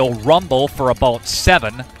backfield. He'll rumble for about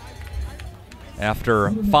 7 after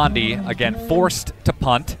Fondy, again, forced to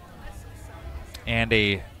punt and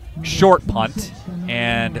a short punt.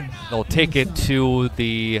 And they'll take it to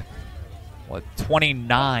the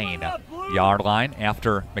 29-yard line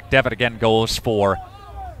after McDevitt again goes for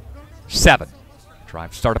 7.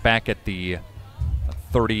 Drive started back at the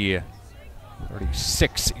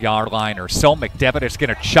 36-yard line or so. McDevitt is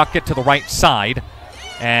going to chuck it to the right side,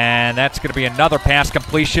 and that's going to be another pass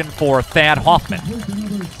completion for Thad Hoffman.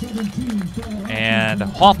 And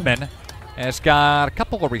Hoffman has got a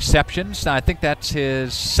couple of receptions. I think that's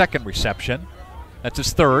his 2nd reception. That's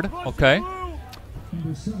his 3rd. Okay.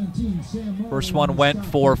 First one went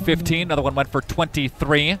for 15. Another one went for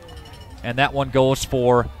 23. And that one goes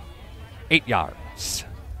for 8 yards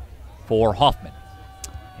for Hoffman.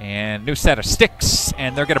 And new set of sticks,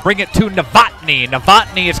 and they're going to bring it to Novotny.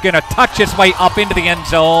 Novotny is going to touch his way up into the end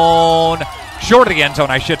zone. Short of the end zone,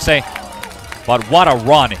 I should say. But what a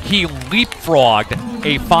run. He leapfrogged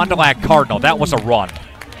a Fond du Lac Cardinal. That was a run.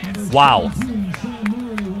 Wow.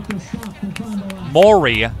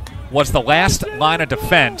 Maury was the last line of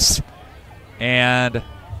defense, and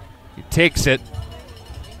he takes it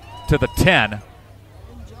to the 10.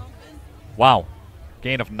 Wow.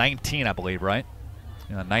 Gain of 19, I believe, right?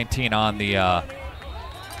 19 on the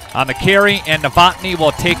carry, and Novotny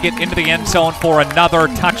will take it into the end zone for another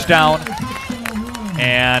touchdown.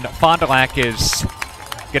 And Fond du Lac is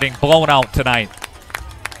getting blown out tonight.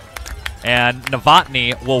 And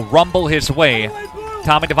Novotny will rumble his way,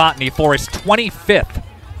 Tommy Novotny, for his 25th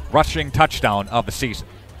rushing touchdown of the season.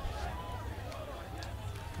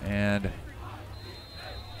 And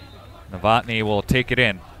Novotny will take it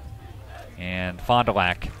in, and Fond du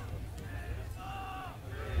Lac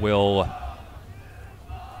will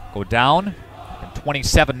go down, and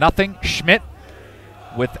 27-0. Schmidt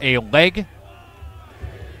with a leg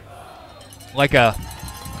like a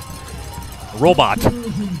robot.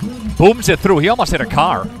 Booms it through. He almost hit a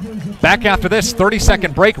car. Back after this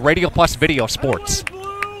 30-second break, Radio Plus Video Sports.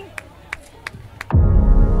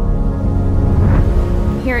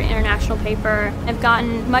 Here at International Paper, I've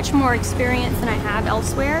gotten much more experience than I have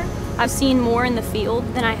elsewhere. I've seen more in the field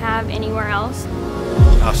than I have anywhere else.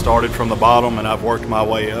 I started from the bottom and I've worked my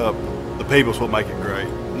way up. The people's what make it great.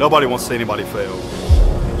 Nobody wants to see anybody fail.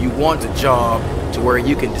 You want a job to where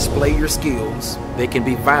you can display your skills, they can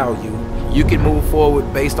be valued, you can move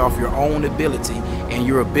forward based off your own ability and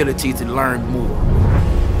your ability to learn more.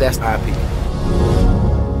 That's IP.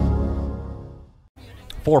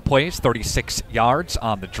 4 plays, 36 yards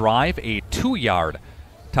on the drive, a 2-yard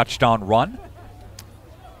touchdown run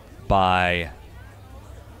by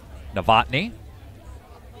Novotny.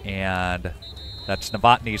 And that's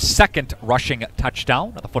Novotny's second rushing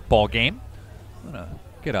touchdown of the football game. I'm going to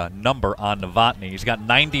get a number on Novotny. He's got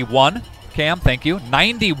 91. Cam, thank you.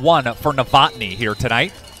 91 for Novotny here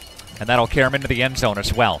tonight. And that'll carry him into the end zone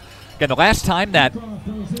as well. Again, the last time that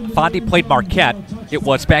Fondy played Marquette, it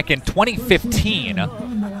was back in 2015.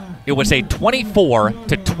 It was a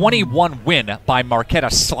 24-21 win by Marquette. A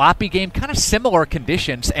sloppy game, kind of similar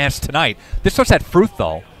conditions as tonight. This was at Fruth,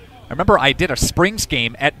 though. I remember I did a Springs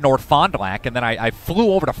game at North Fond du Lac, and then I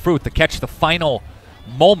flew over to Fruth to catch the final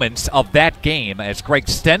moments of that game as Greg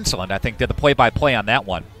Stensland, I think, did the play-by-play on that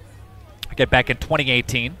one. Again, back in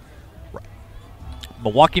 2018.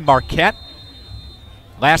 Milwaukee Marquette,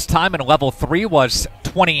 last time in Level 3 was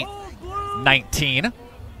 2019.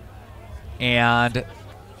 And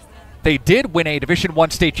they did win a Division I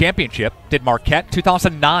state championship, did Marquette,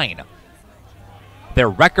 2009. Their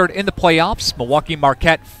record in the playoffs, Milwaukee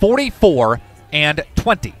Marquette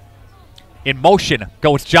 44-20. In motion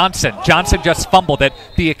goes Johnson. Johnson just fumbled it.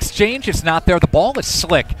 The exchange is not there. The ball is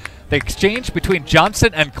slick. The exchange between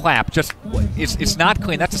Johnson and Clapp just is not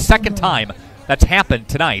clean. That's the second time that's happened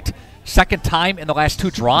tonight. Second time in the last 2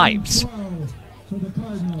 drives.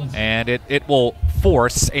 And it will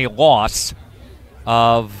force a loss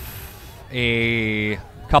of a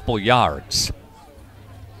couple yards.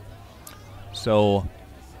 So,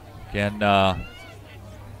 again,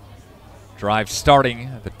 drive starting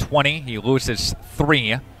at the 20. He loses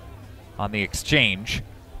 3 on the exchange.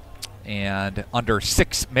 And under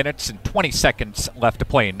 6 minutes and 20 seconds left to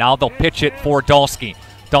play. Now they'll pitch it for Dolsky.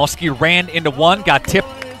 Dolsky ran into one, got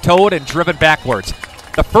tiptoed and driven backwards.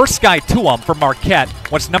 The first guy to him for Marquette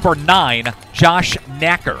was number 9, Josh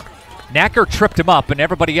Knacker. Knacker tripped him up, and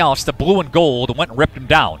everybody else, the blue and gold, went and ripped him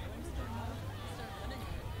down.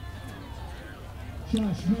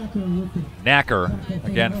 Knacker,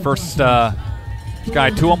 again, first guy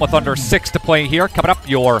to him with under 6 to play here. Coming up,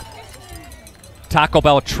 your Taco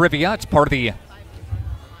Bell Trivia. It's part of the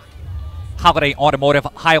Holiday Automotive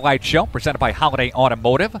Highlight Show, presented by Holiday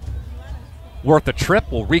Automotive. Worth a trip.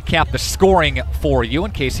 We'll recap the scoring for you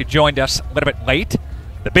in case you joined us a little bit late.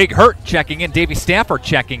 The Big Hurt checking in, Davey Stafford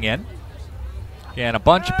checking in. And a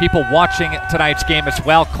bunch of people watching tonight's game as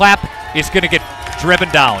well. Clapp is going to get driven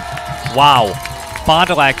down. Wow. Fond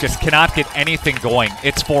du Lac just cannot get anything going.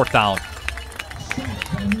 It's 4th down.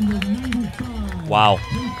 Wow.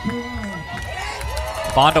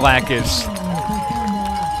 Fond du Lac is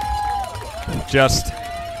just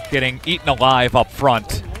getting eaten alive up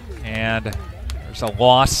front. And there's a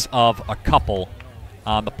loss of a couple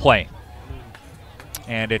on the play.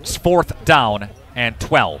 And it's 4th down and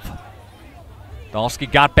 12.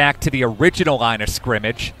 Dolsky got back to the original line of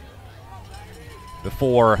scrimmage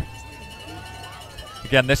before.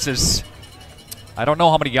 Again, this is, I don't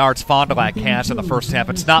know how many yards Fond du Lac has in the first half.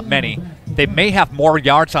 It's not many. They may have more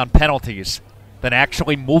yards on penalties than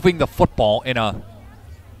actually moving the football in a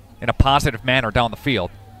positive manner down the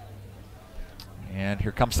field. And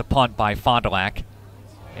here comes the punt by Fond du Lac.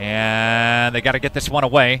 And they got to get this one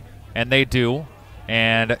away, and they do.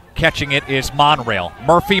 And catching it is Monrail.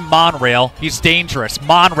 Murphy Monrail. He's dangerous.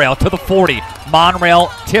 Monrail to the 40.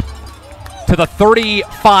 Monrail tip to the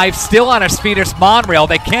 35. Still on his feet is Monrail.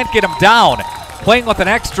 They can't get him down. Playing with an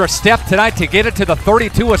extra step tonight to get it to the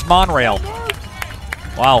 32 is Monrail.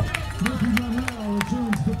 Wow.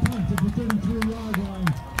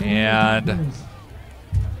 And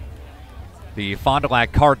the Fond du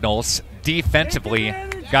Lac Cardinals defensively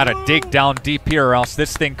got to dig down deep here, or else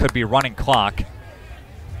this thing could be running clock.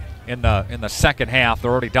 In the second half,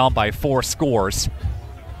 they're already down by 4 scores.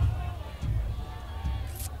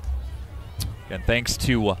 And thanks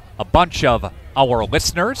to a bunch of our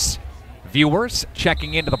listeners, viewers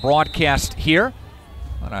checking into the broadcast here.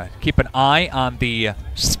 I'm going to keep an eye on the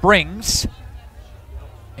Springs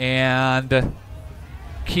and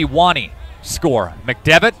Kewanee score.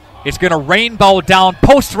 McDevitt is going to rainbow down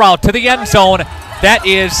post route to the end zone. That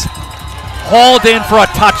is hauled in for a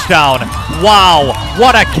touchdown. Wow,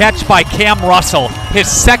 what a catch by Cam Russell. His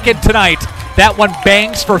second tonight. That one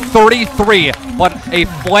bangs for 33, but a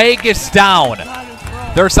flag is down.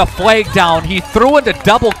 There's a flag down. He threw into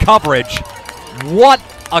double coverage. What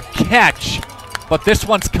a catch, but this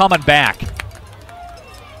one's coming back.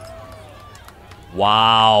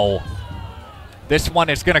 Wow. This one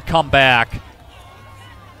is going to come back.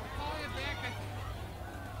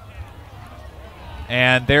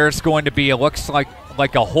 And there's going to be, it looks like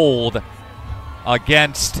a hold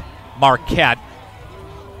against Marquette.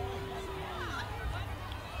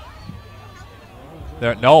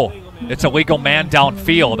 No, it's a legal man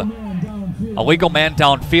downfield. A legal man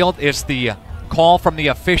downfield is the call from the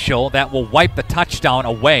official that will wipe the touchdown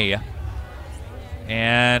away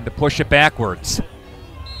and push it backwards.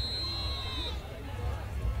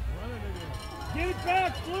 Get it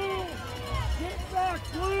back, Blue! Get it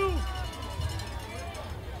back, Blue!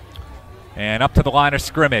 And up to the line of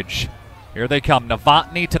scrimmage. Here they come.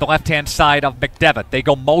 Novotny to the left-hand side of McDevitt. They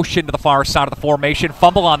go motion to the far side of the formation.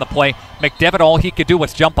 Fumble on the play. McDevitt, all he could do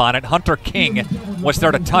was jump on it. Hunter King was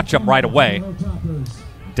there to touch him right away.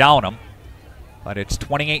 Down him. But it's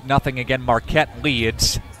 28-0 again. Marquette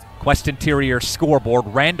leads. Quest Interior scoreboard.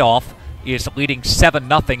 Randolph is leading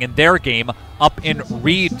 7-0 in their game up in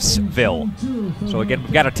Reedsville. So again,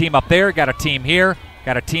 we've got a team up there, got a team here,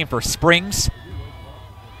 got a team for Springs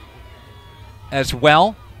as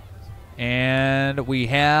well. And we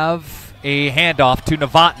have a handoff to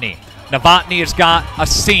Novotny. Novotny has got a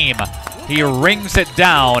seam. He rings it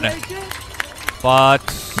down, but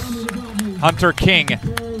Hunter King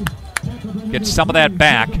gets some of that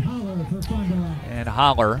back. And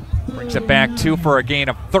Holler brings it back 2 for a gain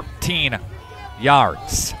of 13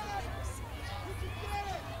 yards.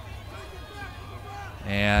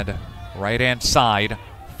 And right-hand side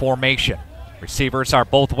formation. Receivers are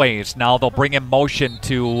both ways. Now they'll bring in motion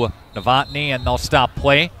to Novotny and they'll stop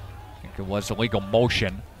play. I think it was illegal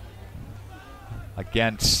motion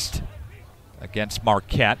against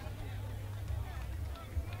Marquette.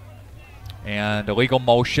 And illegal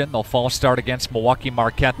motion. They'll false start against Milwaukee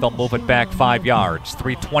Marquette. They'll move it back 5 yards.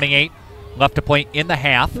 3:28 left to play in the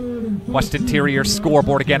half. West Interior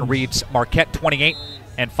scoreboard again reads Marquette 28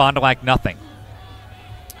 and Fond du Lac nothing.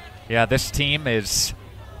 Yeah, this team is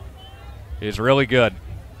really good.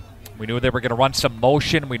 We knew they were going to run some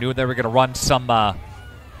motion. We knew they were going to run some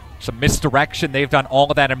misdirection. They've done all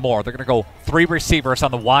of that and more. They're going to go 3 receivers on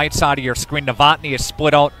the wide side of your screen. Novotny is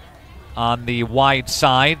split out on the wide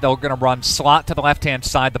side. They're going to run slot to the left-hand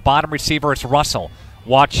side. The bottom receiver is Russell.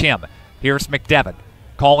 Watch him. Here's McDevitt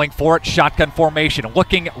calling for it. Shotgun formation.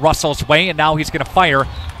 Looking Russell's way, and now he's going to fire,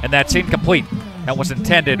 and that's incomplete. That was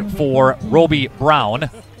intended for Roby Brown.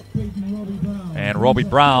 And Roby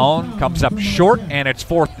Brown comes up short, and it's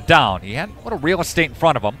 4th down. He had a little real estate in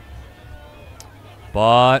front of him.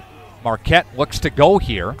 But Marquette looks to go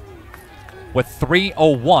here with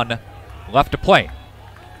 3:01 left to play.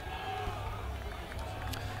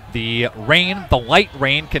 The light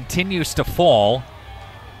rain continues to fall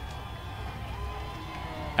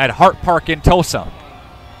at Hart Park in Tosa.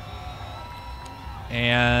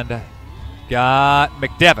 And got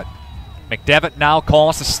McDevitt. McDevitt now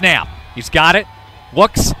calls the snap. He's got it,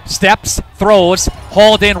 looks, steps, throws,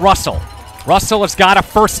 hauled in Russell. Russell has got a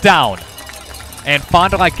first down. And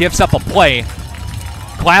Fond du Lac gives up a play.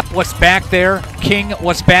 Clapp was back there, King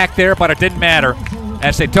was back there, but it didn't matter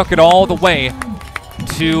as they took it all the way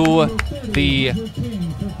to the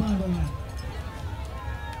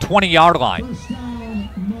 20-yard line.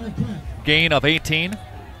 Gain of 18,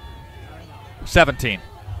 17.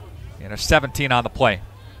 And a 17 on the play.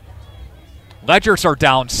 Ledgers are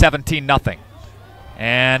down 17-0.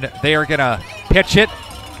 And they are going to pitch it.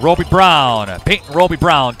 Roby Brown. Peyton Roby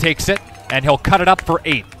Brown takes it, and he'll cut it up for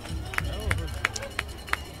 8.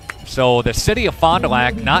 So the city of Fond du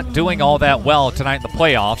Lac not doing all that well tonight in the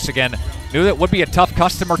playoffs. Again, knew that would be a tough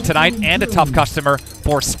customer tonight and a tough customer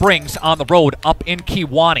for Springs on the road up in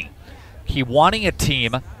Kewanee. Kewanee, a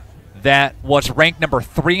team that was ranked number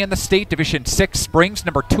 3 in the state, Division 6. Springs,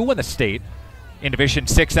 number 2 in the state in Division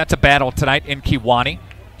 6. That's a battle tonight in Kewanee.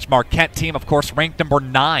 This Marquette team, of course, ranked number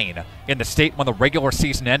 9 in the state when the regular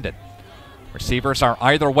season ended. Receivers are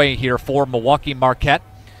either way here for Milwaukee Marquette.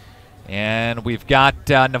 And we've got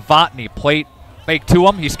Novotny plate fake to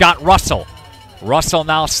him. He's got Russell. Russell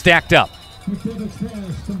now stacked up.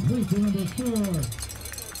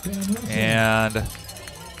 And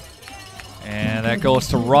that goes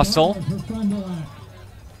to Russell.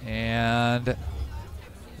 And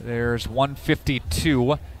There's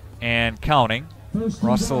 152 and counting.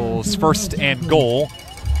 Russell's first and goal.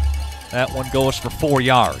 That one goes for 4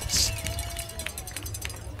 yards.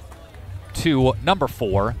 To number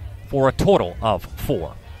 4 for a total of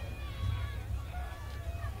 4.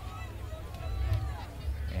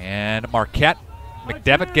 And Marquette,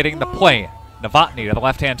 McDevitt getting the play. Novotny to the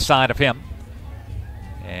left-hand side of him.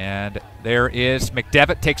 And there is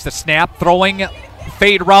McDevitt, takes the snap, throwing,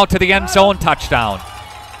 fade route to the end zone, touchdown.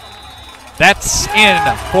 That's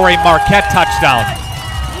in for a Marquette touchdown.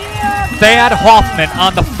 Thad Hoffman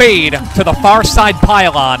on the fade to the far side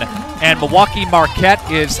pylon, and Milwaukee Marquette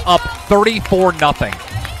is up 34-0.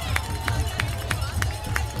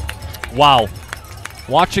 Wow.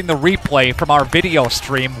 Watching the replay from our video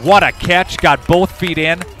stream, what a catch, got both feet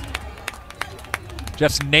in.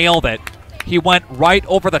 Just nailed it. He went right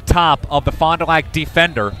over the top of the Fond du Lac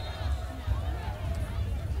defender.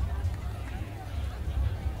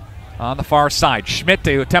 On the far side, Schmidt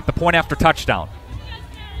to attempt the point after touchdown.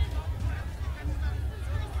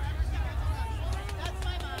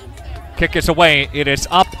 Kick is away, it is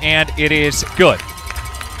up, and it is good.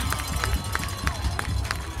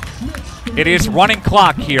 It is running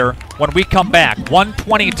clock here when we come back.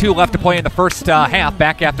 1:22 left to play in the first half.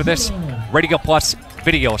 Back after this, Radio Plus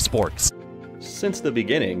Video Sports. Since the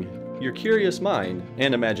beginning, your curious mind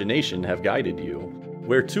and imagination have guided you,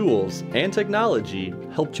 where tools and technology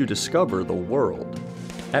helped you discover the world.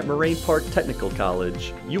 At Moraine Park Technical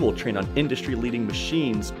College, you will train on industry-leading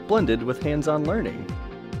machines blended with hands-on learning.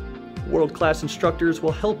 World-class instructors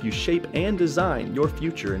will help you shape and design your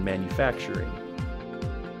future in manufacturing.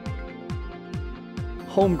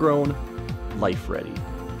 Homegrown, life-ready.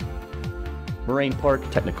 Moraine Park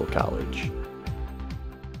Technical College.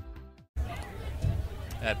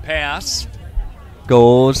 That pass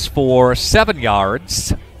goes for 7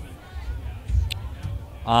 yards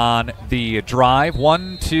on the drive.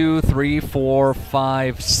 1, 2, 3, 4,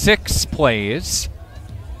 5, 6 plays.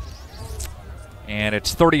 And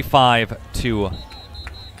it's 35-0.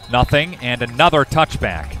 And another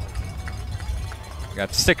touchback. We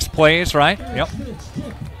got 6 plays, right? Yep.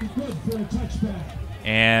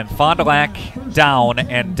 And Fond du Lac down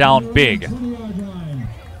and down big.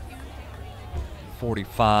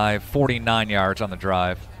 49 yards on the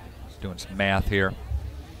drive. Just doing some math here.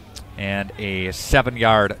 And a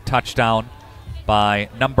 7-yard touchdown by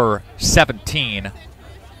number 17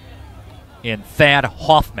 in Thad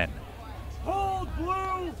Hoffman.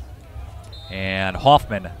 And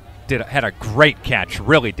Hoffman had a great catch,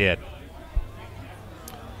 really did.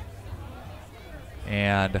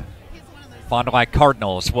 And Fond du Lac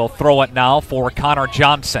Cardinals will throw it now for Connor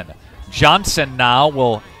Johnson. Johnson now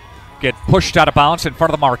will get pushed out of bounds in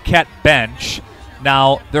front of the Marquette bench.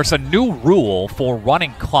 Now, there's a new rule for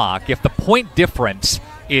running clock. If the point difference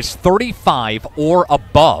is 35 or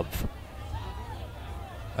above,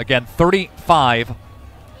 again, 35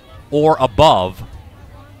 or above,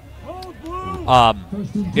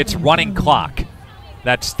 it's running clock.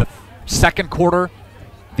 That's the second quarter,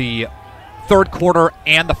 the third quarter,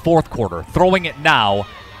 and the fourth quarter. Throwing it now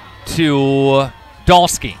to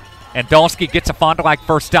Dolsky. And Dolsky gets a Fond du Lac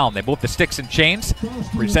first down. They move the sticks and chains.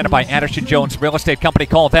 Presented by Anderson Jones Real Estate Company.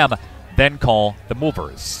 Call them, then call the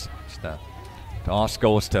movers. The toss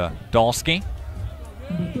goes to Dolsky.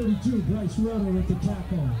 Number 32, Bryce Roeder with the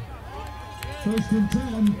tackle. First and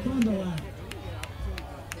 10, Fond du Lac.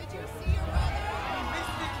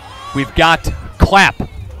 We've got Clapp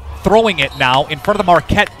throwing it now in front of the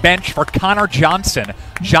Marquette bench for Connor Johnson.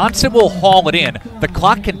 Johnson will haul it in. The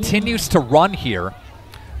clock continues to run here,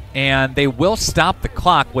 and they will stop the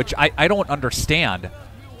clock, which I don't understand.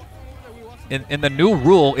 In the new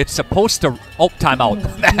rule, it's supposed to... Oh, timeout.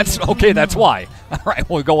 That's okay, that's why. All right,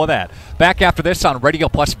 we'll go with that. Back after this on Radio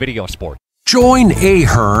Plus Video Sport. Join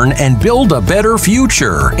Ahern and build a better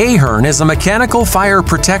future. Ahern is a mechanical fire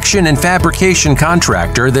protection and fabrication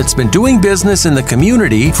contractor that's been doing business in the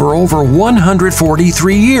community for over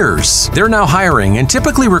 143 years. They're now hiring and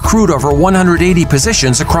typically recruit over 180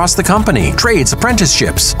 positions across the company. Trades,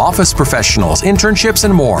 apprenticeships, office professionals, internships,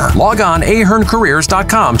 and more. Log on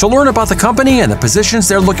aherncareers.com to learn about the company and the positions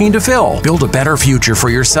they're looking to fill. Build a better future for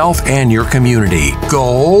yourself and your community.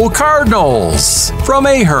 Go Cardinals! From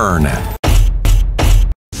Ahern.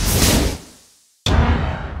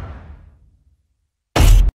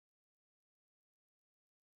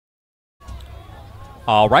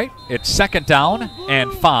 All right, it's second down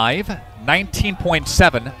and 5.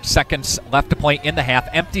 19.7 seconds left to play in the half.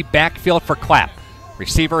 Empty backfield for Clapp.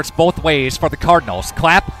 Receivers both ways for the Cardinals.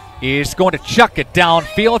 Clapp is going to chuck it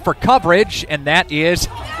downfield for coverage, and that is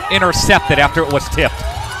intercepted after it was tipped.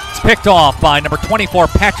 It's picked off by number 24,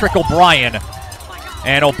 Patrick O'Brien.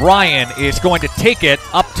 And O'Brien is going to take it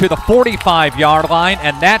up to the 45-yard line,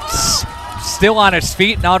 and that's still on his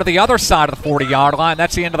feet now to the other side of the 40-yard line.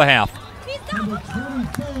 That's the end of the half.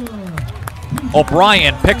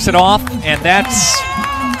 O'Brien picks it off, and that's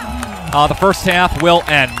the first half will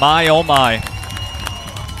end. My, oh my.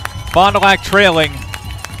 Fond du Lac trailing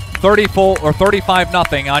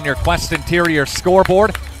 35-0 on your Quest Interior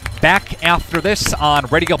scoreboard. Back after this on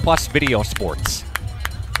Radio Plus Video Sports.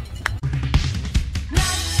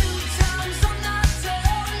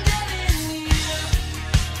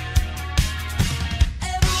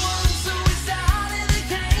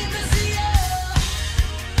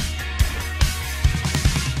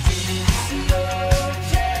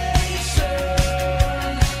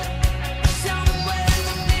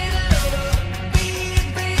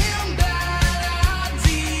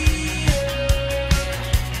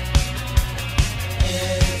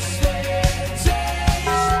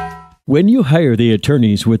 When you hire the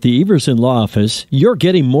attorneys with the Everson Law Office, you're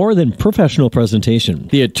getting more than professional presentation.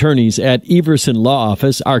 The attorneys at Everson Law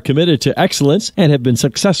Office are committed to excellence and have been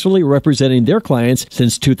successfully representing their clients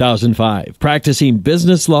since 2005. Practicing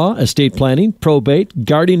business law, estate planning, probate,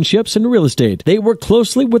 guardianships, and real estate, they work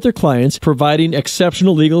closely with their clients, providing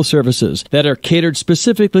exceptional legal services that are catered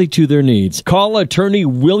specifically to their needs. Call attorney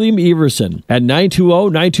William Everson at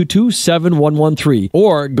 920-922-7113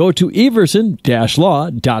 or go to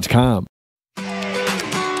everson-law.com.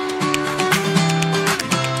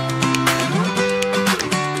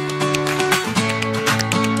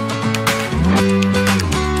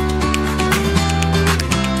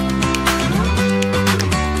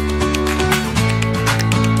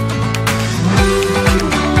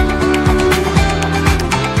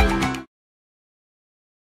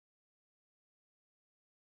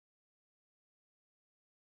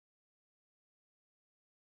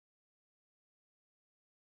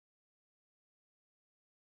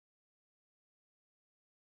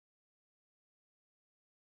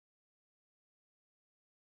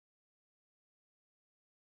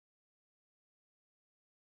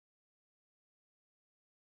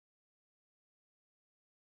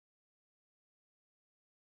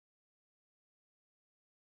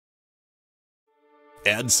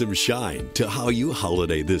 Add some shine to how you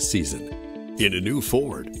holiday this season in a new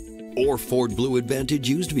Ford or Ford Blue Advantage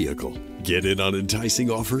used vehicle. Get in on enticing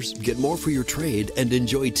offers, get more for your trade, and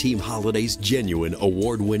enjoy Team Holiday's genuine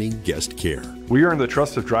award-winning guest care. We earn the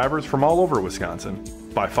trust of drivers from all over Wisconsin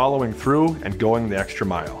by following through and going the extra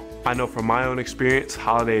mile. I know from my own experience,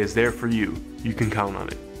 Holiday is there for you. You can count on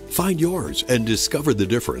it. Find yours and discover the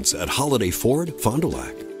difference at Holiday Ford, Fond du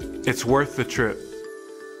Lac. It's worth the trip.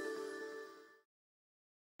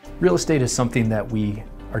 Real estate is something that we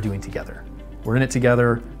are doing together. We're in it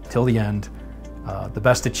together till the end. The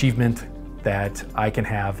best achievement that I can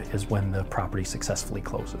have is when the property successfully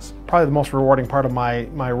closes. Probably the most rewarding part of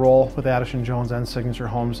my role with Addison Jones and Signature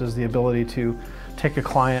Homes is the ability to take a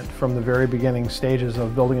client from the very beginning stages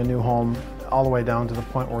of building a new home all the way down to the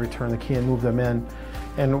point where we turn the key and move them in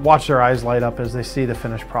and watch their eyes light up as they see the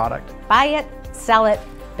finished product. Buy it, sell it,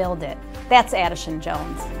 build it. That's Addison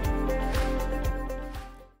Jones.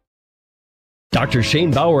 Dr.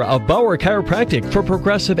 Shane Bauer of Bauer Chiropractic for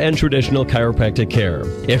progressive and traditional chiropractic care.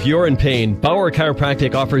 If you're in pain, Bauer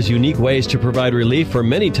Chiropractic offers unique ways to provide relief for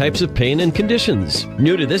many types of pain and conditions.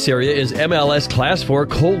 New to this area is MLS Class 4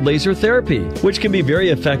 cold laser therapy, which can be very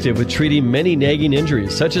effective with treating many nagging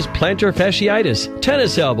injuries such as plantar fasciitis,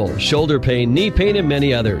 tennis elbow, shoulder pain, knee pain, and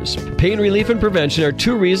many others. Pain relief and prevention are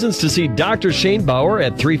two reasons to see Dr. Shane Bauer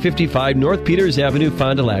at 355 North Peters Avenue,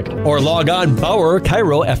 Fond du Lac, or log on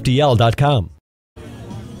BauerChiroFDL.com.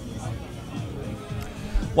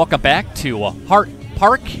 Welcome back to Hart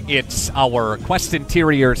Park. It's our Quest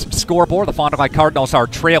Interiors scoreboard. The Fond du Lac Cardinals are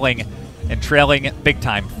trailing big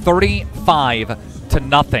time,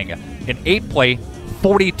 35-0. An 8-play,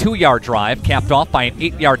 42-yard drive, capped off by an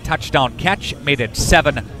 8-yard touchdown catch, made it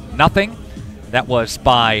 7-0. That was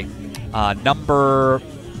by number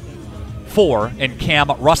 4 in Cam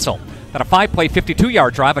Russell. Then a 5-play,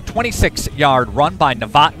 52-yard drive, a 26-yard run by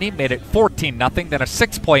Novotny, made it 14-0. Then a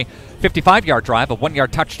 6-play, 55-yard drive, a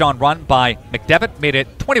 1-yard touchdown run by McDevitt, made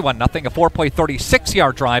it 21-0. A 4-play,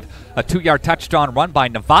 36-yard drive, a 2-yard touchdown run by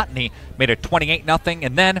Novotny, made it 28-0.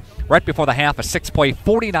 And then, right before the half, a 6-play,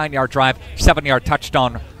 49-yard drive, 7-yard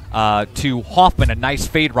touchdown to Hoffman, a nice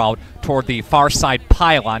fade route toward the far side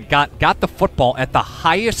pylon. Got the football at the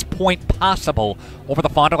highest point possible over the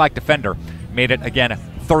Fond du Lac defender. Made it, again,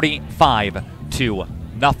 35-0.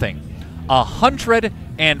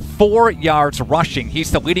 104 yards rushing.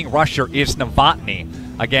 He's the leading rusher, is Novotny.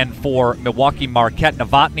 Again, for Milwaukee Marquette,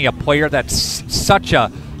 Novotny, a player that's such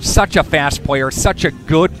a fast player, such a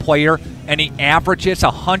good player, and he averages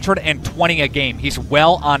 120 a game. He's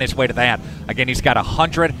well on his way to that. Again, he's got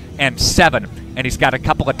 107, and he's got a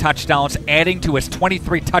couple of touchdowns, adding to his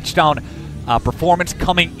 23 touchdown performance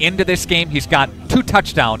coming into this game. He's got 2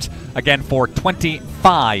 touchdowns, again, for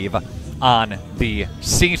 25 on the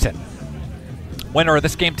season. Winner of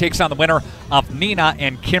this game takes on the winner of Nina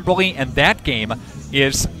and Kimberly, and that game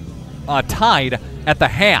is tied at the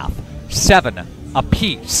half, 7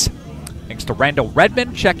 apiece. Thanks to Randall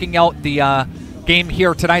Redmond checking out the game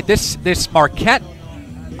here tonight. This Marquette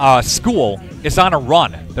school is on a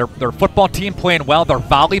run. Their football team playing well. Their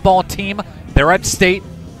volleyball team, they're at state.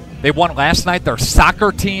 They won last night. Their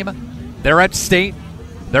soccer team, they're at state.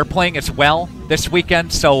 They're playing as well this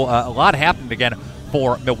weekend. So a lot happened again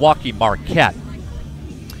for Milwaukee Marquette.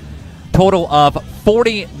 Total of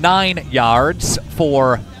 49 yards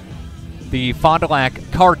for the Fond du Lac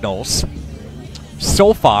Cardinals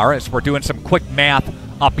so far, as we're doing some quick math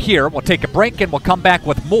up here. We'll take a break and we'll come back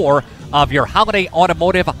with more of your Holiday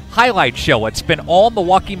Automotive Highlight Show. It's been all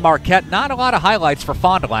Milwaukee Marquette. Not a lot of highlights for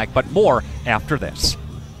Fond du Lac, but more after this.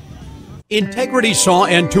 Integrity Saw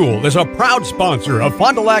and Tool is a proud sponsor of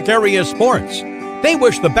Fond du Lac area sports. They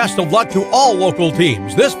wish the best of luck to all local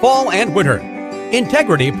teams this fall and winter.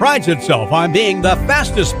 Integrity prides itself on being the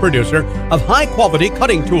fastest producer of high-quality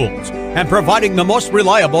cutting tools and providing the most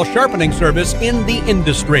reliable sharpening service in the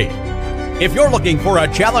industry. If you're looking for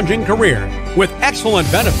a challenging career with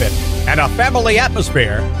excellent benefits and a family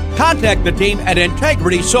atmosphere, contact the team at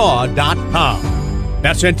integritysaw.com.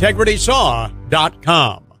 That's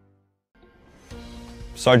integritysaw.com.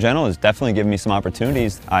 Sargento has definitely given me some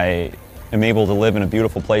opportunities. I am able to live in a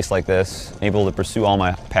beautiful place like this, able to pursue all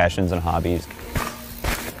my passions and hobbies.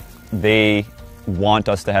 They want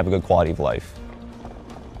us to have a good quality of life.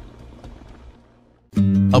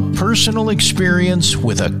 A personal experience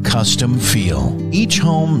with a custom feel. Each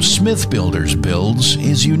home Smith Builders builds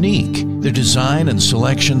is unique. Their design and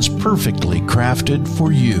selections perfectly crafted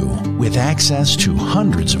for you. With access to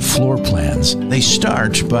hundreds of floor plans, they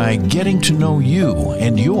start by getting to know you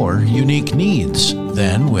and your unique needs.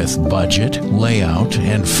 Then, with budget, layout,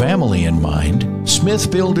 and family in mind, Smith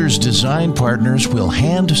Builders design partners will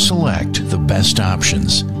hand select the best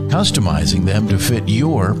options, customizing them to fit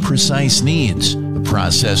your precise needs. The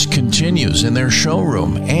process continues in their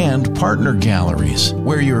showroom and partner galleries,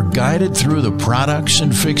 where you're guided through the products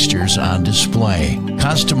and fixtures on display,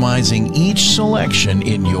 customizing each selection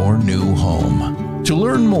in your new home. To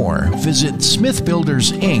learn more, visit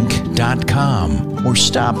smithbuildersinc.com or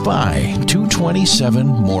stop by 227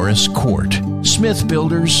 Morris Court. Smith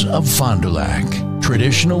Builders of Fond du Lac.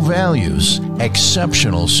 Traditional values,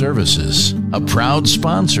 exceptional services. A proud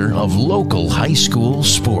sponsor of local high school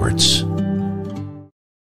sports.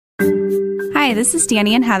 Hi, this is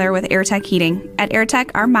Danny and Heather with AirTech Heating. At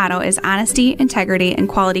AirTech, our motto is honesty, integrity, and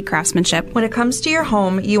quality craftsmanship. When it comes to your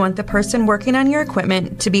home, you want the person working on your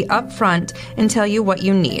equipment to be upfront and tell you what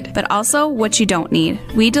you need. But also what you don't need.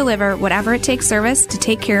 We deliver whatever it takes service to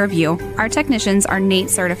take care of you. Our technicians are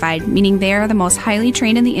NATE certified, meaning they are the most highly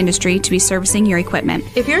trained in the industry to be servicing your equipment.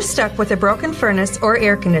 If you're stuck with a broken furnace or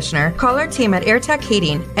air conditioner, call our team at AirTech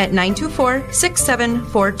Heating at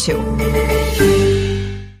 924-6742.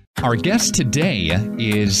 Our guest today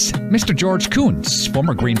is Mr. George Coons,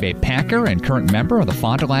 former Green Bay Packer and current member of the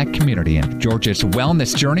Fond du Lac community. And George's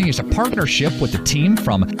wellness journey is a partnership with the team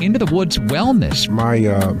from Into the Woods Wellness. My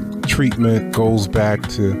treatment goes back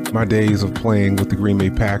to my days of playing with the Green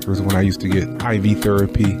Bay Packers when I used to get IV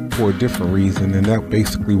therapy for a different reason. And that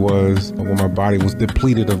basically was when my body was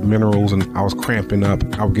depleted of minerals and I was cramping up.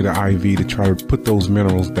 I would get an IV to try to put those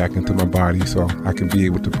minerals back into my body so I could be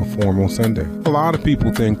able to perform on Sunday. A lot of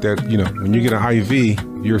people think that, you know, when you get an IV,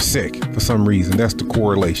 you're sick for some reason. That's the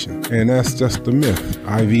correlation. And that's just the myth.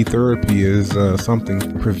 IV therapy is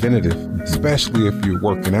something preventative, especially if you're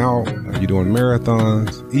working out, you're doing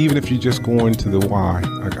marathons, even if you're just going to the Y.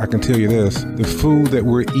 I can tell you this, the food that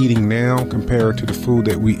we're eating now compared to the food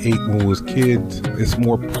that we ate when we was kids, it's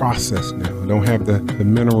more processed now. It don't have the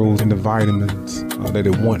minerals and the vitamins that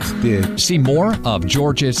it once did. See more of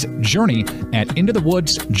George's journey at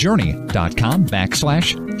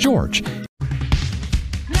intothewoodsjourney.com/George.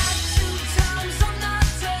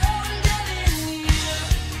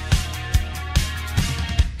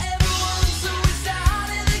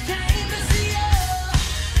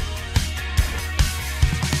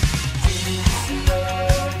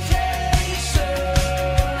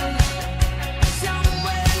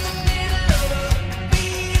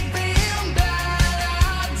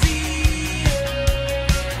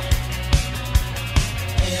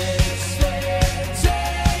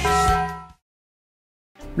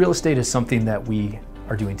 Real estate is something that we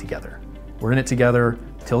are doing together. We're in it together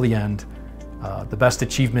till the end. The best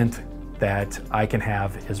achievement that I can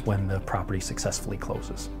have is when the property successfully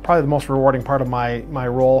closes. Probably the most rewarding part of my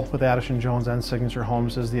role with Addison Jones and Signature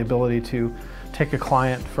Homes is the ability to take a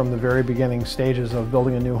client from the very beginning stages of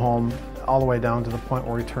building a new home all the way down to the point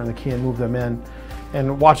where we turn the key and move them in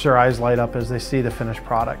and watch their eyes light up as they see the finished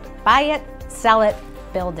product. Buy it, sell it,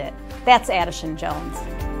 build it. That's Addison Jones.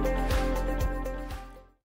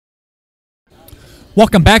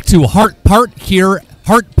 Welcome back to Hart Park here.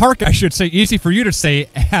 Hart Park, I should say, easy for you to say,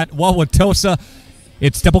 at Wauwatosa.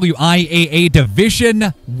 It's WIAA Division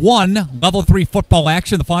I Level 3 football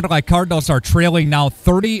action. The Fond du Lac Cardinals are trailing now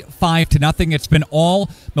 35-0. It's been all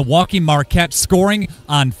Milwaukee Marquette, scoring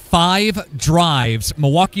on 5 drives.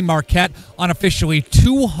 Milwaukee Marquette unofficially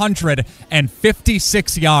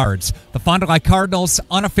 256 yards. The Fond du Lac Cardinals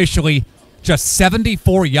unofficially just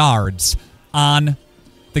 74 yards on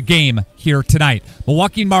the game here tonight.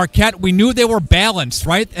 Milwaukee Marquette, we knew they were balanced,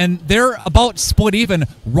 right? And they're about split even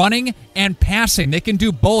running and passing. They can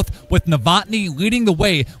do both, with Novotny leading the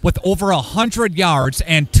way with over 100 yards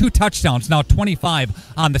and 2 touchdowns, now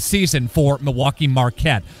 25 on the season for Milwaukee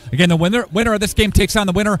Marquette. Again, the winner of this game takes on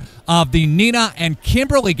the winner of the Neenah and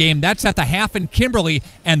Kimberly game. That's at the half in Kimberly,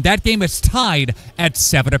 and that game is tied at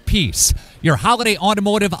 7 apiece. Your Holiday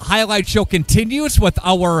Automotive Highlight Show continues with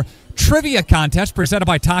our trivia contest presented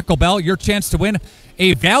by Taco Bell. Your chance to win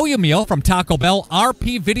a value meal from Taco Bell.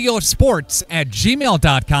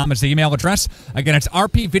 rpvideosports@gmail.com is the email address. Again, it's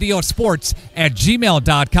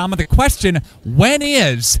rpvideosports@gmail.com. And the question, when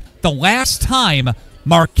is the last time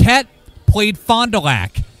Marquette played Fond du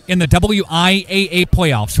Lac in the WIAA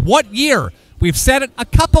playoffs? What year? We've said it a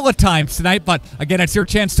couple of times tonight, but again, it's your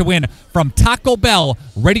chance to win from Taco Bell,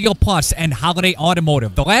 Radio Plus, and Holiday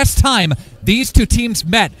Automotive. The last time these two teams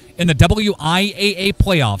met in the WIAA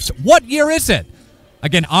playoffs, what year is it?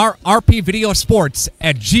 Again,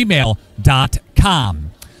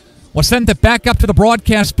 rpvideosports@gmail.com. We'll send it back up to the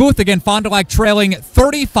broadcast booth. Again, Fond du Lac trailing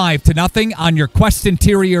 35-0 on your Quest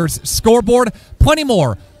Interiors scoreboard. Plenty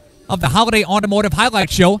more of the Holiday Automotive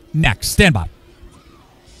Highlight Show next. Stand by.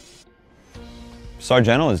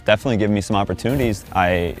 Sargento has definitely given me some opportunities.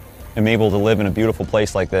 I am able to live in a beautiful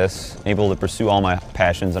place like this, able to pursue all my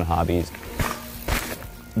passions and hobbies.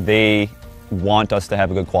 They want us to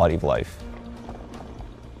have a good quality of life.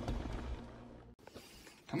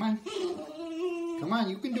 Come on. Come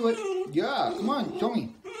on, you can do it. Yeah, come on, show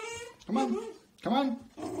me. Come on. Come on.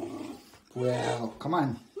 Well, come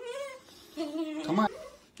on. Come on.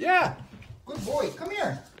 Yeah. Good boy. Come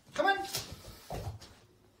here. Come on.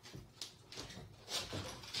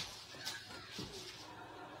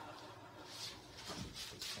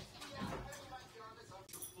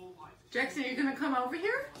 Jackson, are you going to come over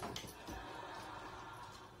here?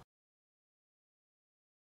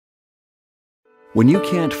 When you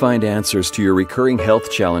can't find answers to your recurring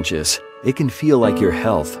health challenges, it can feel like your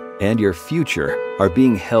health and your future are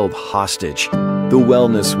being held hostage. The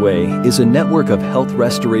Wellness Way is a network of health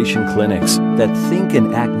restoration clinics that think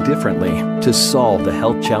and act differently to solve the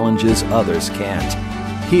health challenges others can't.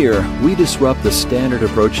 Here, we disrupt the standard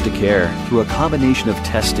approach to care through a combination of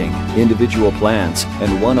testing, individual plans,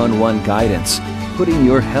 and one-on-one guidance, putting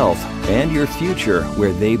your health and your future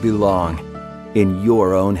where they belong, in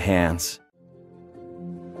your own hands.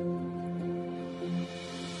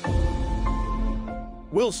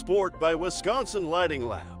 Will Sport by Wisconsin Lighting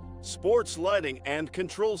Lab. Sports lighting and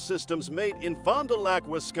control systems made in Fond du Lac,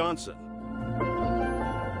 Wisconsin.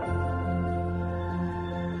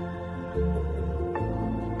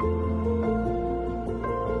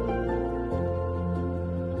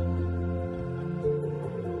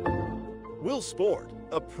 Will Sport,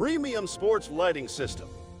 a premium sports lighting system.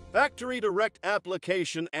 Factory direct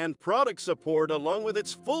application and product support, along with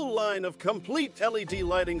its full line of complete LED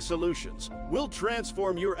lighting solutions, will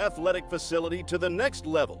transform your athletic facility to the next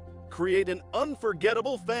level. Create an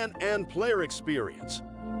unforgettable fan and player experience.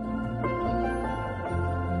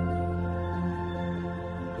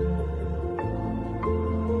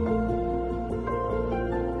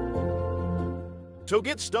 So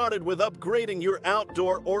get started with upgrading your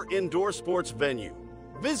outdoor or indoor sports venue.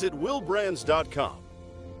 Visit willbrands.com.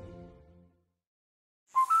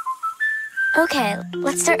 Okay,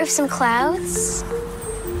 let's start with some clouds,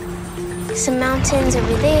 some mountains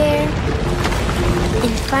over there,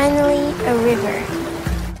 and finally a river.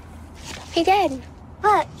 Hey Dad,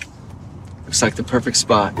 look. Looks like the perfect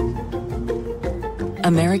spot.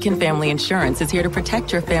 American Family Insurance is here to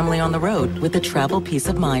protect your family on the road with the Travel Peace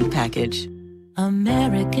of Mind package.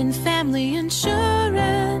 American Family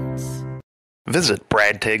Insurance. Visit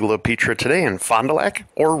Brad Tagla Pizza today in Fond du Lac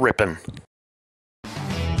or Ripon.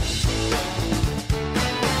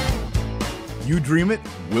 You dream it,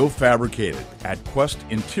 we'll fabricate it. At Quest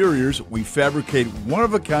Interiors, we fabricate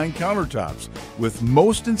one-of-a-kind countertops, with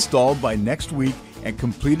most installed by next week and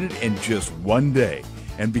completed in just one day.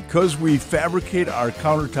 And because we fabricate our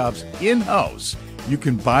countertops in-house, you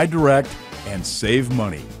can buy direct and save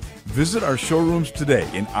money. Visit our showrooms today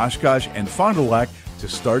in Oshkosh and Fond du Lac to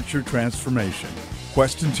start your transformation.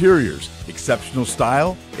 Quest Interiors, exceptional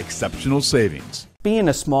style, exceptional savings. Being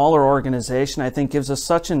a smaller organization, I think, gives us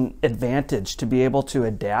such an advantage to be able to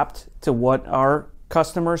adapt to what our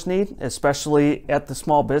customers need, especially at the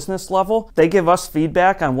small business level. They give us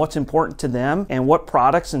feedback on what's important to them and what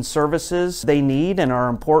products and services they need and are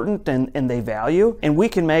important and they value, and we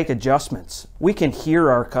can make adjustments. We can hear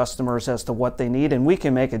our customers as to what they need, and we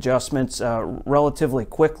can make adjustments relatively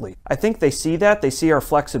quickly. I think they see that, they see our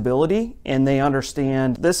flexibility, and they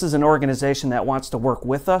understand this is an organization that wants to work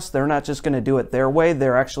with us. They're not just going to do it their way,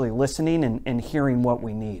 they're actually listening and hearing what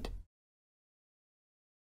we need.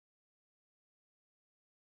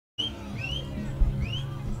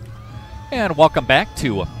 And welcome back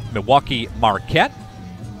to Milwaukee Marquette.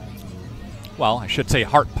 Well, I should say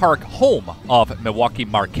Hart Park, home of Milwaukee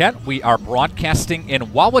Marquette. We are broadcasting in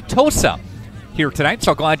Wauwatosa here tonight,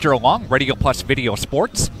 so glad you're along. Radio Plus Video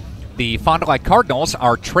Sports. The Fond du Lac Cardinals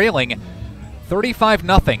are trailing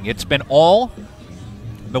 35-0. It's been all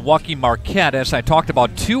Milwaukee Marquette, as I talked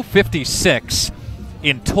about, 256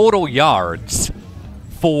 in total yards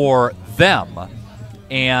for them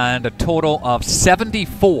and a total of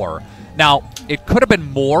 74. Now, it could have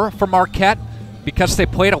been more for Marquette because they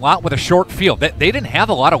played a lot with a short field. They didn't have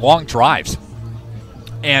a lot of long drives.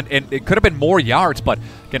 And it could have been more yards, but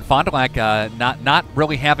again, Fond du Lac not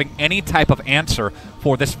really having any type of answer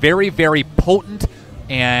for this very, very potent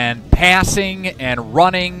and passing and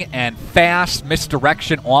running and fast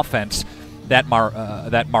misdirection offense that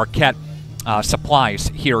Marquette supplies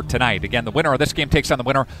here tonight. Again, the winner of this game takes on the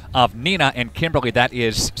winner of Neenah and Kimberly. That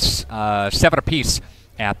is 7 apiece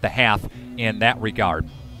at the half in that regard.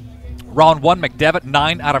 Round one, McDevitt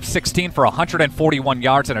 9 out of 16 for 141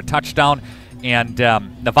 yards and a touchdown. And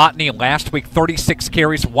Novotny last week 36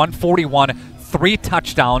 carries, 141, 3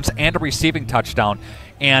 touchdowns and a receiving touchdown.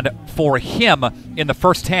 And for him in the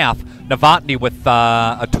first half, Novotny with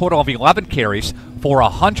a total of 11 carries for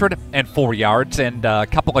 104 yards and a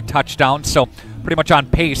couple of touchdowns. So pretty much on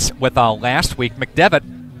pace with last week. McDevitt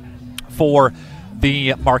for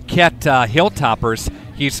the Marquette Hilltoppers,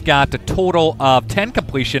 he's got a total of 10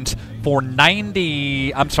 completions for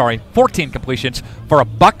 14 completions for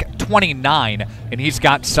 $129, and he's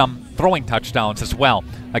got some throwing touchdowns as well,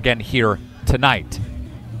 again, here tonight.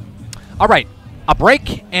 All right, a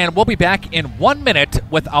break, and we'll be back in 1 minute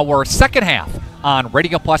with our second half on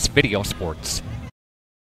Radio Plus Video Sports.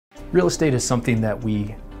 Real estate is something that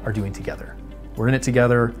we are doing together. We're in it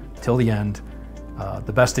together till the end.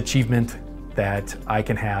 The best achievement that I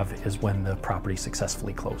can have is when the property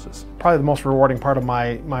successfully closes. Probably the most rewarding part of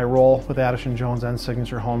my role with Addison Jones and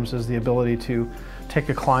Signature Homes is the ability to take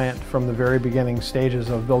a client from the very beginning stages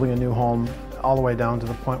of building a new home all the way down to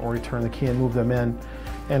the point where we turn the key and move them in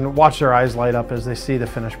and watch their eyes light up as they see the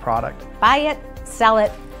finished product. Buy it, sell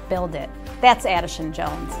it, build it. That's Addison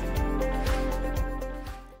Jones.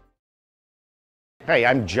 Hey,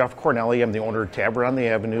 I'm Jeff Cornelli. I'm the owner of Tavern on the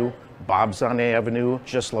Avenue, Bob's on the Avenue,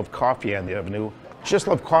 Just Love Coffee on the Avenue. Just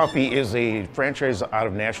Love Coffee is a franchise out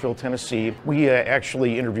of Nashville, Tennessee. We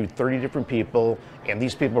actually interviewed 30 different people, and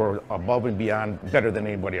these people are above and beyond better than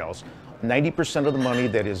anybody else. 90% of the money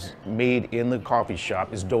that is made in the coffee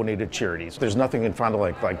shop is donated to charities. There's nothing in Fond du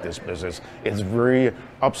Lac like this business. It's very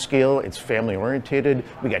upscale, it's family oriented.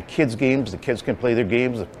 We got kids games, the kids can play their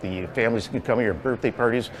games, the families can come here at birthday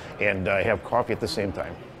parties and have coffee at the same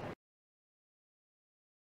time.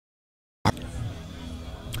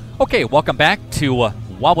 Okay, welcome back to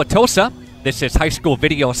Wauwatosa. This is High School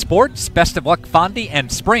Video Sports. Best of luck, Fondy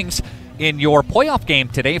and Springs, in your playoff game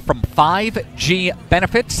today from 5G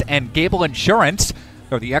Benefits and Gable Insurance.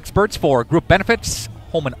 They're the experts for group benefits,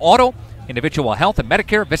 home and auto, individual health, and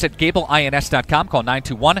Medicare. Visit GableINS.com. Call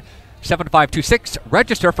 921-7526.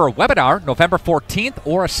 Register for a webinar November 14th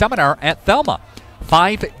or a seminar at Thelma.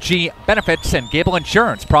 5G Benefits and Gable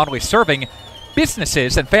Insurance, proudly serving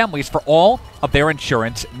businesses and families for all of their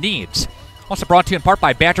insurance needs. Also brought to you in part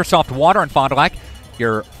by Badger Soft Water in Fond du Lac,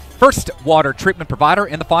 your first water treatment provider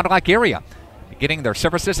in the Fond du Lac area. Beginning their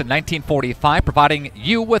services in 1945, providing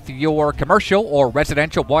you with your commercial or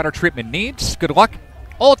residential water treatment needs. Good luck,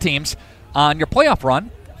 all teams, on your playoff run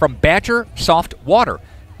from Badger Soft Water.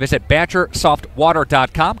 Visit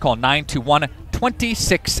BadgerSoftWater.com. Call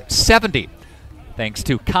 921-2670. Thanks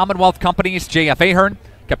to Commonwealth Companies, J.F. Ahern,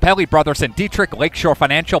 Capelli Brothers in Dietrich, Lakeshore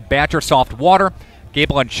Financial, Badger Soft Water,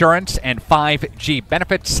 Gable Insurance, and 5G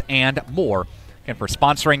Benefits, and more. And for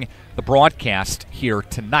sponsoring the broadcast here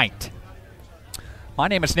tonight. My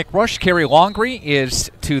name is Nick Rush. Kerry Longree is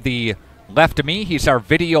to the left of me. He's our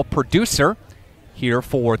video producer here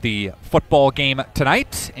for the football game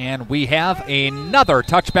tonight. And we have another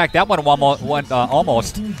touchback. That one went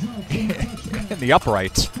almost in the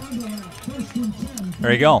uprights.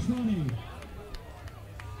 There you go.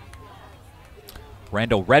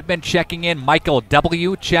 Randall Redmond checking in. Michael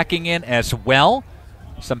W. checking in as well.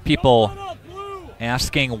 Some people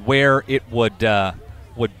asking where it would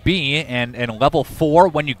be, and level 4,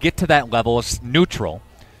 when you get to that level, is neutral.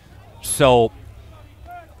 So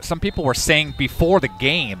some people were saying before the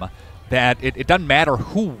game that it doesn't matter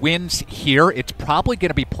who wins here. It's probably going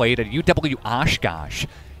to be played at UW Oshkosh,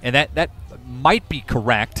 and that might be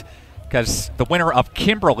correct, because the winner of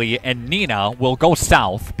Kimberly and Neenah will go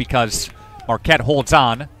south because Marquette holds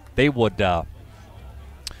on. They would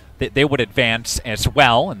advance as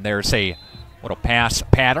well, and there's a little pass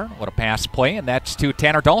pattern, little pass play, and that's to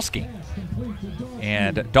Tanner Dolsky.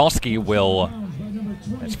 And Dolsky will,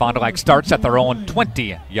 as Fond du Lac starts at their own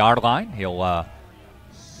 20-yard line, he'll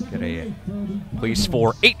get a place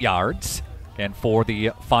for 8 yards, and for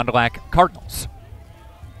the Fond du Lac Cardinals.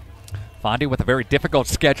 Fondy with a very difficult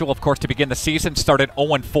schedule, of course, to begin the season. Started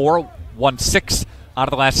 0-4, won 6 out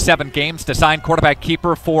of the last 7 games. Designed quarterback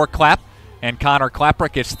keeper for Clapp. And Connor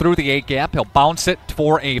Klaprick is through the A-gap. He'll bounce it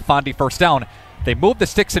for a Fondy first down. They move the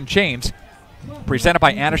sticks and chains, presented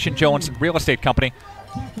by Addison Jones Real Estate Company.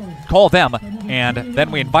 Call them, and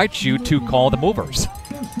then we invite you to call the movers.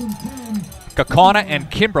 Kaukauna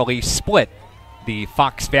and Kimberly split the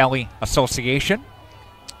Fox Valley Association.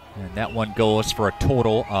 And that one goes for a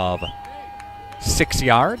total of 6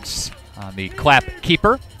 yards on the Clapp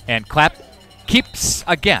keeper. And Clapp keeps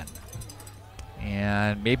again.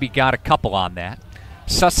 And maybe got a couple on that.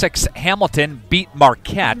 Sussex Hamilton beat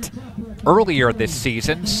Marquette earlier this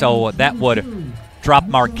season, so that would drop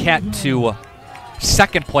Marquette to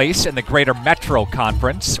second place in the Greater Metro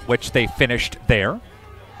Conference, which they finished there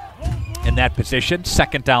in that position.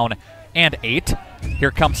 2nd down and 8. Here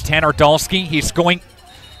comes Tanner Dolsky. He's going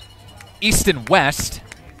east and west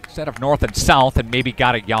instead of north and south, and maybe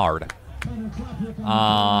got a yard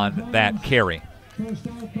on that carry.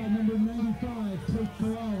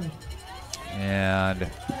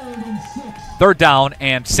 And 3rd down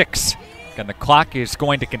and 6. And the clock is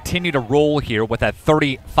going to continue to roll here with that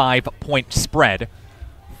 35-point spread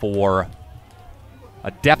for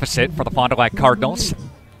a deficit for the Fond du Lac Cardinals.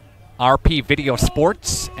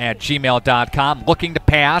 rpvideosports@gmail.com. Looking to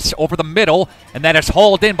pass over the middle, and that is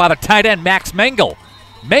hauled in by the tight end, Max Mengel.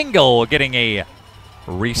 Mengel getting a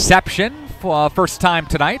reception for first time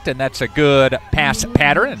tonight, and that's a good pass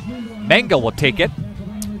pattern. And Mengel will take it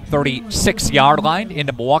 36-yard line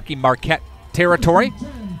into Milwaukee Marquette territory.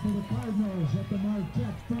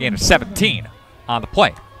 Gain of 17 on the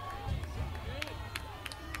play.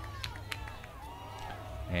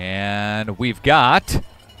 And we've got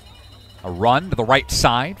a run to the right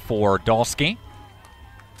side for Dolsky.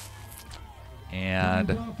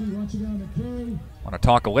 And I want to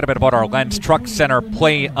talk a little bit about our Lens Truck Center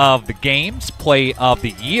Play of the Games, Play of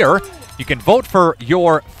the Year. You can vote for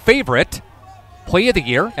your favorite Play of the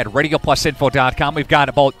Year at RadioPlusInfo.com. We've got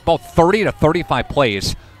about 30 to 35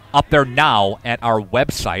 plays up there now at our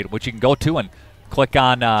website, which you can go to and click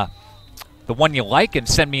on the one you like and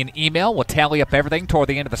send me an email. We'll tally up everything toward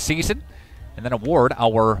the end of the season and then award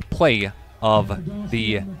our Play of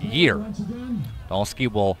the Year.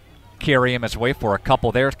 Dolsky will carry him his way for a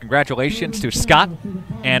couple there. Congratulations to Scott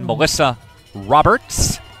and Melissa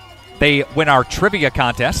Roberts. They win our trivia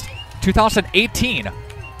contest. 2018.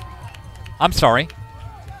 I'm sorry.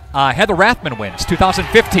 Heather Rathman wins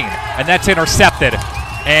 2015, and that's intercepted,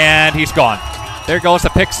 and he's gone. There goes the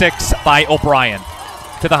pick 6 by O'Brien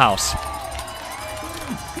to the house.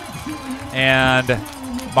 And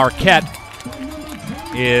Marquette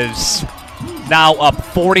is now up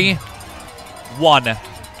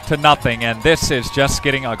 41-0, and this is just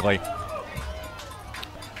getting ugly.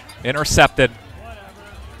 Intercepted.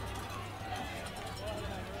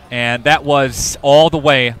 And that was all the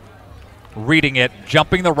way, reading it,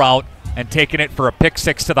 jumping the route, and taking it for a pick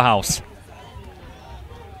 6 to the house.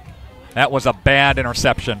 That was a bad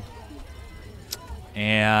interception.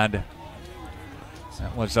 And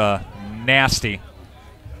that was a nasty.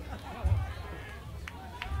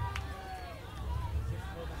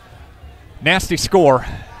 Nasty score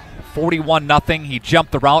 41-0. He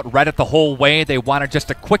jumped the route, read it the whole way. They wanted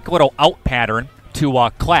just a quick little out pattern to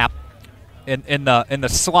Clapp. In the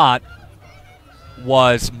slot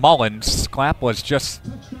was Mullins. Clapp was just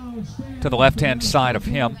to the left-hand side of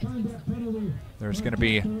him. There's going to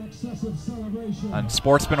be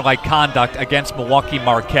unsportsmanlike conduct against Milwaukee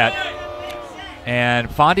Marquette. And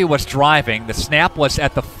Fondy was driving. The snap was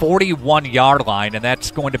at the 41-yard line, and that's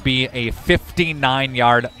going to be a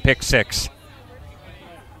 59-yard pick six.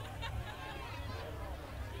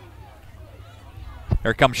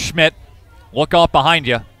 Here comes Schmidt. Look out behind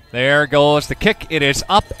you. There goes the kick. It is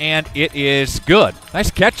up, and it is good. Nice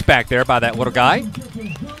catch back there by that little guy.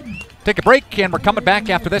 Take a break, and we're coming back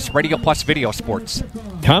after this. Radio Plus Video Sports.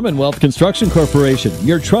 Commonwealth Construction Corporation,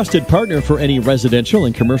 your trusted partner for any residential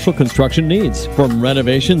and commercial construction needs. From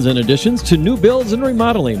renovations and additions to new builds and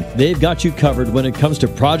remodeling, they've got you covered when it comes to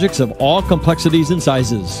projects of all complexities and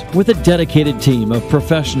sizes. With a dedicated team of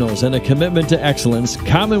professionals and a commitment to excellence,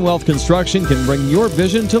 Commonwealth Construction can bring your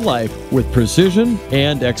vision to life with precision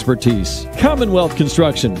and expertise. Commonwealth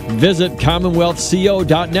Construction. Visit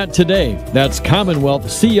CommonwealthCO.net today. That's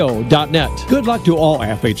CommonwealthCO.net. Good luck to all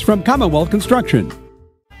athletes from Commonwealth Construction.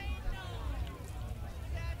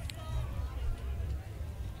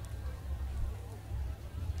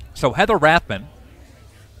 So Heather Rathman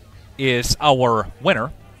is our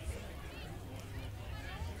winner.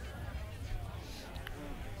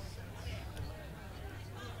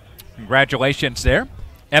 Congratulations there.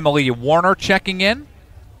 Emily Warner checking in.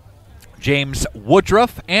 James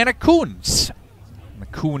Woodruff, Anna Coons. The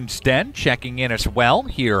Coons Den checking in as well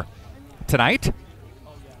here tonight.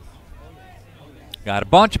 Got a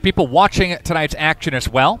bunch of people watching tonight's action as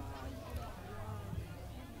well.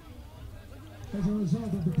 As a result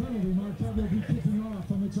of the penalty, Marquette will be kicking off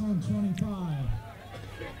from its own 25.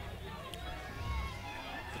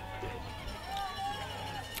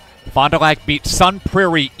 Fond du Lac beat Sun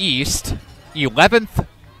Prairie East, 11th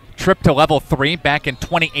trip to level 3 back in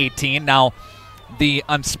 2018. Now, the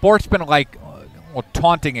unsportsmanlike,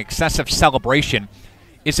 taunting, excessive celebration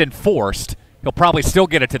is enforced. He'll probably still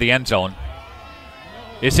get it to the end zone.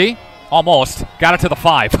 Is he? Almost. Got it to the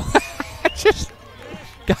 5. Just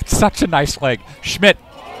got such a nice leg. Schmidt.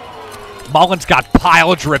 Mullins got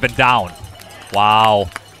pile driven down.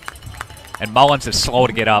 Wow. And Mullins is slow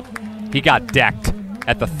to get up. He got decked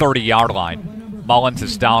at the 30-yard line. Mullins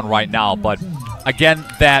is down right now, but again,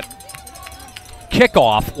 that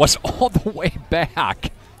kickoff was all the way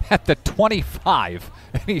back at the 25,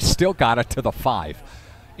 and he still got it to the 5.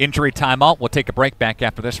 Injury timeout. We'll take a break. Back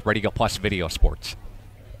after this. Radio Plus Video Sports.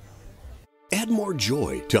 Add more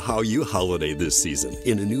joy to how you holiday this season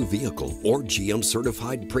in a new vehicle or GM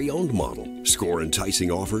certified pre-owned model. Score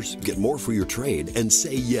enticing offers, get more for your trade, and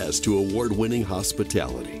say yes to award-winning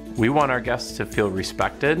hospitality. We want our guests to feel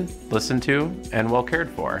respected, listened to, and well cared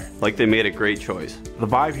for. Like they made a great choice. The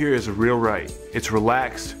vibe here is a real right. It's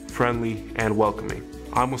relaxed, friendly, and welcoming.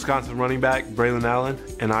 I'm Wisconsin running back Braylon Allen,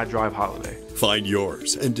 and I drive Holiday. Find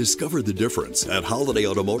yours and discover the difference at Holiday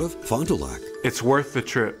Automotive, Fond du Lac. It's worth the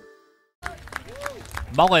trip.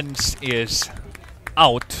 Mullins is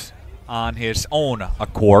out on his own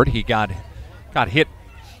accord. He got hit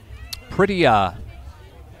pretty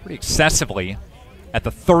excessively at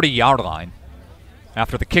the 30-yard line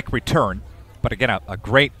after the kick return. But again, a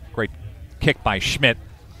great kick by Schmidt.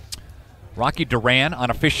 Rocky Duran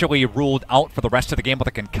unofficially ruled out for the rest of the game with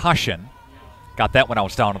a concussion. Got that when I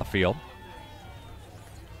was down on the field.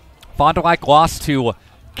 Fond du Lac lost to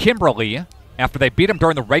Kimberly after they beat him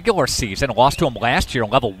during the regular season, lost to him last year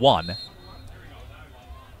in Level 1.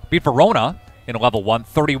 Beat Verona in Level 1,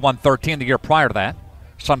 31-13 the year prior to that.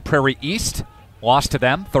 Sun Prairie East lost to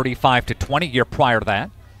them, 35-20 year prior to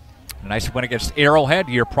that. A nice win against Arrowhead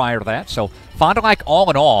year prior to that. So Fond du Lac,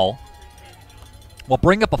 all in all, we'll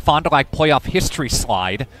bring up a Fond du Lac playoff history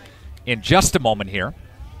slide in just a moment here.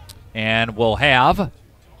 And we'll have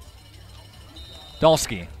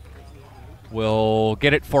Dulski. We'll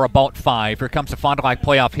get it for about 5. Here comes the Fond du Lac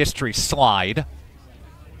playoff history slide.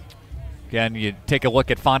 Again, you take a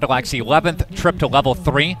look at Fond du Lac's 11th trip to Level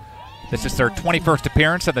 3. This is their 21st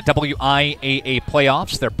appearance in the WIAA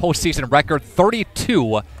playoffs. Their postseason record,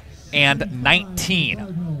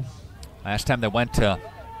 32-19. Last time they went to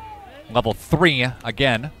Level 3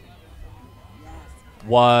 again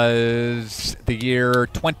was the year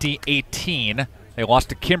 2018. They lost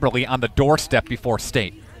to Kimberly on the doorstep before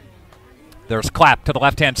state. There's Clapp to the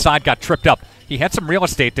left-hand side, got tripped up. He had some real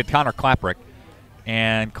estate, did Connor Clapprick.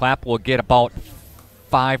 And Clapp will get about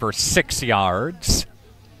 5 or 6 yards.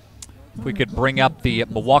 If we could bring up the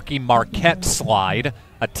Milwaukee Marquette slide,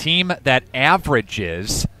 a team that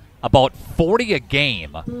averages about 40 a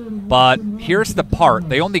game. But here's the part.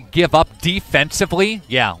 They only give up defensively.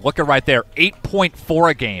 Yeah, look at right there.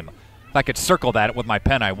 8.4 a game. If I could circle that with my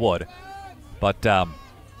pen, I would. But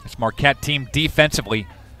this Marquette team defensively,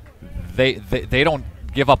 they don't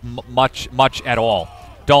give up much at all.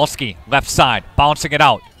 Dolsky, left side, bouncing it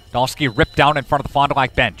out. Dolsky ripped down in front of the Fond du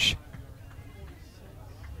Lac bench.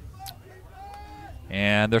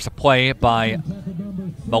 And there's a play by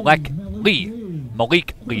Malik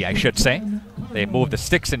Lee, I should say. They move the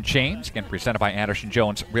sticks and chains, again presented by Addison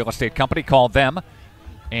Jones Real Estate Company. Call them,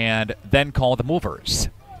 and then call the movers.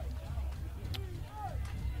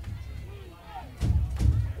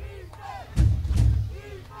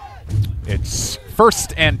 It's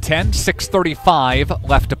 1st and 10, 6:35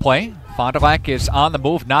 left to play. Fond du Lac is on the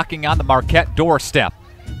move, knocking on the Marquette doorstep.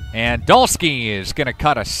 And Dolsky is going to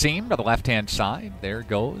cut a seam to the left-hand side. There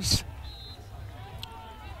goes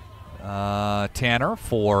Tanner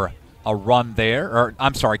for a run there. Or,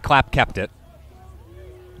 I'm sorry, Clapp kept it.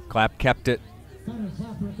 Clapp kept it.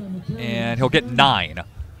 And he'll get 9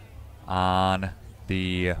 on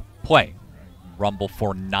the play. Rumble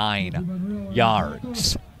for 9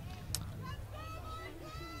 yards.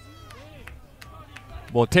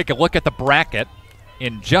 We'll take a look at the bracket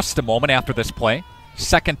in just a moment after this play.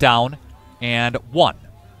 2nd down and 1.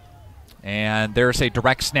 And there's a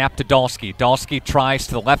direct snap to Dolsky. Dolsky tries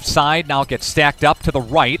to the left side, now gets stacked up to the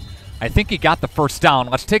right. I think he got the 1st down.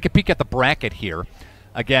 Let's take a peek at the bracket here.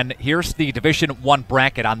 Again, here's the Division I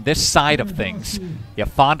bracket on this side of things. You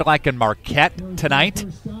have Fond du Lac and Marquette tonight.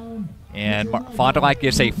 And Fond du Lac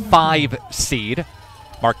is a 5 seed.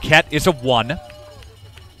 Marquette is a 1.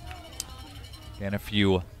 And if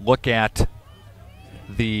you look at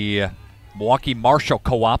the Milwaukee Marshall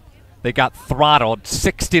Co-op, they got throttled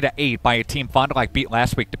 60-8 by a team Fond du Lac beat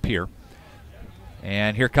last week to Pierre.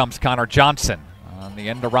 And here comes Connor Johnson on the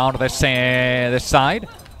end around this side,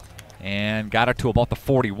 and got it to about the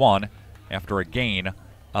 41 after a gain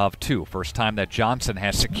of 2. First time that Johnson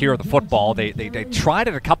has secured the football. They tried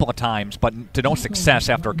it a couple of times, but to no success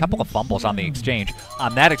after a couple of fumbles on the exchange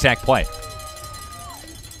on that exact play.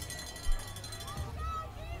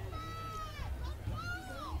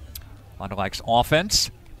 Fond du Lac's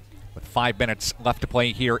offense with 5 minutes left to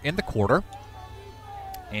play here in the quarter.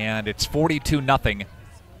 And it's 42-0.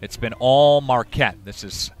 It's been all Marquette. This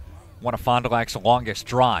is one of Fond du Lac's longest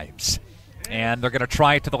drives. And they're going to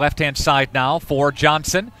try it to the left-hand side now for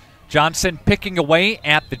Johnson. Johnson picking away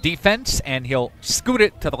at the defense, and he'll scoot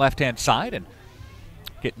it to the left-hand side and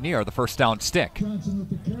get near the 1st down stick. And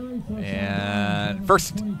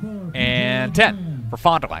 1st and 10 for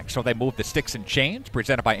Fond du Lac. So they move the sticks and chains,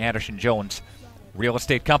 presented by Addison Jones Real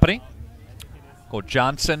Estate Company. Go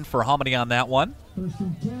Johnson for how many on that one? 1st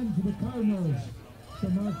and 10 for the Cardinals. The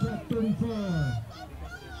Marquette 34.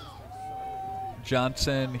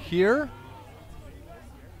 Johnson here.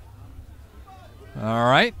 All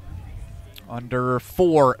right. Under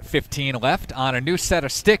 4:15 left on a new set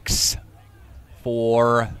of sticks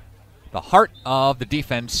for the heart of the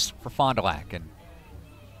defense for Fond du Lac. And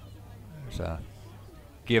there's a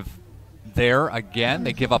give there again.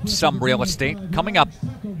 They give up some real estate. Coming up,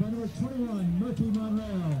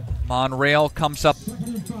 Monreal comes up.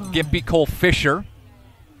 Gimpy Cole Fisher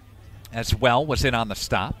as well was in on the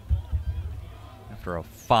stop after a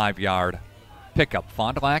 5-yard pickup.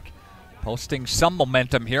 Fond du Lac posting some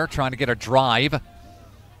momentum here, trying to get a drive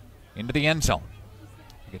into the end zone.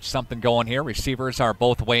 Get something going here. Receivers are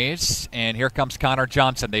both ways. And here comes Connor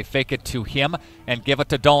Johnson. They fake it to him and give it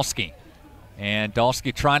to Dolsky. And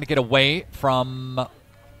Dolsky trying to get away from a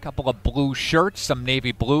couple of blue shirts, some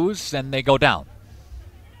navy blues, and they go down.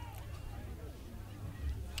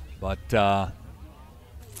 But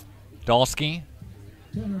Dolsky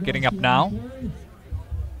getting up now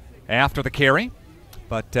after the carry.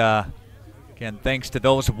 But again, thanks to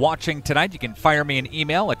those watching tonight. You can fire me an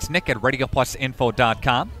email. It's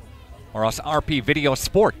nick@radioplusinfo.com or else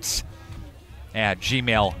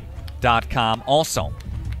rpvideosports@gmail.com also.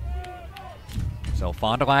 So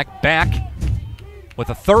Fond du Lac back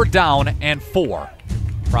with a 3rd down and 4.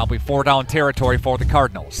 Probably 4-down territory for the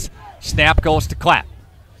Cardinals. Snap goes to Clapp.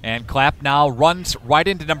 And Clapp now runs right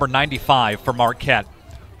into number 95 for Marquette.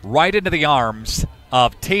 Right into the arms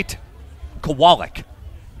of Tate Kowalik.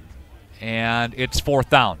 And it's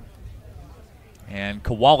 4th down. And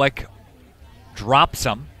Kowalik drops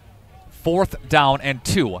him. 4th down and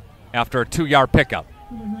 2 after a 2-yard pickup.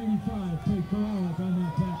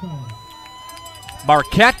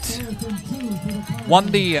 Marquette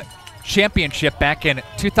won the championship back in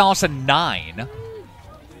 2009.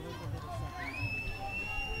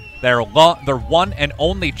 Their one and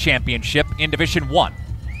only championship in Division I.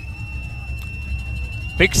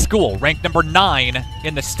 Big school, ranked number 9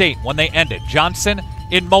 in the state when they ended. Johnson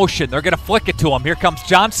in motion. They're going to flick it to him. Here comes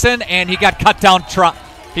Johnson, and he got cut down.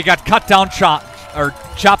 Chopped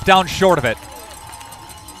down short of it.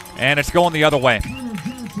 And it's going the other way.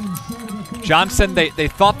 Johnson, they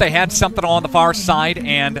thought they had something on the far side,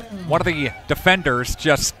 and one of the defenders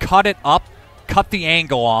just cut it up, cut the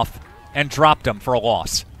angle off, and dropped him for a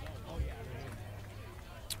loss.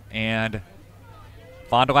 And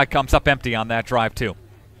Fond du Lac comes up empty on that drive, too.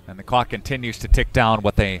 And the clock continues to tick down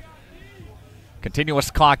with a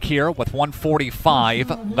continuous clock here with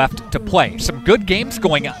 1:45 left to play. Some good games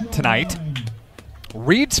going on tonight.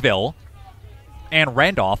 Reedsville and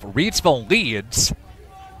Randolph. Reedsville leads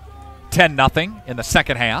 10-0 in the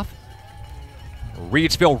second half.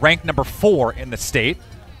 Reedsville ranked number 4 in the state.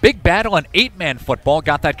 Big battle in 8-man football.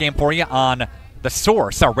 Got that game for you on The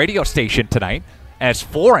Source, our radio station tonight, as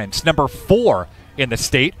Florence, number 4 in the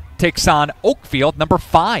state, takes on Oakfield, number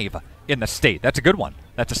 5 in the state. That's a good one.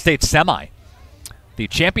 That's a state semi. The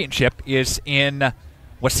championship is in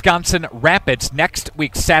Wisconsin Rapids next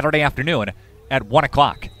week, Saturday afternoon at 1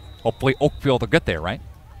 o'clock. Hopefully Oakfield will get there, right?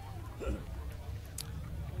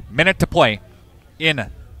 Minute to play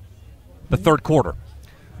in the third quarter.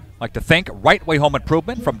 I'd like to thank Right Way Home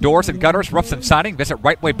Improvement. From doors and gutters, roofs and siding, visit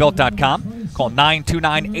rightwaybuilt.com. Call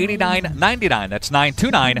 929-8999. That's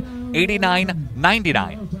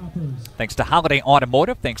 929-8999. Thanks to Holiday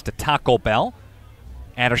Automotive. Thanks to Taco Bell.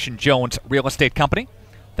 Addison Jones Real Estate Company.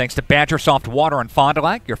 Thanks to Badger Soft Water in Fond du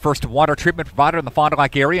Lac, your first water treatment provider in the Fond du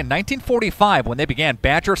Lac area. In 1945, when they began,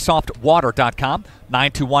 BadgerSoftWater.com,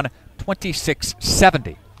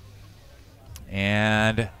 921-2670.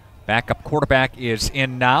 And backup quarterback is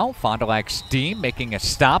in now. Fond du Lac's D making a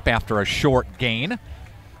stop after a short gain.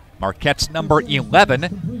 Marquette's number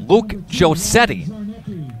 11, Luke Josetti,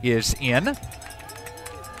 is in.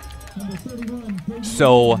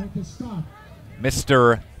 So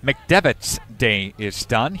Mr. McDevitt's day is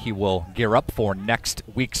done. He will gear up for next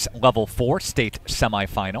week's Level 4 state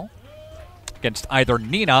semifinal against either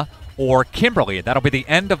Neenah or Kimberly. That'll be the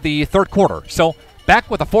end of the third quarter. So back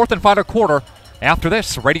with the fourth and final quarter after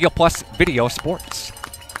this Radio Plus Video Sports.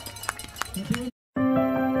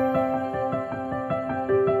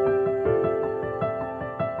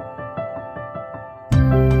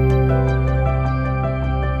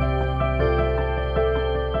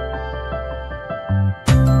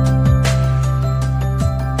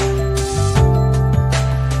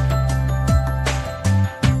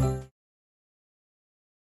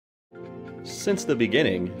 Since the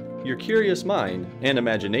beginning, your curious mind and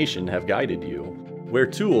imagination have guided you, where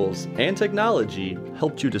tools and technology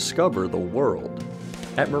helped you discover the world.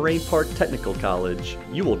 At Moraine Park Technical College,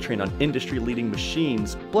 you will train on industry-leading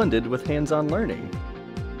machines blended with hands-on learning.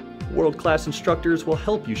 World-class instructors will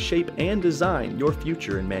help you shape and design your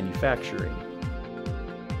future in manufacturing.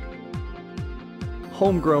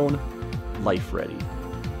 Homegrown, life-ready.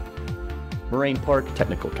 Moraine Park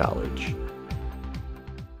Technical College.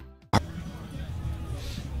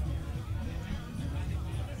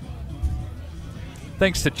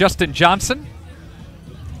 Thanks to Justin Johnson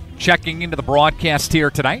checking into the broadcast here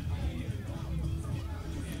tonight.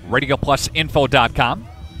 RadioPlusInfo.com.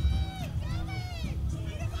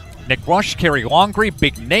 Nick Rush, Kerry Longree,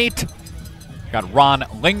 Big Nate. Got Ron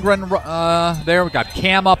Lindgren there. We got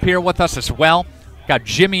Cam up here with us as well. Got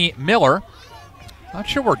Jimmy Miller. Not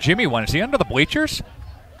sure where Jimmy went. Is he under the bleachers?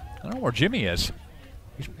 I don't know where Jimmy is.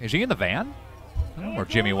 Is he in the van? I don't know where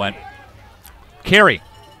Jimmy went. Kerry,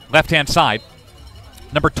 left-hand side.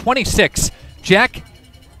 Number 26, Jack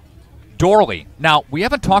Dorley. Now, we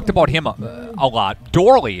haven't talked about him a lot.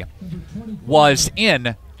 Dorley was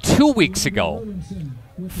in 2 weeks ago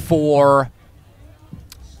for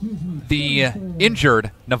the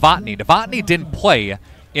injured Novotny. Novotny didn't play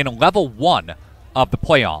in level 1 of the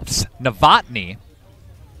playoffs. Novotny,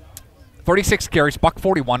 36 carries,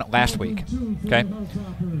 $141 last week. Okay,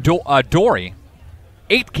 Dory,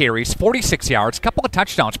 8 carries, 46 yards, couple of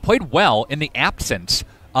touchdowns, played well in the absence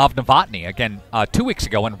of Novotny. Again, 2 weeks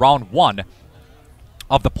ago in round 1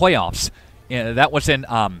 of the playoffs. That was in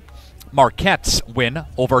Marquette's win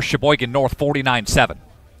over Sheboygan North, 49-7.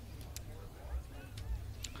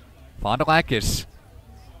 Fond du Lac is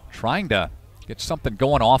trying to get something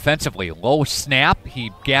going offensively. Low snap.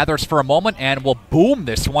 He gathers for a moment and will boom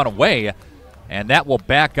this one away. And that will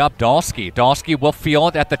back up Dolsky. Dolsky will feel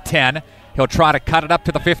it at the 10. He'll try to cut it up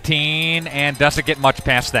to the 15 and doesn't get much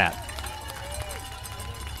past that.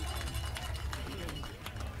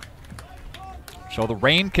 So the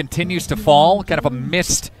rain continues to fall. Kind of a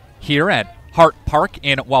mist here at Hart Park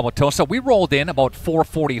in Wauwatosa. We rolled in about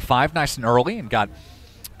 4:45, nice and early, and got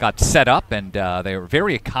got set up, and they were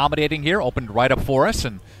very accommodating here, opened right up for us,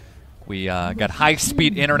 and we got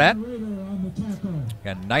high-speed internet.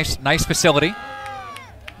 Got a nice facility.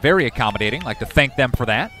 Very accommodating. Like to thank them for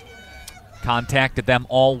that. Contacted them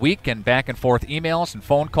all week and back and forth emails and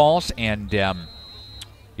phone calls, and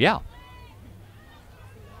yeah.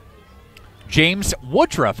 James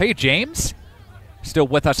Woodruff. Hey, James. Still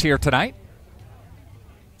with us here tonight.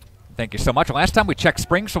 Thank you so much. Last time we checked,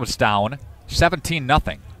 Springs was down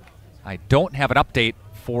 17-0. I don't have an update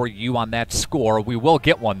for you on that score. We will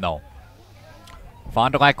get one, though.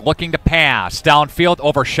 Fond du Lac looking to pass. Downfield,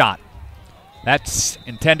 overshot. That's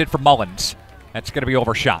intended for Mullins. That's going to be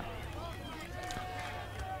overshot.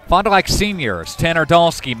 Fond du Lac seniors, Tanner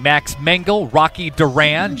Dalsky, Max Mengel, Rocky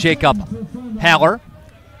Duran, Jacob Haller,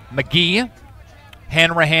 McGee,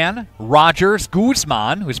 Hanrahan, Rogers,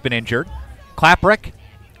 Guzman, who's been injured, Klaprick,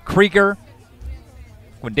 Krieger,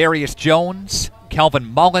 Quindarius Jones, Calvin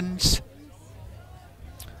Mullins,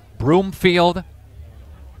 Broomfield,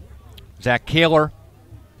 Zach Kaler,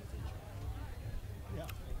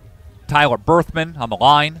 Tyler Berthman on the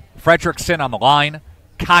line, Fredrickson on the line,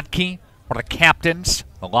 Kotke are the captains,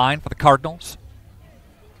 the line for the Cardinals.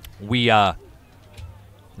 We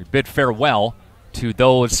bid farewell to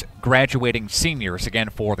those graduating seniors again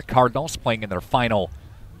for the Cardinals playing in their final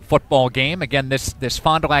football game. Again, this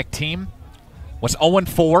Fond du Lac team was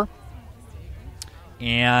 0-4,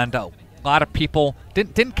 and a lot of people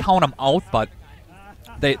didn't count them out, but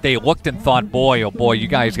they looked and thought, boy, oh boy, you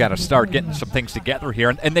guys got to start getting some things together here,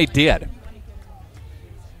 and they did.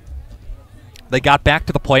 They got back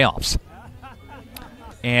to the playoffs,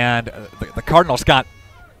 and the Cardinals got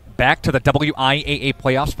back to the WIAA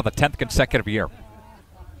playoffs for the 10th consecutive year.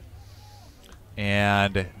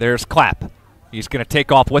 And there's Clapp. He's going to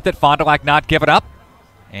take off with it. Fond du Lac not giving up,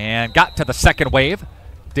 and got to the second wave,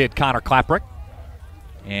 did Connor Klaprick.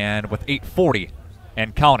 And with 8:40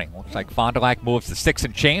 and counting, looks like Fond du Lac moves the sticks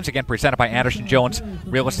and chains, again presented by Addison Jones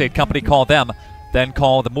Real Estate Company. Call them, then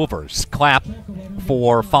call the movers. Clapp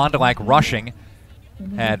for Fond du Lac rushing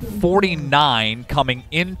had 49 coming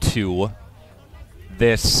into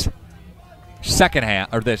this second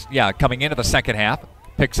half, or coming into the second half.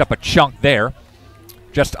 Picks up a chunk there.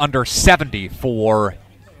 Just under 70 for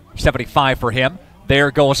 75 for him.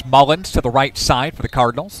 There goes Mullins to the right side for the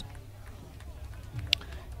Cardinals.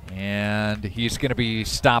 And he's going to be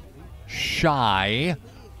stopped shy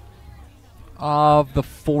of the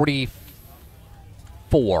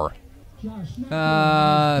 44.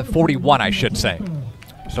 41, I should say.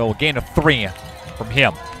 So a gain of 3 from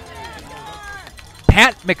him.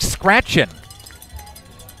 Pat McScratchin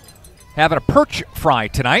having a perch fry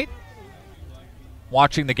tonight.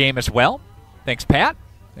 Watching the game as well. Thanks, Pat.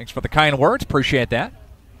 Thanks for the kind words. Appreciate that.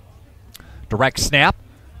 Direct snap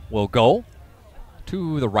will go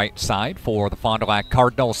to the right side for the Fond du Lac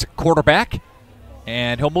Cardinals quarterback.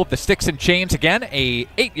 And he'll move the sticks and chains again. A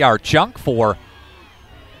 8-yard chunk for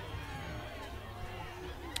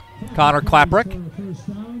Connor Klaprick.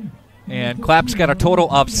 And Clapp's got a total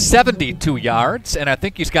of 72 yards, and I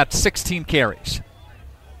think he's got 16 carries.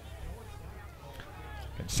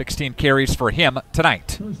 16 carries for him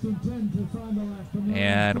tonight.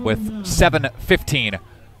 And with 7:15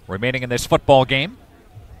 remaining in this football game.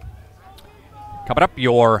 Coming up,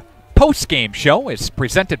 your post-game show is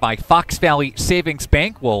presented by Fox Valley Savings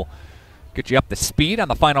Bank. We'll get you up to speed on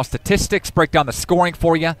the final statistics, break down the scoring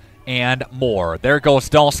for you, and more. There goes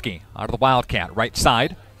Dalsky out of the Wildcat, right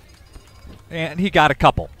side. And he got a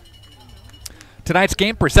couple. Tonight's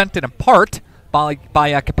game presented in part by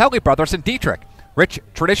Capelli Brothers in Dietrich. Rich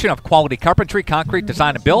tradition of quality carpentry, concrete,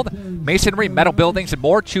 design and build, masonry, metal buildings, and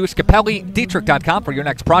more. Choose CapelliDietrich.com for your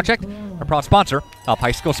next project. A proud sponsor of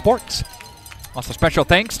high school sports. Also, special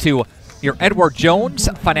thanks to your Edward Jones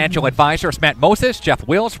financial advisors, Matt Moses, Jeff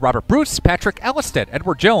Wills, Robert Bruce, Patrick Ellisted.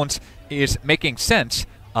 Edward Jones is making sense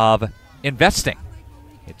of investing.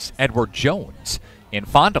 It's Edward Jones in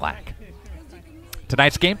Fond du Lac.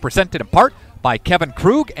 Tonight's game presented in part by Kevin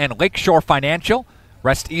Krug and Lakeshore Financial.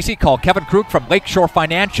 Rest easy, call Kevin Krug from Lakeshore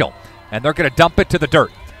Financial, and they're going to dump it to the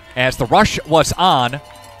dirt. As the rush was on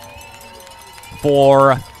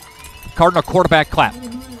for Cardinal quarterback Clapp.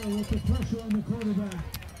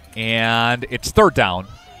 And it's 3rd down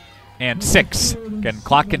and 6. Again,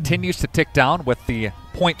 clock continues to tick down with the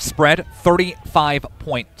point spread, 35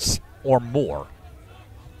 points or more.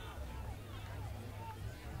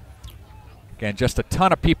 Again, just a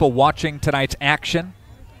ton of people watching tonight's action.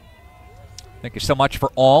 Thank you so much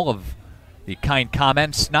for all of the kind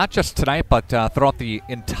comments, not just tonight, but throughout the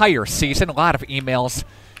entire season. A lot of emails.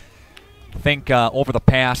 I think over the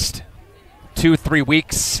past 2-3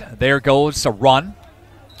 weeks, there goes a run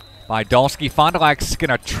by Dolsky. Fond du Lac's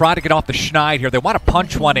going to try to get off the schneid here. They want to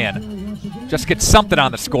punch one in, just get something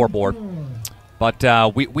on the scoreboard.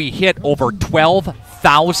 But we hit over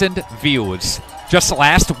 12,000 views just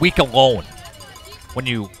last week alone. When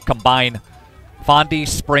you combine Fondy,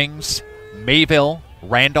 Springs, Mayville,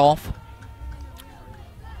 Randolph.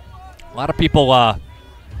 A lot of people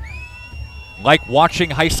like watching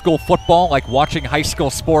high school football, like watching high school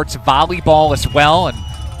sports, volleyball as well. And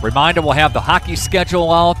reminder, we'll have the hockey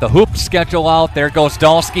schedule out, the hoop schedule out. There goes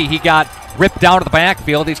Dolsky. He got ripped out of the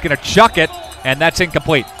backfield. He's going to chuck it, and that's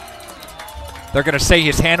incomplete. They're going to say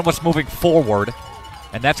his hand was moving forward,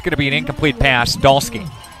 and that's going to be an incomplete pass. Dolsky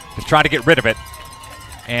just trying to get rid of it.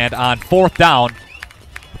 And on 4th down,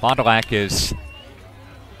 Fond du Lac is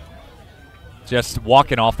just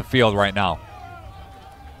walking off the field right now.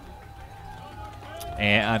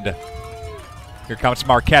 And here comes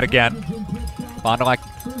Marquette again. Fond du Lac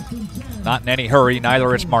not in any hurry,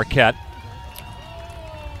 neither is Marquette.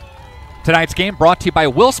 Tonight's game brought to you by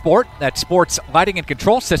Willsport. That's sports lighting and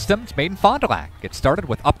control systems made in Fond du Lac. Get started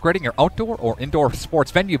with upgrading your outdoor or indoor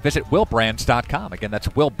sports venue. Visit willbrands.com. Again, that's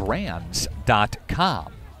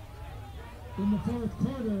willbrands.com. In the fourth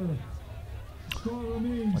quarter, score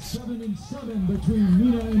remains 7-7 between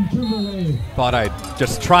Nina and Kimberly. Thought I'd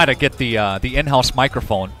just try to get the in-house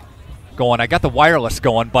microphone going. I got the wireless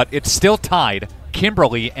going, but it's still tied,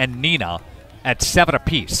 Kimberly and Nina, at 7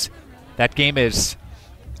 apiece. That game is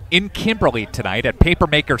in Kimberly tonight at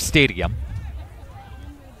Papermaker Stadium.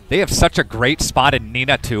 They have such a great spot in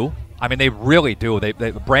Nina, too. I mean, they really do. They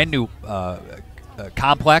have a brand new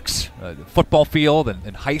complex, football field,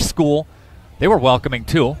 and high school. They were welcoming,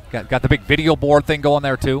 too. Got the big video board thing going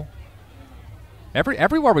there, too.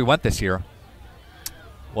 Everywhere we went this year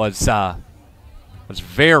was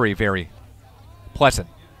very, very pleasant.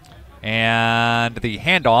 And the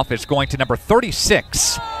handoff is going to number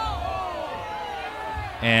 36.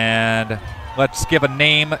 And let's give a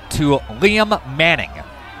name to Liam Manning.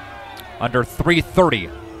 Under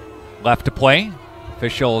 3:30 left to play.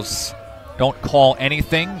 Officials don't call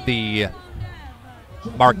anything. The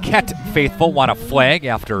Marquette faithful want a flag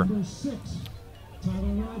after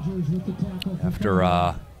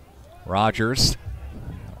Rogers.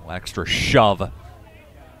 An extra shove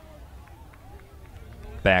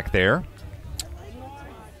back there.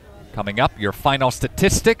 Coming up, your final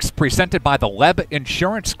statistics presented by the Leb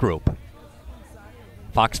Insurance Group.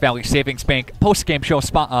 Fox Valley Savings Bank post-game show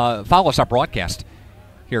follows our broadcast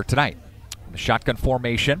here tonight. The shotgun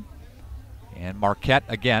formation. And Marquette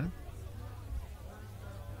again.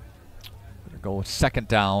 Go with 2nd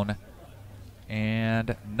down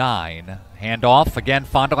and 9. Handoff. Again,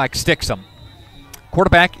 Fond du Lac sticks him.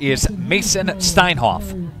 Quarterback is Mason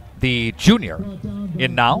Steinhoff, the junior,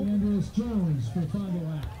 in now.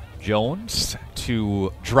 Jones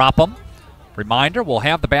to drop him. Reminder, we'll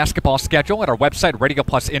have the basketball schedule at our website,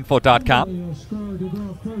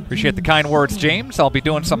 radioplusinfo.com. Appreciate the kind words, James. I'll be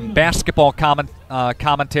doing some basketball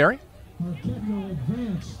commentary.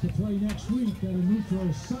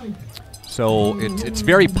 So it's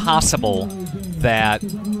very possible that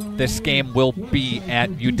this game will be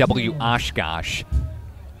at UW Oshkosh.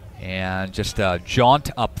 And just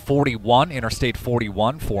jaunt up 41, Interstate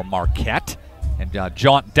 41 for Marquette. And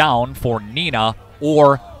jaunt down for Nina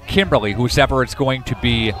or Kimberly, whoever is going to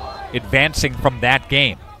be advancing from that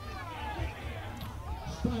game.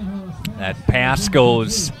 That pass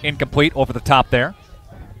goes incomplete over the top there.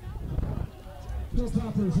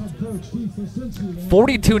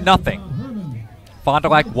 42-0. Fond du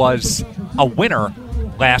Lac was a winner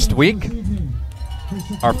last week.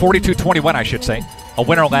 Or 42-21, I should say. A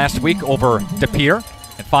winner last week over De Pere.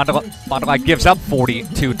 And Fond du Lac gives up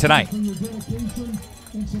 42 tonight.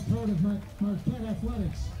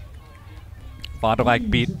 Fond du Lac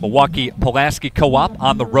beat Milwaukee Pulaski Co-op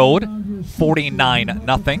on the road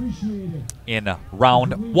 49-0 in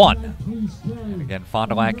round 1. And again, Fond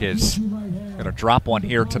du Lac is going to drop one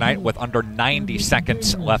here tonight with under 90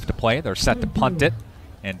 seconds left to play. They're set to punt it,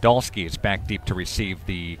 and Dolsky is back deep to receive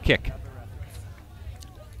the kick.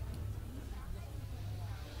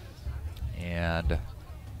 And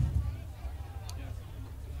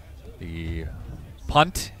the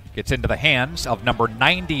punt gets into the hands of number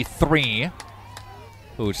 93,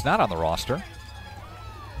 who's not on the roster.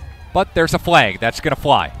 But there's a flag that's going to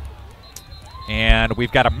fly. And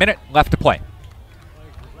we've got a minute left to play.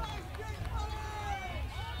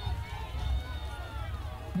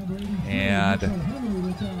 And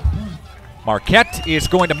Marquette is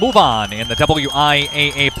going to move on in the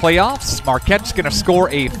WIAA playoffs. Marquette's going to score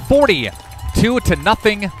a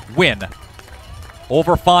 42-0 win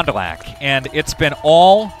over Fond du Lac. And it's been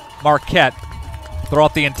all Marquette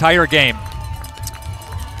throughout the entire game.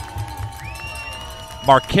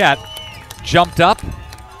 Marquette jumped up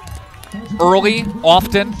early,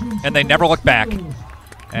 often, and they never looked back.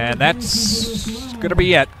 And that's going to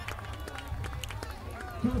be it.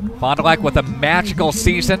 Fond du Lac with a magical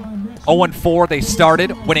season. 0-4 they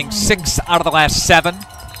started, winning 6 out of the last 7.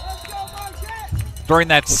 During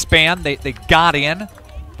that span, they got in.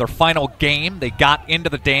 Their final game, they got into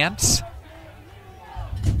the dance.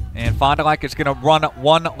 And Fond du Lac is going to run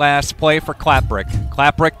one last play for Clapbrick.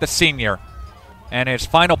 Clapbrick, the senior. And his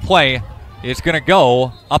final play is going to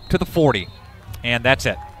go up to the 40. And that's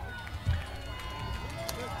it.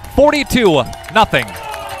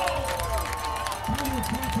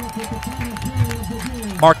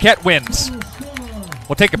 42-0. Marquette wins.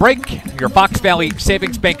 We'll take a break. Your Fox Valley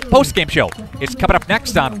Savings Bank postgame show is coming up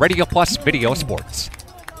next on Radio Plus Video Sports.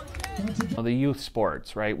 The youth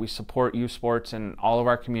sports, right? We support youth sports in all of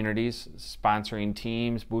our communities, sponsoring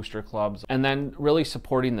teams, booster clubs, and then really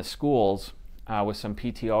supporting the schools with some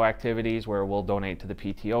PTO activities where we'll donate to the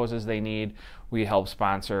PTOs as they need. We help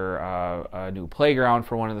sponsor a new playground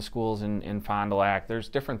for one of the schools in Fond du Lac. There's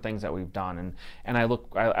different things that we've done, and I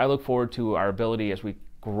look forward to our ability as we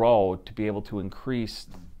grow to be able to increase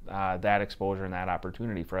that exposure and that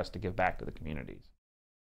opportunity for us to give back to the communities.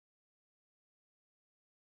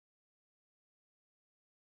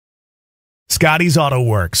 Scotty's Auto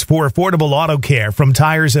Works for affordable auto care, from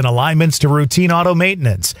tires and alignments to routine auto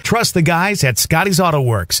maintenance. Trust the guys at Scotty's Auto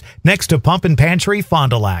Works, next to Pump and Pantry,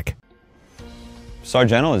 Fond du Lac.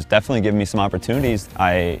 Sargento has definitely given me some opportunities.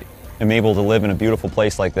 I am able to live in a beautiful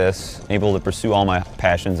place like this, able to pursue all my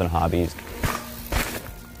passions and hobbies.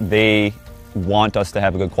 They want us to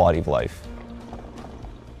have a good quality of life.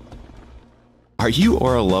 Are you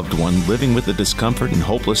or a loved one living with the discomfort and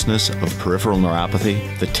hopelessness of peripheral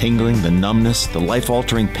neuropathy? The tingling, the numbness, the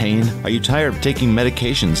life-altering pain? Are you tired of taking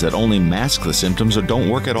medications that only mask the symptoms or don't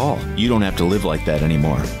work at all? You don't have to live like that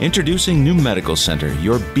anymore. Introducing New Medical Center,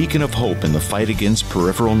 your beacon of hope in the fight against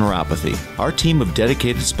peripheral neuropathy. Our team of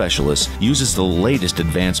dedicated specialists uses the latest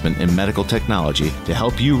advancement in medical technology to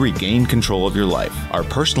help you regain control of your life. Our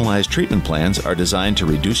personalized treatment plans are designed to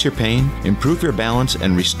reduce your pain, improve your balance,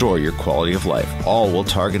 and restore your quality of life, all while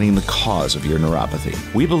targeting the cause of your neuropathy.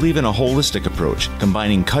 We believe in a holistic approach,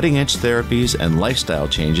 combining cutting-edge therapies and lifestyle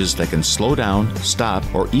changes that can slow down, stop,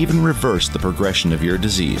 or even reverse the progression of your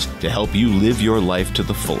disease to help you live your life to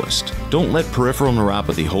the fullest. Don't let peripheral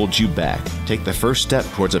neuropathy hold you back. Take the first step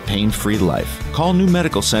towards a pain-free life. Call New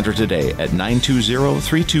Medical Center today at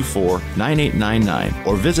 920-324-9899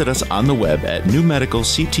 or visit us on the web at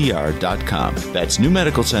newmedicalctr.com. That's New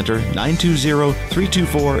Medical Center,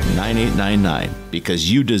 920-324-9899.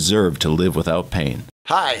 Because you deserve to live without pain.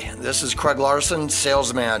 Hi, this is Craig Larson,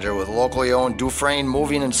 sales manager with locally owned Dufresne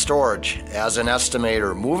Moving and Storage. As an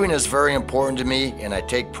estimator, moving is very important to me, and I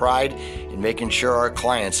take pride in making sure our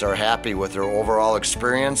clients are happy with their overall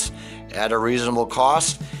experience at a reasonable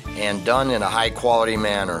cost and done in a high quality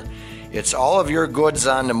manner. It's all of your goods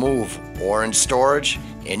on the move or in storage,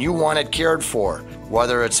 and you want it cared for,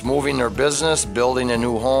 whether it's moving their business, building a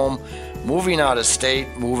new home, moving out of state,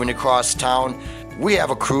 moving across town. We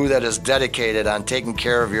have a crew that is dedicated on taking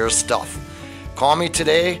care of your stuff. Call me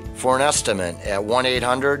today for an estimate at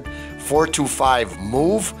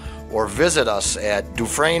 1-800-425-MOVE or visit us at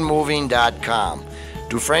DufresneMoving.com.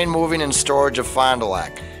 Dufresne Moving and Storage of Fond du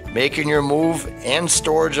Lac, making your move and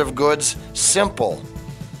storage of goods simple.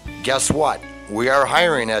 Guess what? We are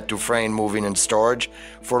hiring at Dufresne Moving and Storage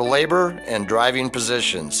for labor and driving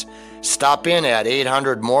positions. Stop in at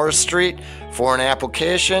 800 Morris Street for an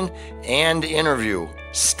application and interview.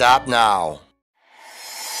 Stop now.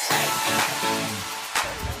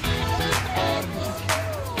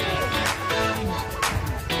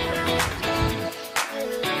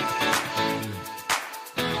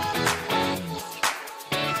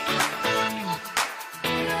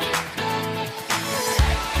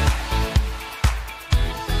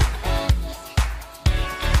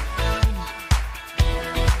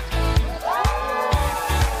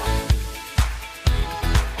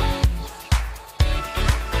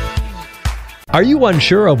 Are you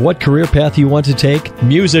unsure of what career path you want to take?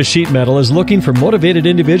 Musa Sheet Metal is looking for motivated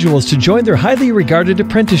individuals to join their highly regarded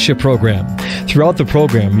apprenticeship program. Throughout the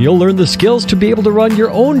program, you'll learn the skills to be able to run your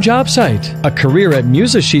own job site. A career at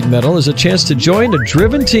Musa Sheet Metal is a chance to join a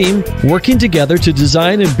driven team working together to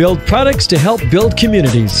design and build products to help build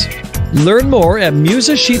communities. Learn more at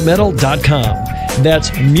musasheetmetal.com. That's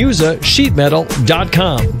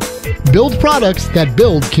musasheetmetal.com. Build products that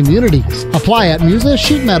build communities. Apply at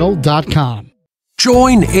musasheetmetal.com.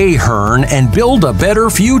 Join Ahern and build a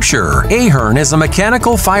better future. Ahern is a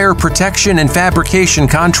mechanical fire protection and fabrication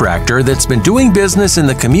contractor that's been doing business in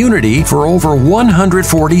the community for over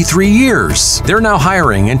 143 years. They're now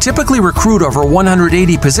hiring and typically recruit over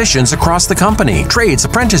 180 positions across the company. Trades,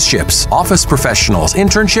 apprenticeships, office professionals,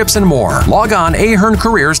 internships, and more. Log on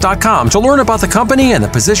aherncareers.com to learn about the company and the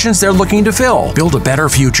positions they're looking to fill. Build a better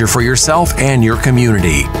future for yourself and your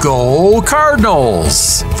community. Go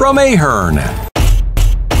Cardinals! From Ahern.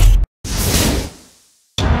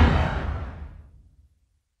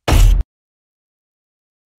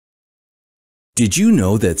 Did you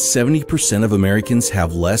know that 70% of Americans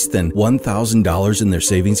have less than $1,000 in their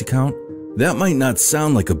savings account? That might not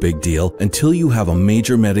sound like a big deal until you have a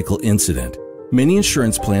major medical incident. Many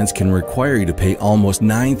insurance plans can require you to pay almost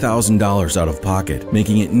 $9,000 out of pocket,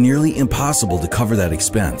 making it nearly impossible to cover that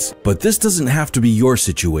expense. But this doesn't have to be your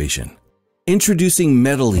situation. Introducing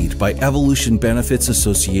MedElite by Evolution Benefits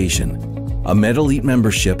Association. A MedElite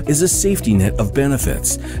membership is a safety net of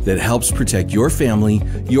benefits that helps protect your family,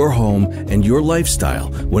 your home, and your lifestyle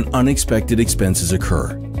when unexpected expenses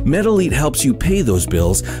occur. MedElite helps you pay those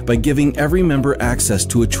bills by giving every member access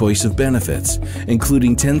to a choice of benefits,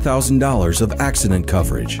 including $10,000 of accident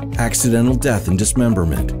coverage, accidental death and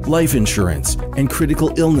dismemberment, life insurance, and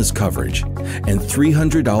critical illness coverage, and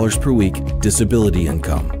 $300 per week disability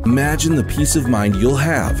income. Imagine the peace of mind you'll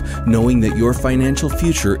have knowing that your financial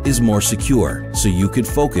future is more secure, so you could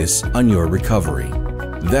focus on your recovery.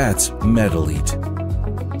 That's MedElite.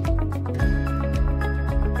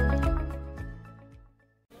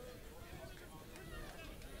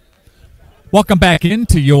 Welcome back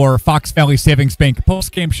into your Fox Valley Savings Bank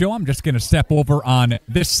postgame show. I'm just going to step over on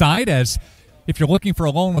this side as if you're looking for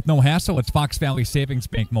a loan with no hassle, it's Fox Valley Savings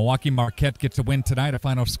Bank. Milwaukee Marquette gets a win tonight, a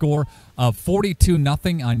final score of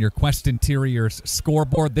 42-0 on your Quest Interiors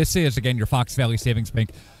scoreboard. This is, again, your Fox Valley Savings Bank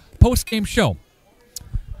postgame show.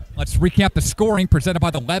 Let's recap the scoring presented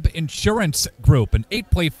by the Leb Insurance Group. An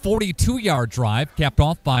 8-play, 42-yard drive capped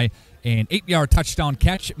off by an 8-yard touchdown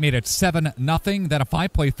catch made it 7-0. Then a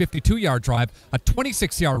 5-play, 52-yard drive, a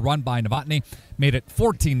 26-yard run by Novotny made it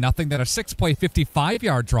 14-0. Then a 6-play,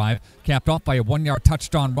 55-yard drive capped off by a 1-yard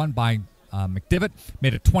touchdown run by McDivitt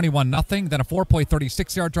made it 21-0. Then a 4-play,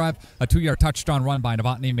 36-yard drive, a 2-yard touchdown run by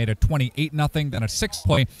Novotny made it 28-0. Then a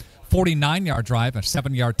 6-play, 49-yard drive, a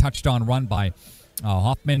 7-yard touchdown run by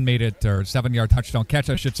Hoffman made it, or 7-yard touchdown catch,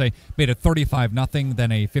 I should say, made it 35-0.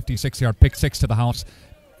 Then a 56-yard pick six to the house.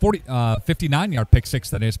 59-yard pick six,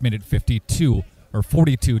 that is, made it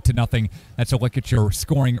 42-0. That's a look at your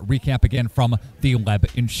scoring recap again from the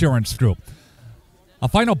Leb Insurance Group. A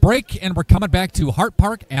final break, and we're coming back to Hart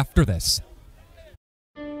Park after this.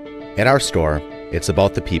 At our store, it's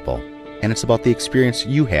about the people, and it's about the experience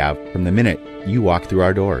you have from the minute you walk through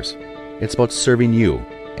our doors. It's about serving you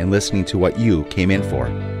and listening to what you came in for.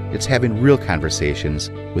 It's having real conversations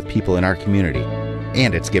with people in our community,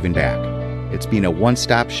 and it's giving back. It's being a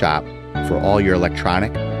one-stop shop for all your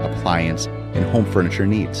electronic, appliance, and home furniture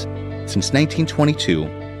needs. Since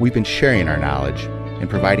 1922, we've been sharing our knowledge and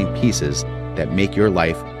providing pieces that make your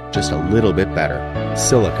life just a little bit better.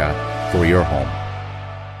 Silica for your home.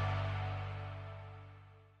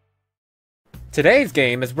 Today's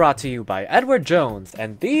game is brought to you by Edward Jones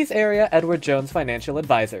and these area Edward Jones Financial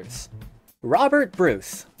Advisors. Robert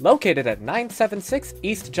Bruce, located at 976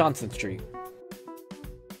 East Johnson Street.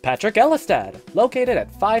 Patrick Ellistad, located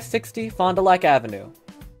at 560 Fond du Lac Avenue.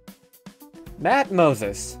 Matt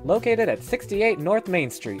Moses, located at 68 North Main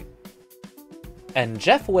Street. And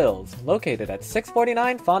Jeff Wills, located at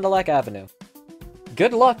 649 Fond du Lac Avenue.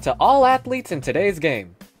 Good luck to all athletes in today's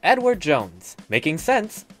game. Edward Jones, making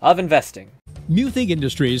sense of investing. Muthig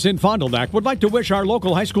Industries in Fond du Lac would like to wish our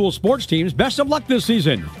local high school sports teams best of luck this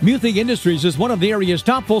season. Muthig Industries is one of the area's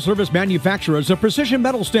top full-service manufacturers of precision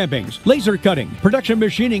metal stampings, laser cutting, production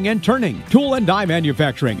machining and turning, tool and die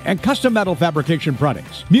manufacturing, and custom metal fabrication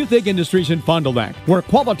products. Muthig Industries in Fond du Lac, where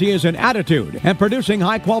quality is an attitude and producing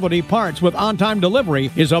high-quality parts with on-time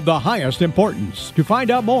delivery is of the highest importance. To find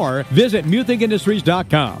out more, visit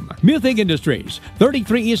MuthigIndustries.com. Muthig Industries,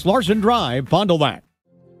 33 East Larson Drive, Fond du Lac.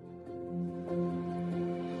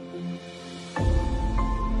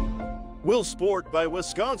 Will Sport by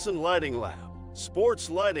Wisconsin Lighting Lab.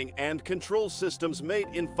 Sports lighting and control systems made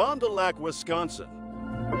in Fond du Lac, Wisconsin.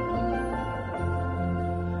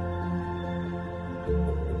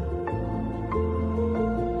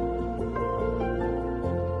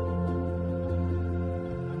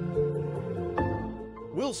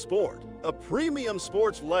 Will Sport, a premium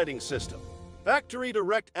sports lighting system. Factory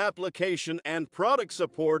direct application and product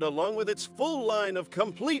support, along with its full line of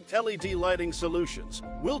complete LED lighting solutions,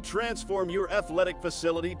 will transform your athletic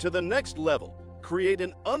facility to the next level. Create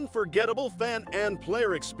an unforgettable fan and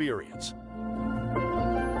player experience.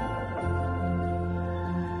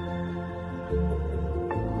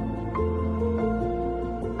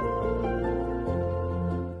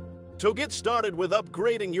 To get started with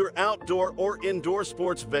upgrading your outdoor or indoor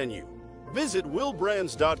sports venue, visit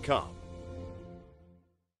willbrands.com.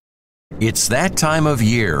 It's that time of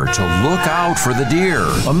year to look out for the deer.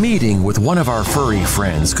 A meeting with one of our furry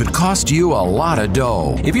friends could cost you a lot of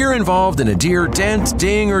dough. If you're involved in a deer dent,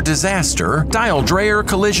 ding, or disaster, dial Dreyer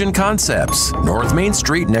Collision Concepts, North Main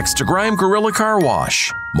Street next to Grime Gorilla Car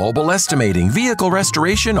Wash. Mobile estimating, vehicle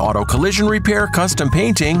restoration, auto collision repair, custom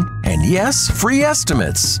painting, and yes, free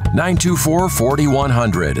estimates.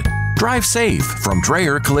 924-4100. Drive safe from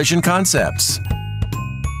Dreyer Collision Concepts.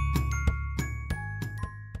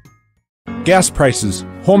 Gas prices,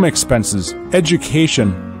 home expenses,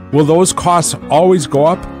 education. Will those costs always go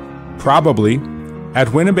up? Probably.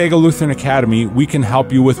 At Winnebago Lutheran Academy, we can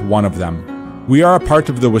help you with one of them. We are a part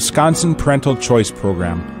of the Wisconsin Parental Choice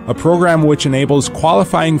Program, a program which enables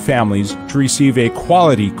qualifying families to receive a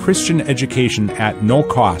quality Christian education at no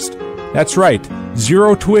cost. That's right,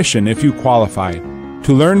 zero tuition if you qualify.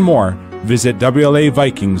 To learn more, visit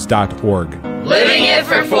WLAVikings.org. Living it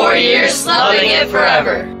for 4 years, loving it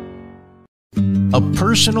forever. A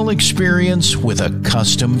personal experience with a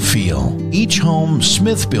custom feel. Each home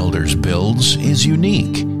Smith Builders builds is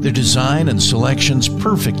unique. Their design and selections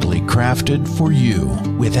perfectly crafted for you.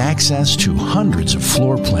 With access to hundreds of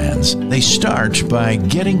floor plans, they start by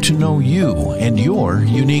getting to know you and your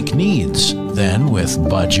unique needs. Then, with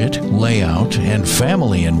budget, layout, and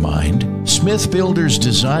family in mind, Smith Builders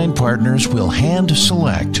design partners will hand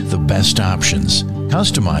select the best options,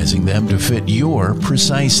 customizing them to fit your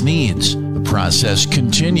precise needs. The process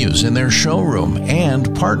continues in their showroom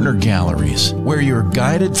and partner galleries, where you're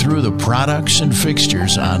guided through the products and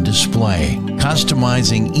fixtures on display,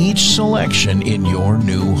 customizing each selection in your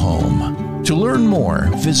new home. To learn more,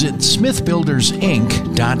 visit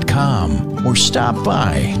smithbuildersinc.com or stop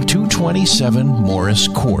by 227 Morris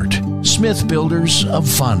Court. Smith Builders of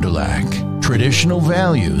Fond du Lac. Traditional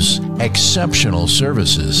values, exceptional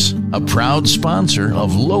services. A proud sponsor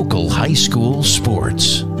of local high school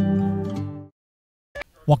sports.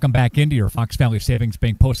 Welcome back into your Fox Valley Savings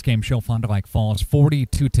Bank postgame show. Fond du Lac Falls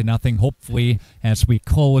 42-0. Hopefully, as we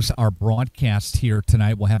close our broadcast here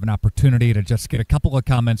tonight, we'll have an opportunity to just get a couple of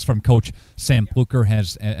comments from Coach Sam Pluker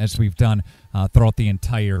as we've done throughout the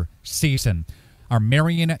entire season. Our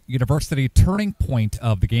Marian University turning point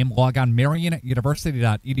of the game. Log on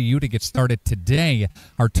marianuniversity.edu to get started today.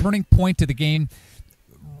 Our turning point of the game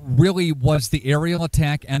really was the aerial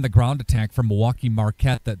attack and the ground attack from Milwaukee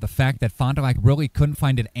Marquette. The fact that Fond du Lac really couldn't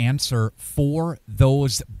find an answer for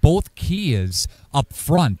those both keys up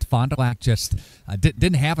front. Fond du Lac just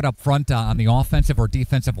didn't have it up front on the offensive or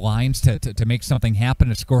defensive lines to make something happen,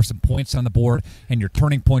 to score some points on the board. And your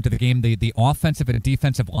turning point of the game, the offensive and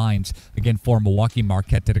defensive lines, again, for Milwaukee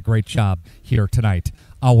Marquette, did a great job here tonight.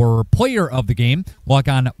 Our player of the game, log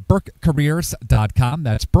on burkecareers.com.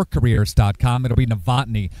 That's burkecareers.com. It'll be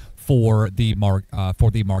Novotny for the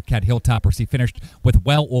Marquette Hilltoppers. He finished with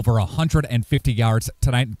well over 150 yards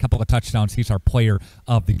tonight and a couple of touchdowns. He's our player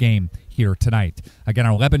of the game here tonight. Again,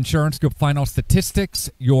 our Leb Insurance Group final statistics,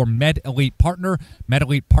 your Med Elite partner. Med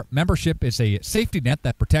Elite membership is a safety net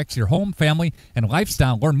that protects your home, family, and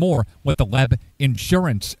lifestyle. Learn more with the Leb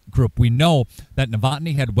Insurance Group. We know that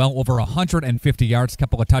Novotny had well over 150 yards, a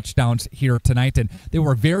couple of touchdowns here tonight, and they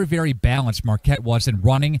were very, very balanced. Marquette was in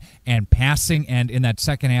running and passing, and in that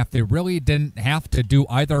second half, they really didn't have to do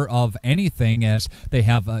either of anything, as they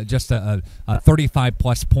have just a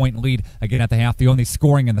 35-plus point lead again at the half. The only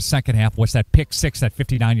scoring in the second half was that pick six, that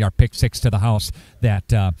 59-yard pick six to the house that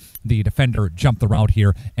the defender jumped the route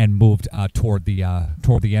here and moved toward the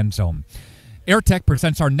end zone. AirTech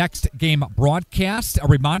presents our next game broadcast. A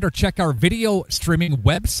reminder, check our video streaming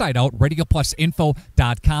website out,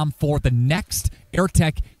 radioplusinfo.com, for the next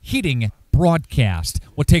AirTech heating broadcast.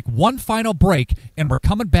 We'll take one final break, and we're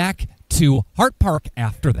coming back to Hart Park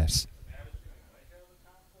after this.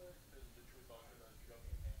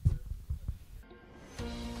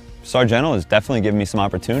 Sargento has definitely given me some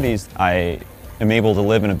opportunities. I am able to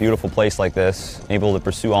live in a beautiful place like this, able to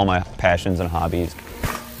pursue all my passions and hobbies.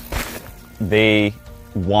 They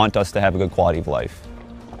want us to have a good quality of life.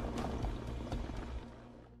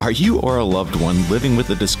 Are you or a loved one living with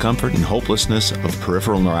the discomfort and hopelessness of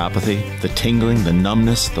peripheral neuropathy? The tingling, the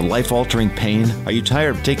numbness, the life-altering pain? Are you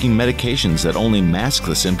tired of taking medications that only mask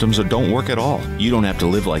the symptoms or don't work at all? You don't have to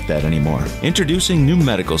live like that anymore. Introducing New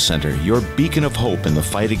Medical Center, your beacon of hope in the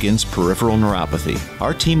fight against peripheral neuropathy.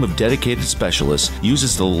 Our team of dedicated specialists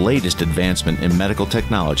uses the latest advancement in medical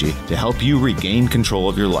technology to help you regain control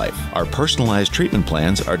of your life. Our personalized treatment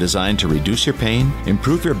plans are designed to reduce your pain,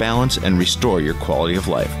 improve your balance, and restore your quality of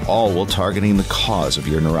life, all while targeting the cause of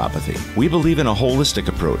your neuropathy. We believe in a holistic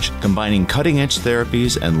approach, combining cutting-edge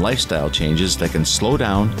therapies and lifestyle changes that can slow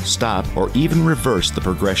down, stop, or even reverse the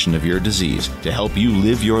progression of your disease to help you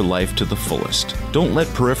live your life to the fullest. Don't let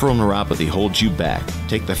peripheral neuropathy hold you back.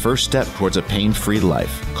 Take the first step towards a pain-free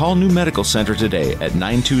life. Call New Medical Center today at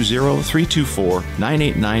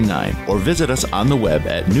 920-324-9899 or visit us on the web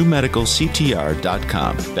at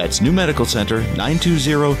newmedicalctr.com. That's New Medical Center,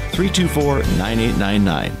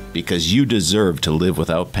 920-324-9899, because you deserve to live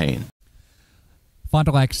without pain. Fond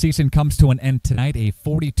du Lac season comes to an end tonight. A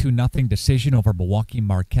 42-0 decision over Milwaukee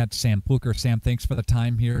Marquette. Sam Pluker. Sam, thanks for the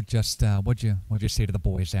time here. Just what'd you say to the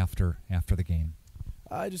boys after the game?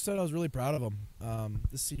 I just said I was really proud of them.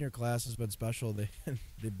 This senior class has been special. They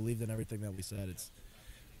believed in everything that we said. It's,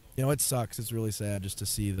 you know, it sucks. It's really sad just to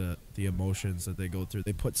see the emotions that they go through.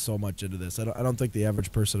 They put so much into this. I don't think the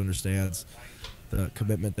average person understands the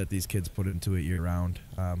commitment that these kids put into it year round.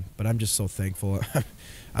 But I'm just so thankful.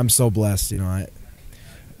 I'm so blessed. You know,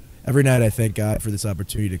 every night I thank God for this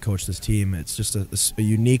opportunity to coach this team. It's just a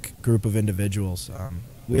unique group of individuals.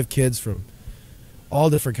 We have kids from all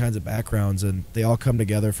different kinds of backgrounds, and they all come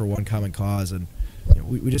together for one common cause. And you know,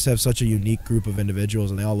 we just have such a unique group of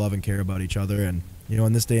individuals, and they all love and care about each other. And you know,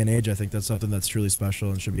 in this day and age, I think that's something that's truly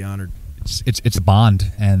special and should be honored. It's a bond,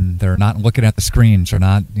 and they're not looking at the screens. They're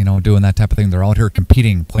not, you know, doing that type of thing. They're out here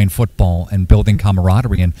competing, playing football, and building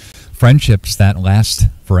camaraderie and friendships that last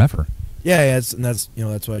forever. Yeah, and that's you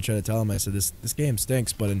know, that's what I try to tell them. I said this game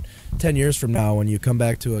stinks, but in 10 years from now, when you come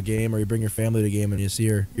back to a game or you bring your family to a game and you see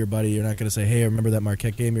your buddy, you're not going to say, hey, remember that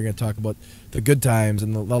Marquette game? You're going to talk about the good times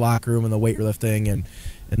and the locker room and the weightlifting and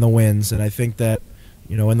the wins. And I think that,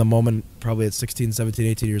 you know, in the moment, probably at 16, 17,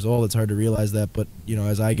 18 years old, it's hard to realize that. But, you know,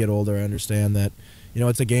 as I get older, I understand that, you know,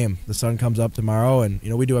 it's a game. The sun comes up tomorrow, and,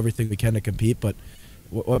 you know, we do everything we can to compete, but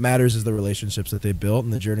what matters is the relationships that they built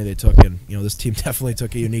and the journey they took. And, you know, this team definitely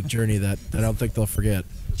took a unique journey that I don't think they'll forget.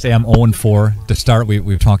 Sam, 0-4 to start.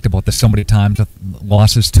 We've talked about this so many times, with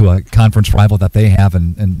losses to a conference rival that they have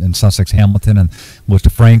in Sussex Hamilton, and lose to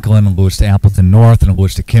Franklin, and lose to Appleton North, and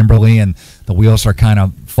lose to Kimberly, and the wheels are kind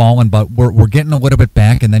of falling, but we're getting a little bit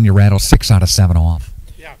back, and then you rattle 6 out of 7 off.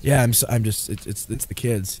 Yeah, I'm just it's the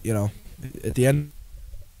kids, you know. At the end,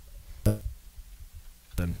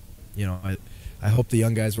 and you know, I hope the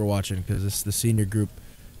young guys were watching, because the senior group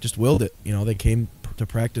just willed it. You know, they came to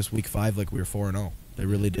practice week 5 like we were 4-0. They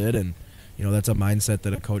really did, and you know, that's a mindset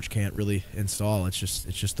that a coach can't really install. It's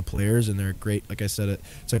just the players, and they're great. Like I said,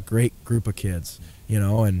 it's a great group of kids. You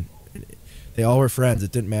know, and they all were friends.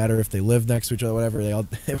 It didn't matter if they lived next to each other, whatever. They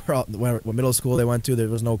were all what middle school they went to. There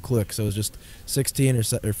was no clique, so it was just 16 or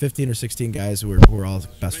 15 or 16 guys who were all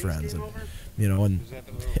best friends, and you know, and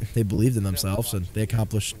they believed in themselves, and they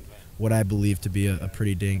accomplished what I believe to be a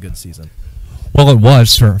pretty dang good season. Well, it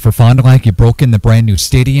was for Fond du Lac. You broke in the brand new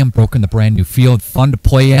stadium, broke in the brand new field. Fun to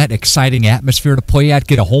play at, exciting atmosphere to play at.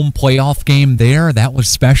 Get a home playoff game there. That was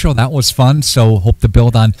special. That was fun. So hope to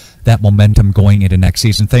build on that momentum going into next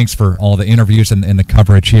season. Thanks for all the interviews and the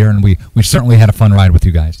coverage here, and we certainly had a fun ride with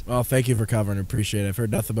you guys. Well, thank you for covering. I appreciate it. I've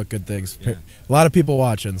heard nothing but good things. Yeah. A lot of people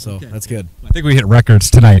watching, so that's good. I think we hit records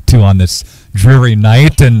tonight too on this dreary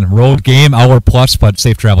night and road game, hour plus. But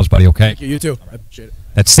safe travels, buddy. Okay. Thank you. You too. I appreciate it.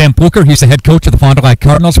 That's Sam Pluker. He's the head coach of the Fond du Lac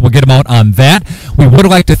Cardinals. We'll get him out on that. We would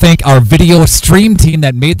like to thank our video stream team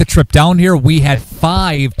that made the trip down here. We had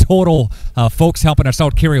 5 total folks helping us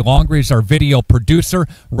out. Kerry Longree's our video producer.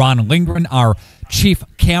 Ron Lindgren, our chief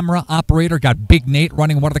camera operator. Got Big Nate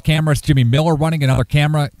running one of the cameras. Jimmy Miller running another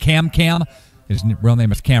camera. Cam. His real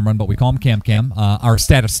name is Cameron, but we call him Cam. Our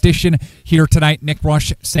statistician here tonight, Nick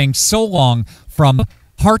Rush, saying so long from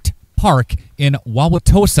Hart Park in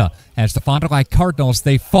Wauwatosa, as the Fond du Lac Cardinals,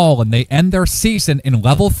 they fall and they end their season in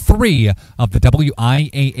level 3 of the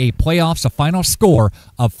WIAA playoffs, a final score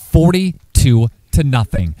of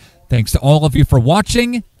 42-0. Thanks to all of you for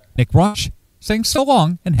watching. Nick Rush saying so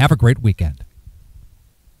long and have a great weekend.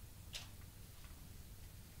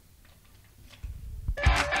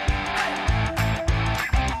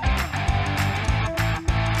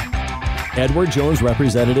 Edward Jones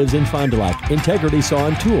Representatives in Fond du Lac, Integrity Saw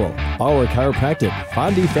and Tool, Bauer Chiropractic,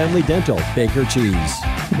 Fondi Family Dental, Baker Cheese.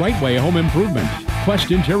 Right Way Home Improvement,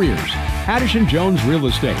 Quest Interiors, Addison Jones Real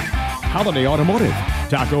Estate, Holiday Automotive,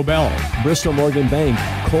 Taco Bell, Bristol Morgan Bank,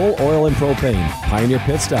 Coal, Oil and Propane, Pioneer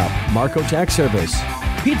Pit Stop, Marco Tax Service,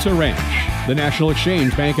 Pizza Ranch, the National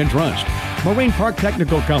Exchange Bank and Trust, Marine Park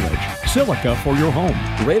Technical College, Silica for your home,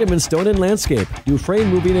 Rademan Stone and Landscape, Dufresne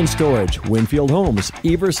Moving and Storage, Winfield Homes,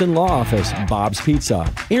 Everson Law Office, Bob's Pizza,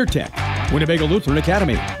 Airtech, Winnebago Lutheran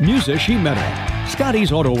Academy, Musa Sheet Metal,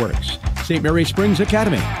 Scotty's Auto Works, St. Mary Springs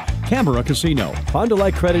Academy, Canberra Casino, Fond du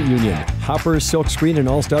Lac Credit Union, Hopper's Silk Screen and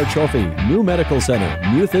All-Star Trophy, New Medical Center,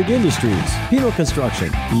 Muthig Industries, Pino Construction,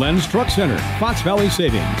 Len's Truck Center, Fox Valley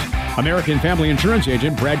Savings, American Family Insurance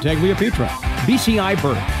Agent Brad Tagliapietra, BCI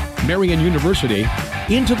Burke, Marian University,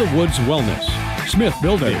 Into the Woods Wellness, Smith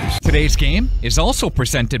Buildings. Today's game is also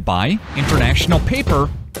presented by International Paper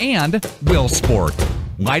and Will Sport.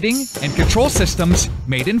 Lighting and control systems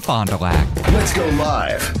made in Fond du Lac. Let's go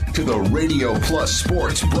live to the Radio Plus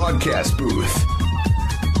Sports broadcast booth.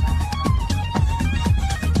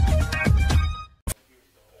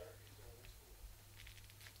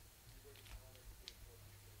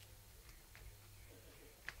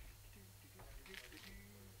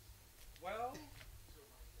 Well,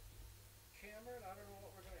 Cameron, I don't know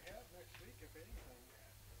what we're going to have next week, if anything.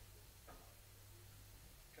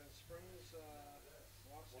 Because Springs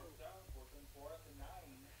lost within 4 to 9.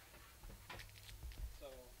 So,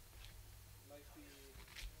 might be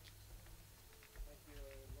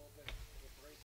a little bit